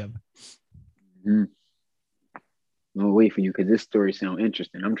spirits together. Mm-hmm. I'll wait for you because this story sounds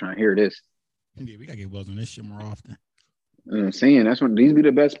interesting. I'm trying to hear this. Yeah, we gotta get Wells on this shit more often. I'm saying that's when these be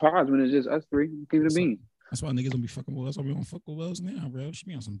the best pods when it's just us three. Keep it a bean. That's why niggas don't be fucking with us. That's why we don't fuck with Wells now, bro. She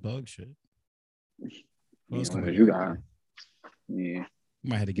be on some bug shit. You got. Yeah. You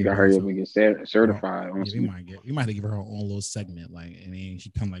might have to give her hurry up and get certified. You might have to give her her own little segment, like, and then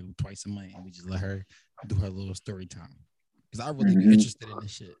she come like twice a month, and we just let her do her little story time. Because I really be interested in this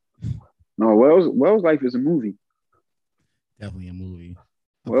shit. No, Wells Life is a movie. Definitely a movie.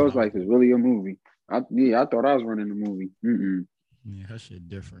 Wells Life is really a movie. I thought I was running a movie. Yeah, her shit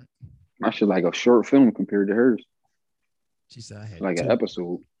different. My shit like a short film compared to hers. She said I had like an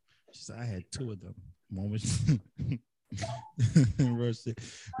episode. She said I had two of them. One was. We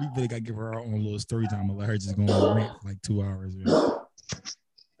really gotta give her our own little story time and let her just go on rant for like 2 hours. Right?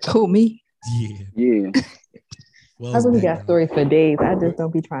 Who, me? Yeah. I really got stories for days. I just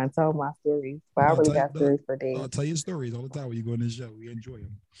don't be trying to tell my stories, but I really got stories for days. I'll tell you stories all the time when you go on this show. We enjoy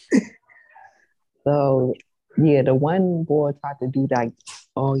them. So yeah, the one boy tried to do like,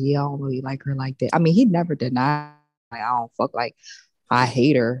 oh yeah, I don't really like her like that. I mean, he never denied like I don't fuck like I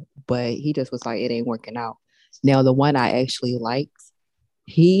hate her, but he just was like it ain't working out. Now the one I actually liked,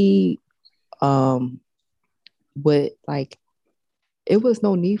 he would like it was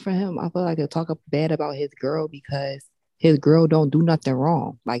no need for him. I feel like to talk bad about his girl because his girl don't do nothing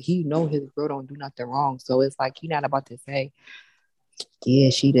wrong. Like he know his girl don't do nothing wrong. So it's like he not about to say, yeah,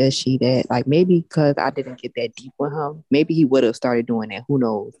 she does, she that. Like maybe because I didn't get that deep with him, maybe he would have started doing that. Who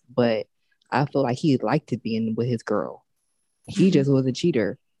knows? But I feel like he'd like to be in with his girl. He just was a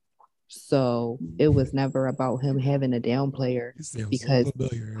cheater. So it was never about him having a down player He sounds because so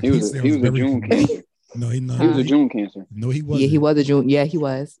familiar. He was a very June familiar. Cancer. No, he not. He was a June Cancer. No, he wasn't. yeah, he was a June. Yeah, he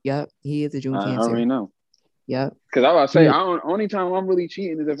was. Yep, he is a June I Cancer. already know. Yep. Because I was say, only time I'm really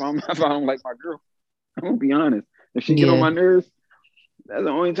cheating is if I don't like my girl. I'm gonna be honest. If she get on my nerves, that's the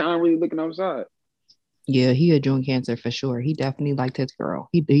only time I'm really looking outside. Yeah, he a June Cancer for sure. He definitely liked his girl.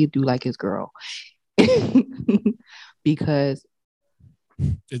 He do like his girl. Because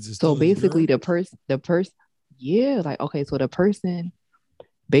so basically the person yeah, like okay, so the person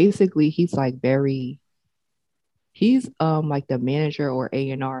basically he's like he's like the manager or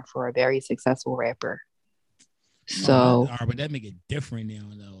A&R for a very successful rapper. So but that make it different now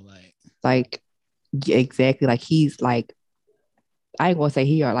though. Like yeah, exactly. Like he's like I ain't gonna say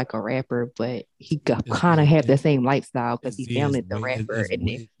he are like a rapper, but he kind of have the same lifestyle because he founded the rapper.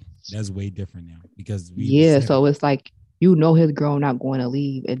 That's way different now because so it's like his girl not going to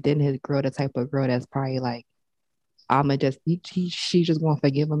leave, and then his girl, the type of girl that's probably like, I'ma just she just gonna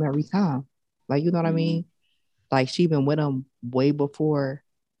forgive him every time. Like you know what I mean? Like she been with him way before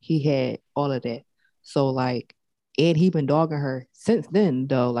he had all of that. So like, and he been dogging her since then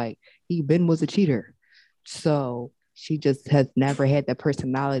though. Like he been was a cheater. So she just has never had that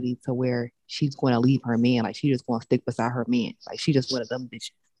personality to where she's going to leave her man. Like she just going to stick beside her man. Like she just one of them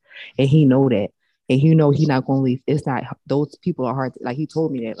bitches. And he know that. And he know he not going to leave. It's not, those people are hard. Like he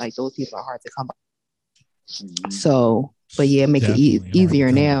told me that, like those people are hard to come by. So, but yeah, make it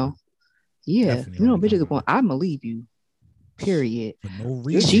easier now. Yeah. Definitely bitches are going, I'm going to leave you. Period. For no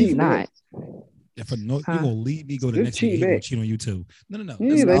reason. She's not. If you're gonna leave me, go to the next nigga, he gonna cheat on you too. No.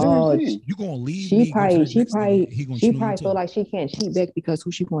 Yeah, you gonna leave she me. Probably, she probably feel like she can't cheat back because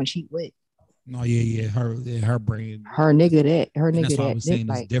who she gonna cheat with? No, yeah, her brain, her nigga that. That's why I was saying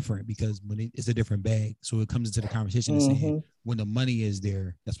it's different because when it's a different bag, so it comes into the conversation and saying when the money is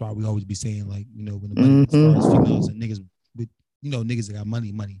there. That's why we always be saying like when the money as far as females and niggas with niggas that got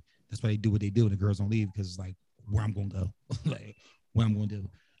money. That's why they do what they do and the girls don't leave because it's like where I'm gonna go, like what I'm gonna do.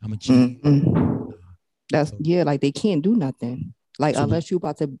 I'm a cheat. That's like they can't do nothing. Like unless you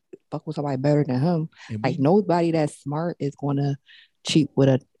about to fuck with somebody better than him. Like nobody that's smart is gonna cheat with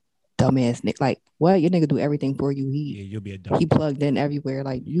a dumbass nigga. Like what? Your nigga do everything for you. You'll be a dummy. He plugged in everywhere.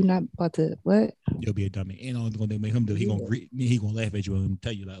 Like you not about to what? You'll be a dummy. And all gonna make him do. He gonna laugh at you and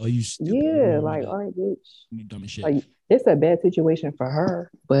tell you like, oh you stupid. Yeah, like all right, bitch. You dumb as shit. Like it's a bad situation for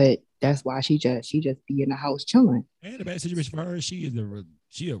her, but that's why she just be in the house chilling. And a bad situation for her. She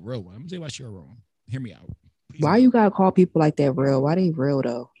a real one. I'm gonna tell you why she a real one. Hear me out. Please. Why you gotta call people like that real? Why they real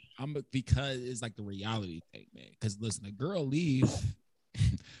though? Because it's like the reality thing, man. Because listen, a girl leave.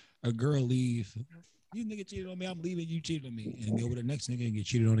 You nigga cheated on me. I'm leaving. You cheated on me, and go with the next nigga and get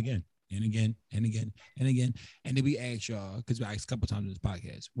cheated on again, and again, and again, and again. And then we ask y'all because we asked a couple times in this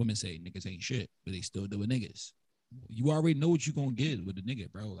podcast. Women say niggas ain't shit, but they still doing niggas. You already know what you gonna get with the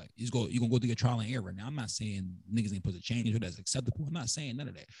nigga, bro. Like you gonna go through your trial and error. Now I'm not saying niggas ain't supposed to change or that's acceptable. I'm not saying none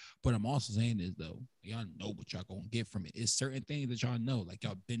of that. But I'm also saying is though, y'all know what y'all gonna get from it. It's certain things that y'all know. Like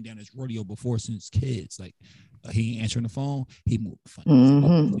y'all been down this rodeo before since kids. Like he ain't answering the phone, he moved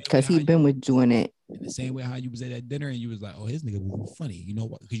funny. Because he been with doing it. In the same way how you was at that dinner and you was like, oh, his nigga was funny. You know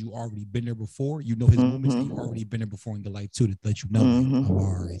what? Because you already been there before. You know his movements. And you already been there before in your life too to let you know. Like, oh,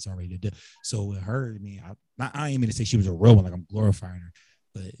 all right, it's already there. So with her, I mean, I ain't mean to say she was a real one, like I'm glorifying her.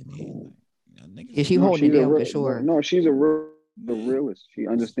 But I mean, niggas, she holding it down for sure. No, she's a realist. She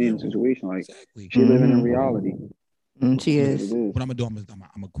understands the situation. Like she living in reality. She is. What I'm gonna do, I'm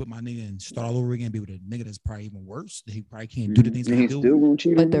gonna quit my nigga and start all over again. Be with a nigga that's probably even worse. He probably can't do the things he do.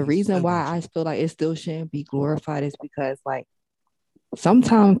 But the reason why I feel like it still shouldn't be glorified is because like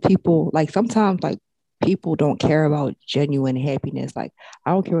sometimes people don't care about genuine happiness. Like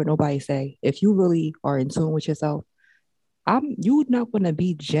I don't care what nobody say. If you really are in tune with yourself, you're not gonna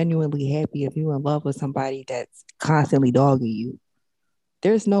be genuinely happy if you're in love with somebody that's constantly dogging you.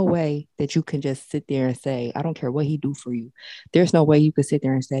 There's no way that you can just sit there and say, I don't care what he do for you. There's no way you could sit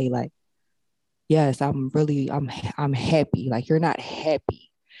there and say like, yes, I'm happy. Like you're not happy.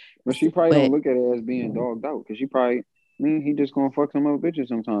 But she probably don't look at it as being dogged out because she probably, he just gonna fuck some other bitches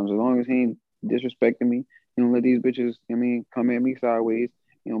sometimes. As long as he ain't disrespecting me, he don't let these bitches, come at me sideways.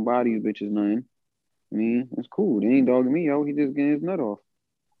 He don't buy these bitches nothing. It's cool. They ain't dogging me, yo. He just getting his nut off.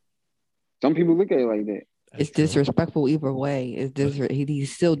 Some people look at it like that. It's disrespectful either way.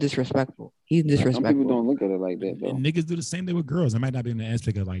 He's still disrespectful. He's disrespectful. Some people don't look at it like that though. And niggas do the same thing with girls. It might not be in the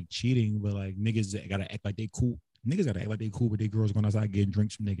aspect of like cheating, but like niggas gotta act like they cool. Niggas gotta act like they cool with their girls going outside getting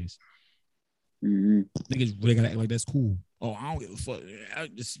drinks from niggas. Niggas really gotta act like that's cool. Oh, I don't give a fuck.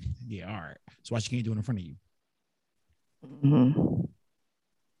 All right. So why she can't do it in front of you?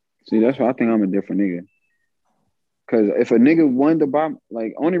 See, that's why I think I'm a different nigga. Cause if a nigga wanted to buy,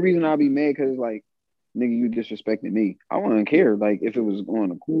 like, only reason I'll be mad, cause like, nigga, you disrespected me. I wouldn't care. Like, if it was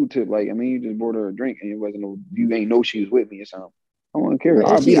on a cool tip, like, I mean, you just bought her a drink and it wasn't no, you ain't know she was with me or something. I wouldn't care.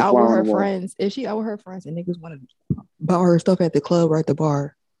 But I'll be the fly on the wall. if she out with her friends and niggas want to buy her stuff at the club or at the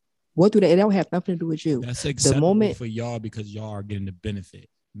bar, what do they? It don't have nothing to do with you. That's acceptable for y'all because y'all are getting the benefit.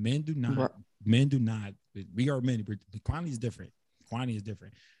 Men do not. Right. Men do not. We are men. Kwani is different. Kwani is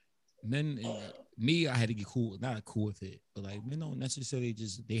different. Men, me, I had to get cool, not cool with it, but like men don't necessarily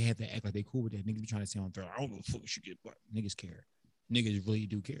just, they have to act like they cool with that. Niggas be trying to say on third, I don't know what you get, but niggas care. Niggas really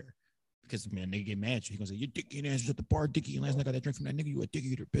do care. Because man, nigga get mad at you. He gonna say, you're dicky and ass was at the bar, dicky, and last night I got that drink from that nigga, you a dicky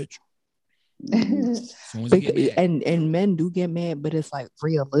eater, bitch. And men do get mad, but it's like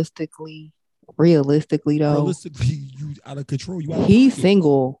realistically though. Realistically, you out of control. He's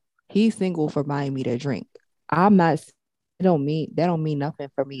single for buying me that drink. I'm not. That don't mean nothing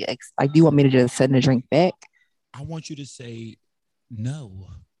for me. Like, do you want me to just send the drink back? I want you to say no.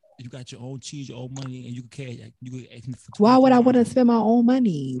 You got your own cheese, your own money, and you can carry. Why would I want to spend my own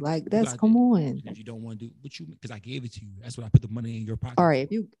money? Like, that's come on. And if you don't want to do what you, because I gave it to you. That's what I put the money in your pocket. All right,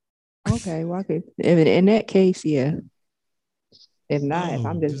 if you okay, well, okay. In that case, yeah. If not, if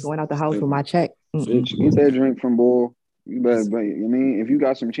I'm just going out the house with my check, get that drink from Bull. You better, but I mean, if you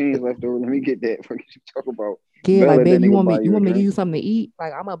got some change left over, let me get that. What you talk about? Yeah, like, babe, you want me to give you something to eat?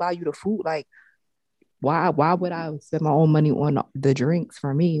 Like, I'm gonna buy you the food. Like, why would I spend my own money on the drinks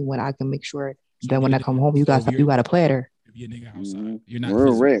for me when I can make sure that when I come home, you got a platter? You're a nigga outside. You're not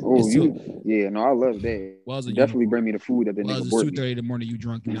real wreck. Oh, yeah, no, I love that. Well, definitely bring me the food that the nigga bought me. 2:30 in the morning, you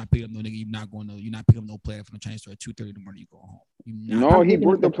drunk, you're not picking up no nigga, you're not picking up no platter from the Chinese store at 2:30 in the morning, you go home. No, he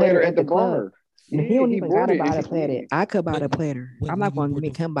brought the platter at the bar. Yeah, he don't even gotta buy the platter. I could buy the platter. I'm not going to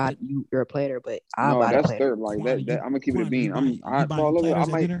make him buy you your platter, but I'll buy the platter. Like that, I'm gonna keep it a bean. I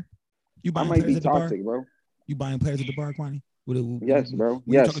might be toxic, bro. You buying platters at the bar, Kwani? Yes, bro.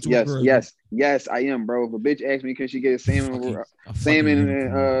 Yes, I am, bro. If a bitch asks me, can she get salmon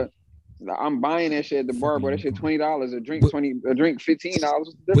and I'm buying that shit at the bar, but that shit $20. A drink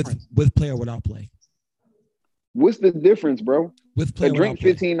 $15. With play or without play? What's the difference, bro? With play, a drink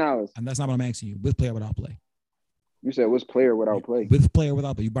 $15. And that's not what I'm asking you. With play or without play? You said what's play or without play? With play or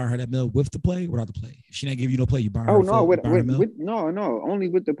without play? You buy her that meal with the play or without the play? If she not giving you no play, you buy her. Oh no, no, only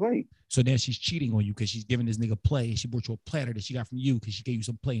with the play. So then she's cheating on you because she's giving this nigga play. She brought you a platter that she got from you because she gave you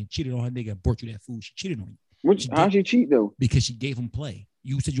some play and cheated on her nigga and brought you that food. She cheated on you. How'd she cheat though? Because she gave him play.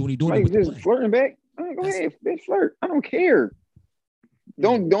 You said you only doing like, it with just the play. Flirting back. Go ahead, bitch, flirt. I don't care.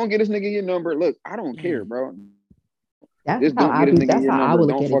 Don't get this nigga your number. Look, I don't care, bro. That's how I would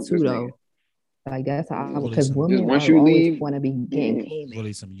look at it too, though. Like, that's how I would, because women once you leave, want to be getting payment.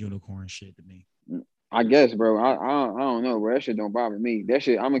 Really some unicorn shit to me. I guess, bro. I don't know, bro. That shit don't bother me. That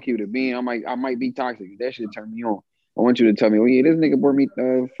shit, I'm gonna keep it a bean. I might be toxic. That shit turn me on. I want you to tell me, oh yeah, this nigga brought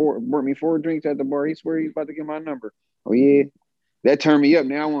me 4 drinks at the bar. He swear he's about to get my number. Oh yeah, that turned me up.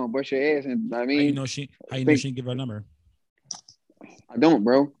 Now I want to bust your ass. And I mean, how you know she didn't give her number? I don't,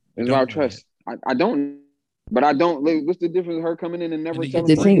 bro. That's why I trust. I don't. But I don't. What's the difference of her coming in and never telling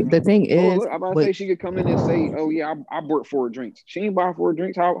me? The thing is, look, I'm about to say she could come in and say, "Oh yeah, I bought 4 drinks." She ain't buy 4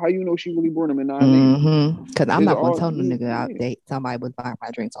 drinks. How you know she really bought them in 9 days? Because I'm not gonna tell the nigga out there somebody was buying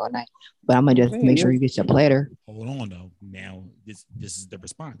my drinks all night. But I'm gonna just make sure you get your platter. Hold on though. Now this is the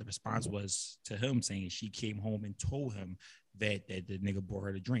response. The response was to him saying she came home and told him that the nigga bought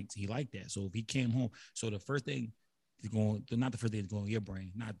her the drinks. He liked that. So if he came home, so the first thing is going, not the first thing is going in your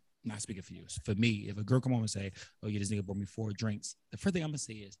brain, not speaking for you. For me, if a girl come home and say, "Oh yeah, this nigga brought me 4 drinks," the first thing I'm gonna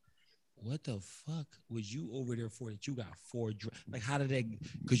say is, "What the fuck was you over there for that you got 4 drinks? Like, how did that?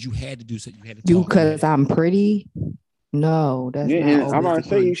 Because you had to do something. You had to talk. Because I'm pretty. No, that's not. I'm about to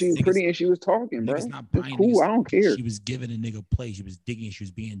say she's pretty and she was talking, bro. It's cool. I don't care. She was giving a nigga play. She was digging. She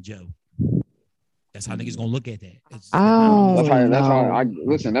was being Joe. That's how niggas gonna look at that. That's how I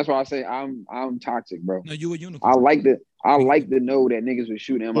listen. That's why I say I'm toxic, bro. No, you a unicorn. I like to know that niggas was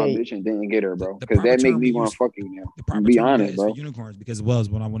shooting at my bitch and didn't get her, bro. Because that make me want to fuck you now. Be honest, bro. Unicorns, because it was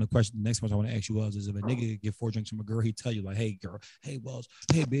when I want to question. The next question I want to ask you is if a nigga get 4 drinks from a girl, he tell you like, "Hey girl, hey Wells,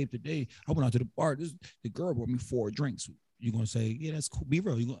 hey babe, today I went out to the bar. The girl brought me 4 drinks." You're gonna say, "Yeah, that's cool. Be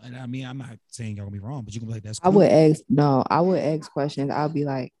real." And I mean, I'm not saying y'all gonna be wrong, but you're gonna be like, "That's cool." I would ask questions. I'll be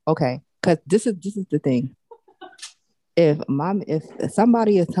like, okay, because this is the thing. If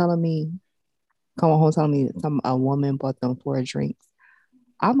somebody is telling me, come home telling me a woman bought them 4 drinks,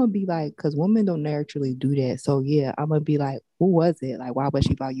 I'm gonna be like, because women don't naturally do that. So yeah, I'm gonna be like, who was it? Like, why would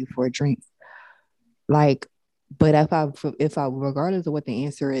she buy you 4 drinks? Like, but if I regardless of what the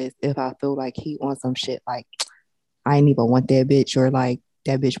answer is, if I feel like he wants some shit, like I ain't even want that bitch, or like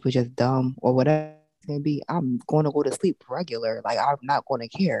that bitch was just dumb or whatever it's gonna be, I'm going to go to sleep regular. Like I'm not going to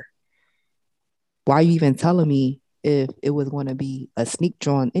care. Why are you even telling me if it was going to be a sneak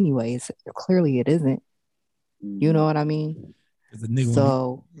drawn anyways? Clearly it isn't. You know what I mean?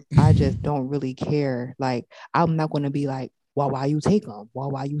 So I just don't really care. Like I'm not going to be like, well, why you take them?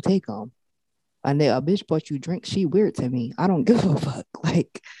 Why you take them? And then a bitch bought you drinks. She weird to me. I don't give a fuck.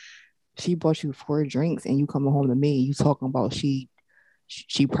 Like she bought you 4 drinks and you coming home to me. You talking about she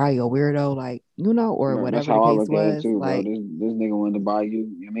probably a weirdo, like, you know, or Bro, that's whatever the how I case look at it was. too, Like, bro. This nigga wanted to buy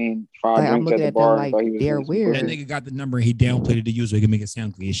you. I mean, 5 I'm drinks at looking the at them bar and like thought he was they're getting some weird. That pussy. nigga got the number and he downplayed it to you so he can make it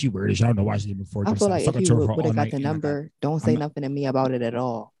sound clear. She weird. I don't know why she did before. I feel like if you would have got the and number, don't say nothing to me about it at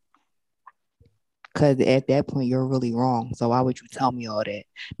all. Because at that point, you're really wrong. So why would you tell me all that?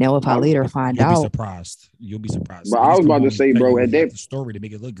 Now, if I later find You'll out, be surprised. You'll be surprised. But Niggas I was come about to home say, and tell bro, you at that the story to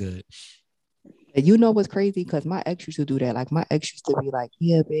make it look good. you know what's crazy? Because my ex used to do that. Like my ex used to be like,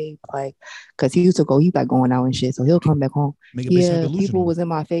 "Yeah, babe," like, because he used to go, he's like going out and shit. So he'll come back home. Make it sound Yeah, delusional. people was in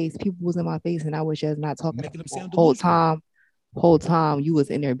my face. People was in my face, and I was just not talking. Making them sound whole delusional. whole time you was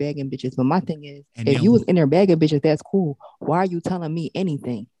in there begging bitches. But my thing is, And if now you was in there begging bitches, that's cool. Why are you telling me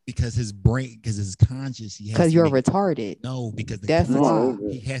anything? Because his brain, because his conscious, because you're retarded. No, because that's why no,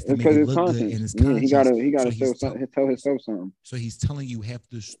 he has to it's make it his look good conscience. in his Yeah, conscience. he gotta tell himself something. So he's telling you half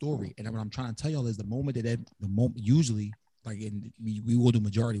the story, and what I'm trying to tell y'all is the moment usually, like we will do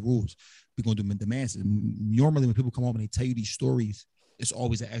majority rules, we're gonna do the masses. Normally, when people come home and they tell you these stories, it's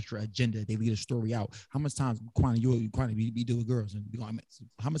always an extra agenda. They leave a story out. How much times, Quanta, we do with girls, and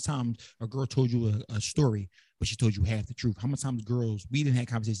how much times a girl told you a story, but she told you half the truth? How much times girls, we didn't have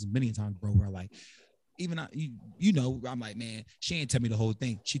conversations many times, bro, where like, even you know, I'm like, man, she ain't tell me the whole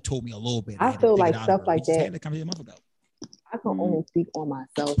thing. She told me a little bit. I feel like stuff like that. Had that conversation a month ago. I can only speak on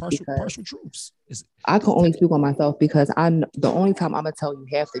myself partial truths. I can only speak on myself because the only time I'm gonna tell you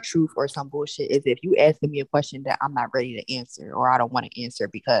half the truth or some bullshit is if you asking me a question that I'm not ready to answer or I don't want to answer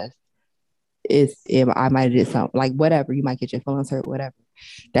because if I might have did something like whatever, you might get your feelings hurt, whatever.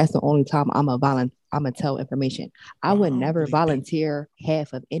 That's the only time I'm gonna tell information. I would never volunteer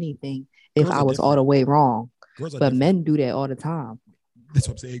half of anything if I was all the way wrong. But men do that all the time. That's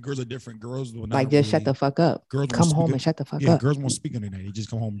what I'm saying. Girls are different. Girls will not like just shut the fuck up. Girls come home and shut the fuck up. Girls won't speak on the night. They just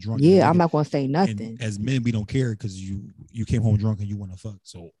come home drunk. Yeah, I'm not gonna say nothing. And as men, we don't care because you came home drunk and you want to fuck.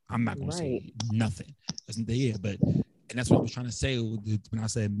 So I'm not gonna say nothing. And that's what I was trying to say when I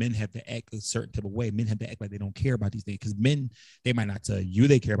said men have to act a certain type of way. Men have to act like they don't care about these things because men, they might not tell you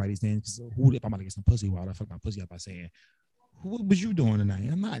they care about these things. Because if I'm gonna get some pussy, why would I fuck my pussy up by saying, what was you doing tonight?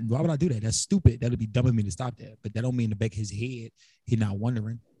 I'm not. Why would I do that? That's stupid. That would be dumb of me to stop that. But that don't mean to back his head. He's not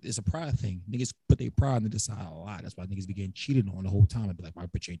wondering. It's a pride thing. Niggas put their pride in the side a lot. That's why niggas be getting cheated on the whole time and be like, my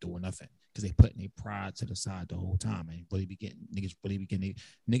bitch ain't doing nothing. Because they putting their pride to the side the whole time. And niggas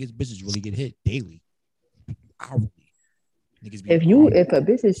bitches really get hit daily. Hourly. If a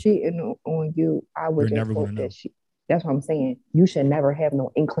bitch is cheating on you, I would just hope that that's what I'm saying. You should never have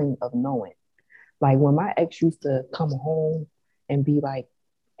no inkling of knowing. Like when my ex used to come home and be like,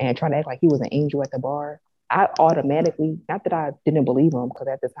 and try to act like he was an angel at the bar, I automatically, not that I didn't believe him, because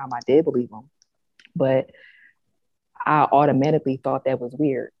at the time I did believe him, but I automatically thought that was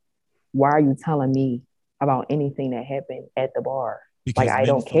weird. Why are you telling me about anything that happened at the bar? Because like I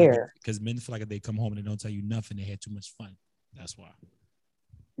don't care. Because men feel like if they come home and they don't tell you nothing, they had too much fun. That's why.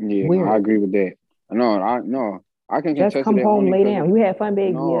 Yeah, no, I agree with that. I can just come home, lay down. You had fun,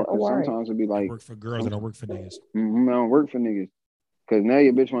 baby. No, sometimes it'd be like I work for girls. I don't work for niggas. I don't work for niggas. Because now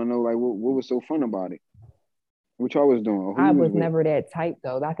your bitch want to know like what was so fun about it. What y'all was doing? I was never that type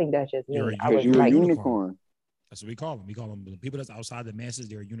though. I think that's just me. Because you're a unicorn. That's what we call them. We call them the people that's outside the masses.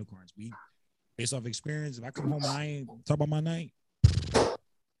 They're unicorns. We, based off experience, if I come home and I ain't talk about my night,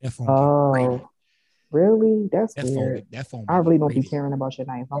 that phone really? That's weird. That phone I really don't be caring about your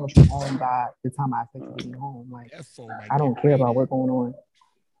night. If I was home by the time I expect to be home, like I don't care about what's going on.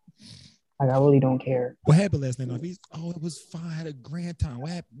 Like I really don't care. What happened last night? It was fine. I had a grand time.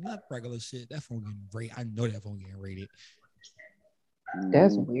 What happened? Not regular shit. That phone getting rated. I know that phone getting rated.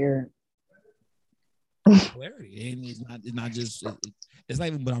 That's weird. Clarity. And it's not just. It's not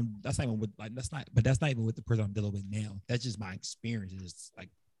even. But that's not even with. Like that's not. But that's not even with the person I'm dealing with now. That's just my experience. It's like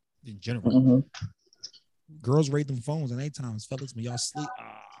in general. Mm-hmm. Girls rate them phones at night times. Fellas, when y'all sleep,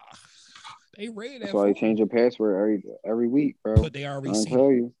 they rate that. That's why they change your password every week, bro. But they already seen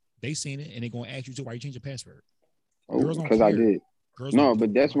it. They seen it, and they gonna ask you to why you change your password. Oh, because I did. No,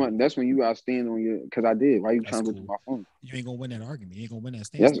 but that's when you gotta stand on your. Because I did. Why you trying to look at my phone? You ain't gonna win that argument. You ain't gonna win that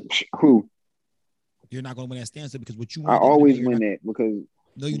stance. Who? You're not gonna win that stance because what you. I always win that because.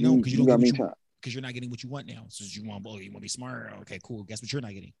 No, you don't. Because you don't. because you're not getting what you want now. So you want to be smart. Okay, cool. Guess what you're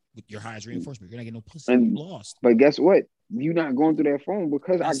not getting? With your highest reinforcement. You're not getting no pussy. You lost. But guess what? You're not going through that phone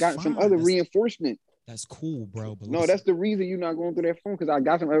because That's I got fine. some other reinforcement. That's cool, bro. But no, that's the reason you're not going through that phone because I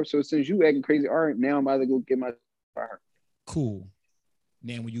got some other. So since you acting crazy, all right, now I'm about to go get my fire. Cool.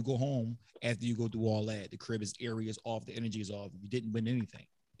 Now when you go home, after you go through all that, the crib is areas off, the energy is off. You didn't win anything.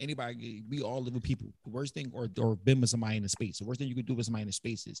 Anybody, we all live with people. The worst thing, or been with somebody in the space. The worst thing you could do with somebody in the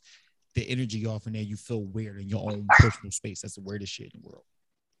space is the energy off, and then you feel weird in your own personal space. That's the weirdest shit in the world.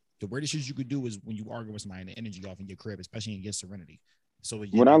 The weirdest shit you could do is when you argue with somebody and the energy off in your crib, especially in your serenity. So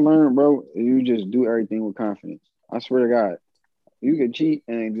what I learned, bro, you just do everything with confidence. I swear to God. You could cheat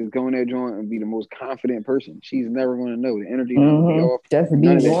and just go in that joint and be the most confident person. She's never going to know. The energy be off. Just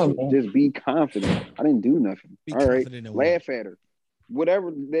be normal. Just be confident. I didn't do nothing. All right. Laugh at her. Whatever.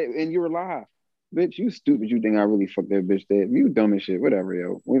 And you're alive. Bitch, you stupid. You think I really fucked that bitch dead. You dumb as shit. Whatever,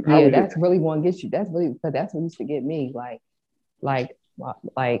 yo. Yeah, that's really going to get you. That's what used to get me. Like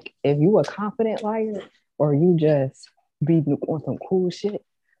if you a confident liar or you just be on some cool shit,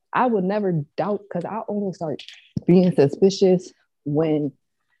 I would never doubt because I only start being suspicious when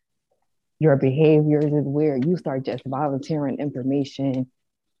your behaviors is weird. You start just volunteering information.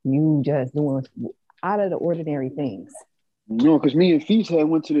 You just doing out of the ordinary things. No, because me and Feast had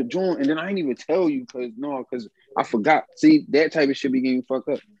went to the joint, and then I didn't even tell you because I forgot. See, that type of shit be getting fucked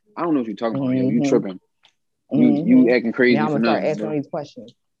up. I don't know what you're talking about, yo. You tripping. You acting crazy. Now I'm going to start asking these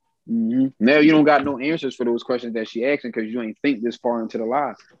questions. Now you don't got no answers for those questions that she asking because you ain't think this far into the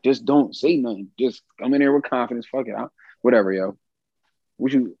lie. Just don't say nothing. Just come in there with confidence. Fuck it. Whatever, yo.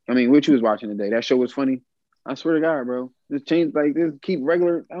 What you was watching today? That show was funny. I swear to God, bro. Just change this. Keep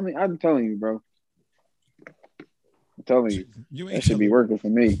regular. I'm telling you, bro. I'm telling you. That should be working for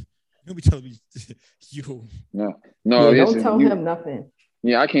me. You'll be telling me you. No. Yeah, don't tell him nothing.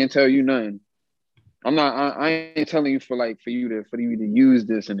 Yeah, I can't tell you nothing. I'm not. I ain't telling you for you to use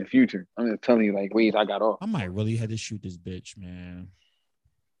this in the future. I'm just telling you ways I got off. I might really have to shoot this bitch, man.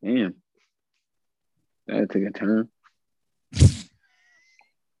 Damn. That took a turn.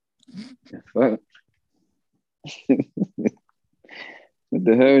 Fuck. What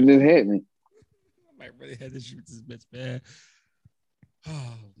the hell just happened? I might really have to shoot this bitch, man.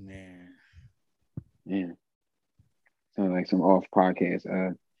 Oh man. Yeah. Sounds like some off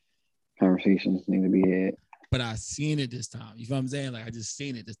podcast conversations need to be had. But I seen it this time. You know what I'm saying? I just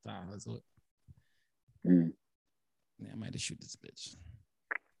seen it this time. That's what. Yeah, I might have to shoot this bitch.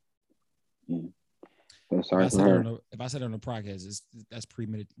 So sorry for her. If I said it on the podcast, that's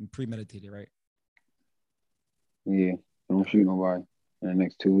premeditated, right? Yeah. Don't shoot nobody in the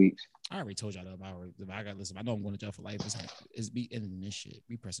next 2 weeks. I already told y'all that. If I got listen, I know I'm going to jail for life. It's be ending this shit.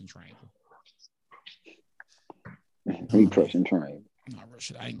 Be pressing triangle. Be pressing triangle. No, real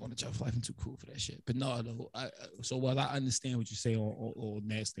shit. I ain't going to jail for life. I'm too cool for that shit. But no, so while I understand what you say on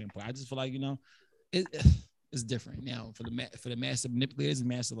that standpoint, I just feel like it's different now for the master manipulators and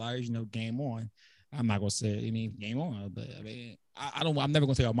master liars. Game on. I'm not gonna say game on, but I'm never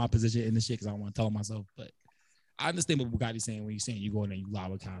gonna take out my position in this shit because I don't want to tell myself. But I understand what Bugatti's saying when you're saying you go in there, you lie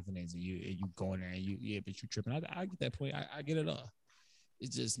with confidence, and you go in there and but you tripping. I get that point. I get it all.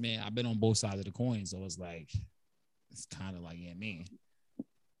 It's just, man, I've been on both sides of the coin, so it's kind of me.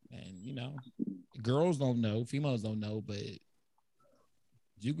 And girls don't know, females don't know, but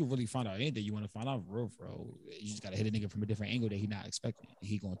you can really find out anything you want to find out, bro. You just gotta hit a nigga from a different angle that he not expecting.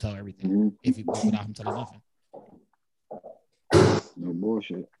 He gonna tell everything without him telling nothing. No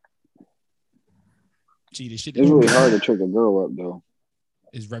bullshit. Gee, this shit. It's really hard to trick a girl up, though.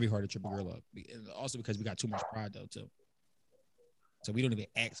 It's very hard to trip a girl up, and also because we got too much pride, though, too. So we don't even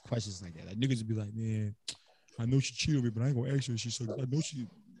ask questions like that. Like niggas would be like, man, I know she cheated on me, but I ain't gonna ask her. I know she,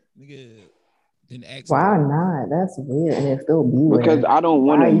 nigga. Didn't ask. Why not? That's weird. And it still be weird. Because I don't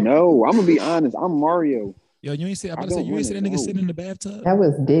want to know. I'm gonna be honest. I'm Mario. Yo, you ain't say. You ain't say that nigga sitting in the bathtub. That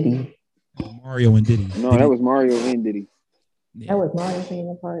was Diddy. Mario and Diddy. No, that was Mario and Diddy. Yeah. That was Mario saying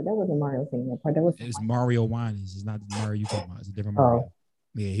that part. That wasn't Mario saying that part. That was. It's Mario Winans. It's not the Mario you talking about. It's a different Mario. Oh.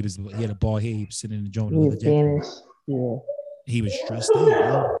 Yeah, he had a bald head. He was sitting in the joint. He was Spanish. Yeah. He was stressed out.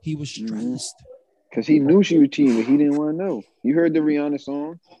 Bro. He was stressed. Because he knew she was cheating, but he didn't want to know. You heard the Rihanna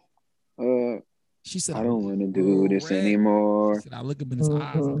song? She said, I don't want to do this anymore. She said, I look up in his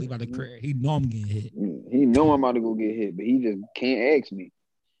eyes and leave out the crib. He know I'm getting hit. He know I'm about to go get hit, but he just can't ask me.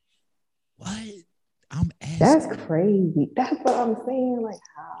 What? I'm asking. That's crazy. That's what I'm saying.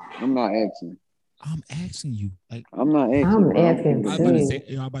 How? I'm not asking. I'm asking you. I'm not asking. I'm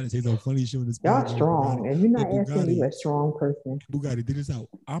asking. I'm about to say some funny shit. Y'all strong. If you're not asking, you're a strong person. Bugatti, dig this out.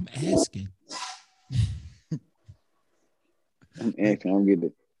 I'm asking. I'm asking. I'm getting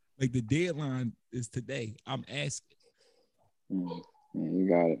it. Like the deadline is today. I'm asking. Yeah, you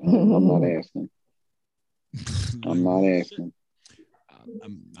got it. I'm not asking. I'm not asking.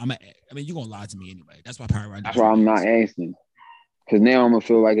 I mean, you're gonna lie to me anyway. That's why Power Rangers. That's why I'm not asking. Cause now I'm gonna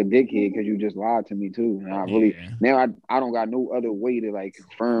feel like a dickhead because you just lied to me too. And I really now I don't got no other way to like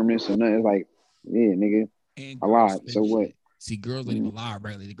confirm this or nothing. It's like, yeah, nigga, I lied. So what? See, girls don't even lie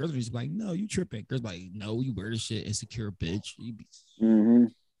regularly. The girls are just like, no, you tripping. Girls like, no, you weird as shit, insecure bitch. You be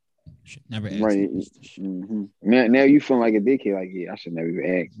should never ask. Right. Now you feel like a dickhead. Like, yeah, I should never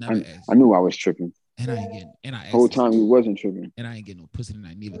even ask. I knew I was tripping. And I ain't getting. And I whole time you wasn't tripping. And I ain't getting no pussy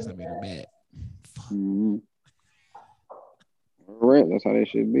tonight neither because I made her mad. Fuck. All right, that's how that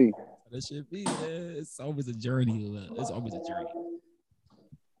should be. That should be. Man. It's always a journey. It's always a journey.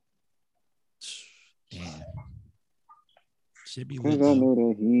 Damn. Should be. Because I know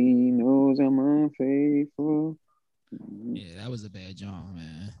that he knows I'm unfaithful. Yeah, that was a bad job,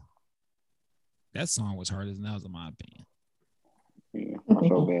 man. That song was hard as nails, in my opinion. Yeah, I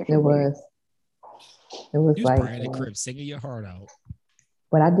felt bad. It was. It was you like probably in the crib singing your heart out.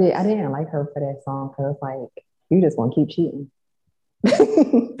 But I didn't like her for that song because like you just want to keep cheating. That's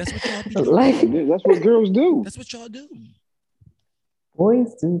what y'all be doing. Like, that's what girls do. That's what y'all do.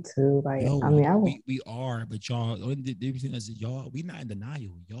 Boys do too. Like, yo, I mean, we are, but y'all, y'all, we not in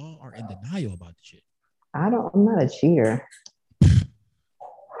denial. Y'all are in denial about the shit. I'm not a cheater.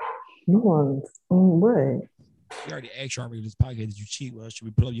 You want what? We already asked you already this podcast. Did you cheat? Well, should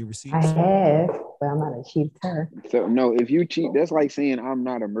we pull up your receipts? I have, but I'm not a cheater. So no, if you cheat, that's like saying I'm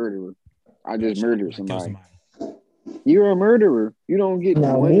not a murderer. I just murdered somebody. You're a murderer. You don't get you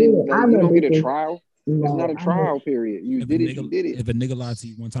don't get a trial. No, it's not a trial period. You did it. If a nigga lied to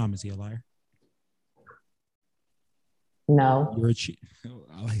you one time, is he a liar? No. You're a cheat.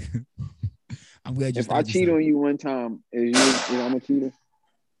 I'm glad you. If I cheat on you one time, is I'm a cheater?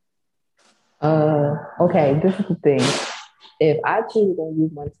 Okay, this is the thing. If I cheated on you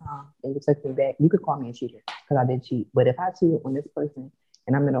one time and you took me back, you could call me a cheater because I did cheat. But if I cheated on this person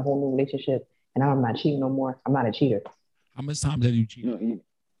and I'm in a whole new relationship and I'm not cheating no more, I'm not a cheater. How much times have you cheated?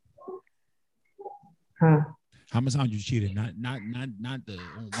 Huh? How much times you cheated? Not the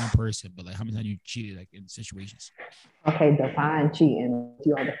one person, but like how many times you cheated like in situations? Okay, define cheating.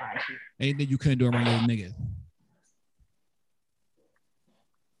 You all define cheating. Anything you couldn't do around your nigga.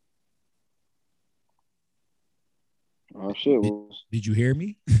 Oh shit! Did you hear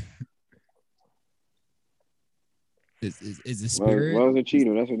me? Is the spirit? Well, a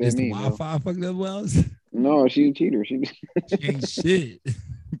cheater. That's what that means. Is the Wi-Fi fucked up Wells? No, she's a cheater. She ain't shit.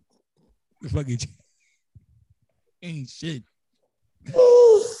 The fucking ain't shit.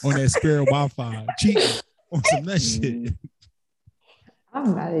 On that spirit Wi-Fi, cheating on some that shit.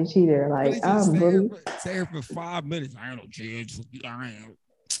 I'm not a cheater. Like I'm really stay here for 5 minutes. I ain't no cheater. I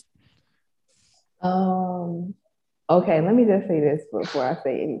am. Okay, let me just say this before I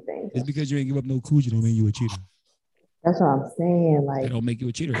say anything. It's because you ain't give up no coochie don't mean you a cheater. That's what I'm saying. Like, that don't make you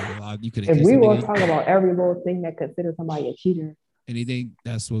a cheater. You could. If we were talking about every little thing that considers somebody a cheater, anything,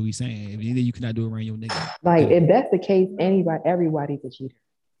 that's what we saying. If anything you cannot do around your nigga. Like, if that's the case, everybody's a cheater.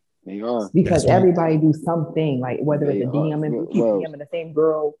 They are. Because everybody do something, like whether it's a DM and DMing the same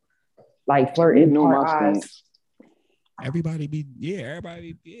girl, like flirting, part eyes. Everybody be.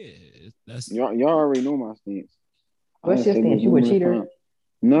 That's y'all already know my stance. What's your stance? You a cheater?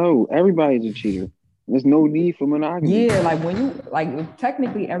 No, everybody's a cheater. There's no need for monogamy. Yeah, like when you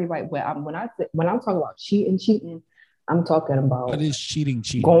technically everybody. When I'm talking about cheating, I'm talking about what is cheating?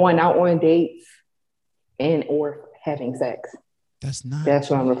 Going out on dates and or having sex. That's not.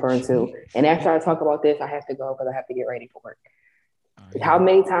 That's what I'm referring to. And after I talk about this, I have to go because I have to get ready for work. Right. How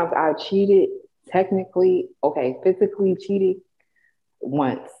many times I cheated? Technically, okay, physically cheated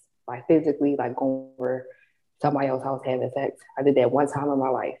once. Like physically, like going over somebody else's house having sex. I did that one time in my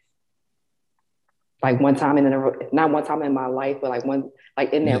life. Like one time not one time in my life, but like one,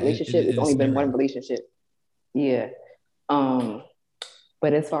 like in that relationship, it's only been one relationship. Yeah.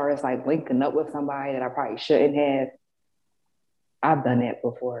 But as far as like linking up with somebody that I probably shouldn't have, I've done that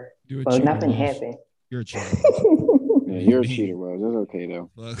before. But nothing happened. You're a cheater. Yeah, you're a cheater, Wells. That's okay though.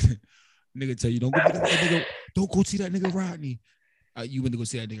 Nigga tell you don't go see that nigga. Don't go see that nigga Rodney. You went to go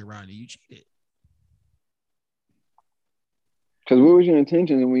see that nigga Rodney. You cheated. Because what was your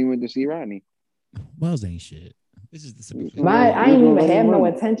intentions when you went to see Rodney? Wells ain't shit. This is the simple. I ain't even have no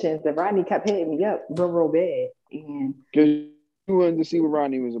intentions. The Rodney kept hitting me up real bad, and because you wanted to see what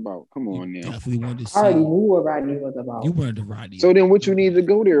Rodney was about. Come on now. Definitely wanted to see. I already knew what Rodney was about. You wanted to Rodney. So then, what you need to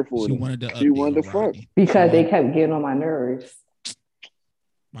go there for? She wanted to fuck because they kept getting on my nerves.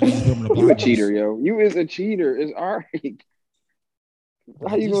 You a cheater, yo. You is a cheater. It's all right.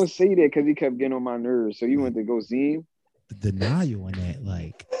 How you gonna say that? Because he kept getting on my nerves. So you went to go see him? The denial in that,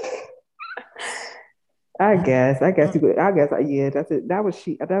 like. I guess you could. I guess yeah. That's it. That was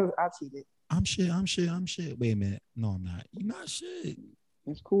she. That was I cheated. I'm shit. Wait a minute. No, I'm not. You're not shit.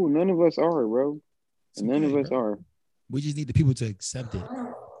 It's cool. None of us are, bro. It's None okay, of us bro. are. We just need the people to accept it.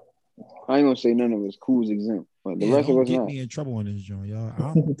 I ain't gonna say none of us. Cool's exempt, but the rest of us don't get not. me in trouble on this joint,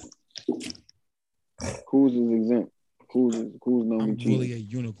 y'all. Cool's is exempt. Cool's no. I'm really a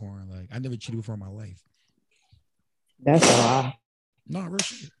unicorn. Like I never cheated before in my life. That's a lie. No, real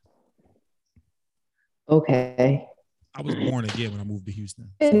shit. Okay. I was born again when I moved to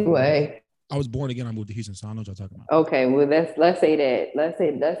Houston. Anyway. I was born again. I moved to Houston, so I know what y'all talking about. Okay, well let's say that. Let's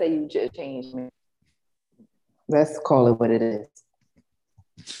say you just changed me. Let's call it what it is.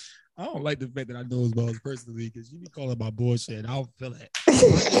 I don't like the fact that I know as well as personally because you be calling my bullshit. I don't feel it. My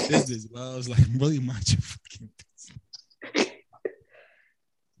business, well, I was like, really mind your fucking business.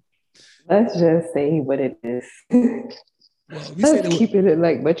 Let's just say what it is. Well, let's keep it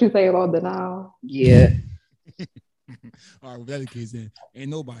like, but you say it on denial. Yeah. All right, with that case, then ain't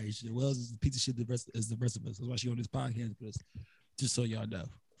nobody shit. Wells is a piece of shit. The rest of us. That's why she on this podcast with us. Just so y'all know.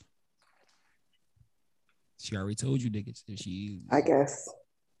 She already told you niggas. I guess.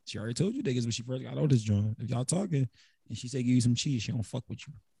 She already told you niggas when she first got on this joint. If y'all talking and she say give you some cheese, she don't fuck with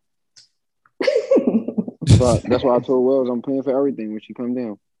you. That's why I told Wells I'm paying for everything when she come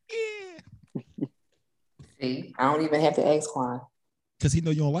down. Yeah. See, I don't even have to ask why. Cause he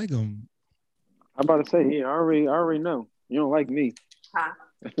know you don't like him. I'm about to say, yeah, I already know. You don't like me. Huh?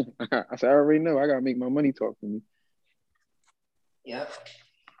 I said, I already know. I gotta make my money talk for me. Yep.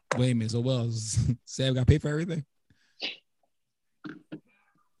 Wait a minute. So Wells, Sam got to pay for everything?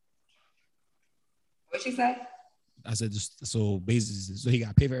 What'd you say? I said, so basically, so he got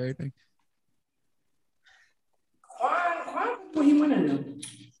to pay for everything? Why would he want to know?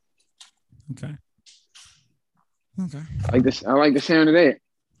 Okay. I like the sound of that.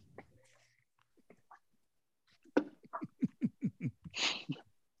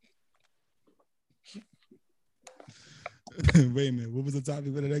 Wait a minute. What was the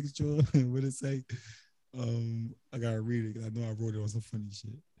topic for the next show? What did it say? I gotta read it because I know I wrote it on some funny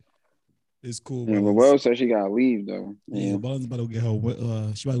shit. It's cool. Yeah, but Wells said she gotta leave though. Yeah, Wells about to get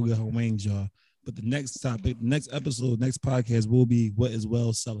her. She about to get her wings, y'all. But the next topic, next episode, next podcast will be what is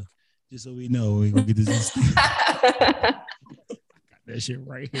Wells selling. Just so we know, we gonna get this. Got that shit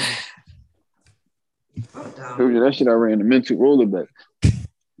right here. That shit I ran the mental Rolodex. You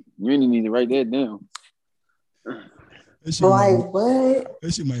really need to write that down. What?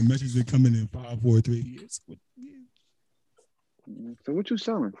 That shit might message me coming in 5, 4, 3 years. So what you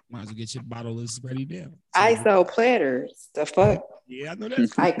selling? Might as well get your bottle list ready now. So, I sell platters. The fuck? Yeah, I know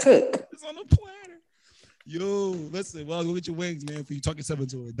that. I cook. It's on the platter. Yo, listen, well, go get your wings, man. For you talking something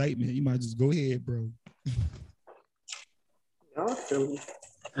to an indictment, you might just go ahead, bro. Y'all silly.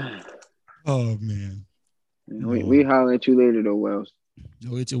 Oh man. We holler at you later though, Wells.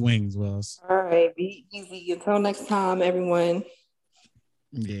 Go get your wings, Wells. All right, be easy. Until next time, everyone.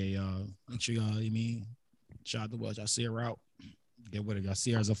 Yeah, y'all. Make sure y'all, shout out to Wells. Y'all see her out. Get with her. Y'all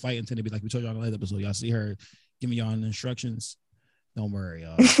see her as a fight intended to be like we told y'all in the last episode. Y'all see her giving y'all the instructions. Don't worry,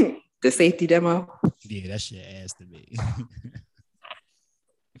 y'all. The safety demo. Yeah, that shit ass to me.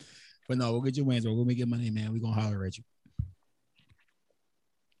 But no, we'll get your wins, bro. We'll make your money, man. We're gonna holler at you.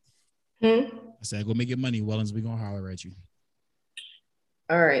 I said, go make your money, Wellens. We're gonna holler at you.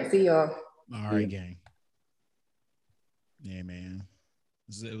 All right, see y'all. All right, gang. Yeah, man.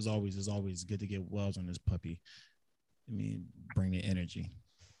 It's always good to get Wells on this puppy. Bring the energy.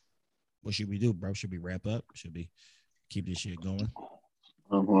 What should we do, bro? Should we wrap up? Should we keep this shit going?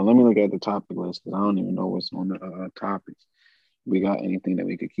 Well, let me look at the topic list because I don't even know what's on the topics. We got anything that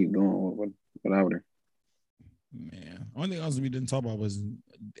we could keep going without her? Man, only thing else we didn't talk about was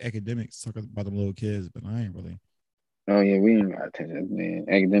academics. Talking about them little kids, but I ain't really. Oh yeah, we ain't got attention, man.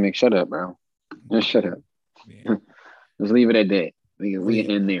 Academic, shut up, bro. Just shut up. Yeah. Just leave it at that. We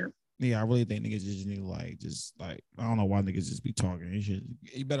in there. Yeah, I really think niggas just need I don't know why niggas just be talking.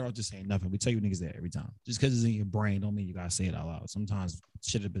 You better off just saying nothing. We tell you niggas that every time. Just because it's in your brain don't mean you gotta say it out loud. Sometimes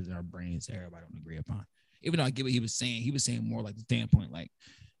shit is in our brains everybody don't agree upon. Even though I get what he was saying more like the standpoint, like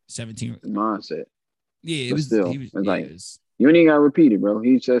 17 mindset. Yeah, it was still. You ain't even gotta repeat it, bro.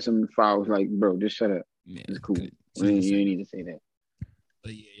 He said some fouls like, bro, just shut up. Yeah, it's cool. You ain't need to say that.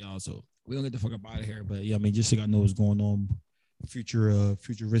 But yeah, y'all. So we don't get the fuck up out of here. But yeah, just so y'all know what's going on.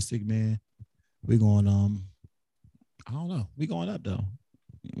 Futuristic, man. We going I don't know. We going up though.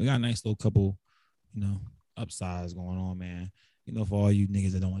 We got a nice little couple, upsides going on, man. For all you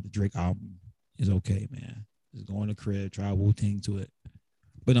niggas that don't like the Drake album, it's okay, man. Just go in the crib, try Wu-Tang to it.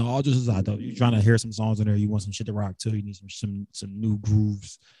 But no, all just aside though, you're trying to hear some songs in there. You want some shit to rock too. You need some new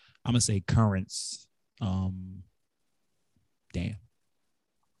grooves. I'm gonna say Currents. Damn.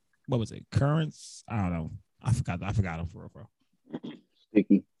 What was it? Currents? I don't know. I forgot them for real.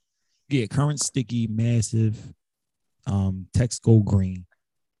 Sticky. Yeah, Currents, Sticky, Massive, Text Go Green.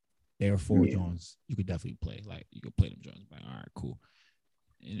 There are 4 Jones you could definitely play. Like you could play them Jones. Like, all right, cool.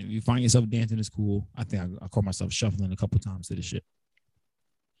 And if you find yourself dancing, it's cool. I think I caught myself shuffling a couple times to this shit.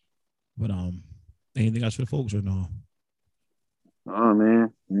 But anything else for the folks or no? Oh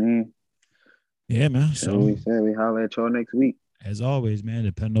man. Yeah, man. So we said we holler at y'all next week. As always, man,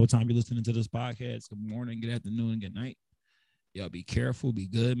 depending on what time you're listening to this podcast, good morning, good afternoon, good night. Y'all be careful, be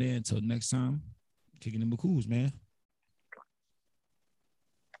good, man. Until next time, kicking them coos, man.